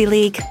fantasy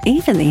league,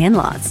 even the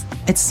in-laws.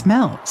 It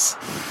smells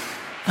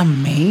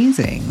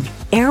amazing.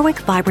 Airwick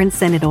Vibrant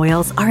Scented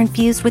Oils are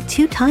infused with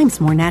 2 times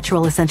more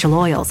natural essential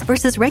oils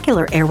versus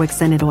regular Airwick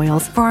Scented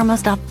Oils for our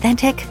most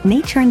authentic,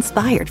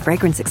 nature-inspired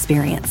fragrance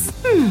experience.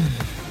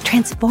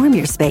 Transform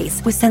your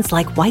space with scents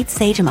like white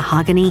sage and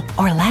mahogany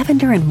or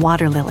lavender and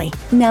water lily.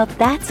 Now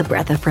that's a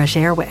breath of fresh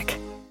Airwick.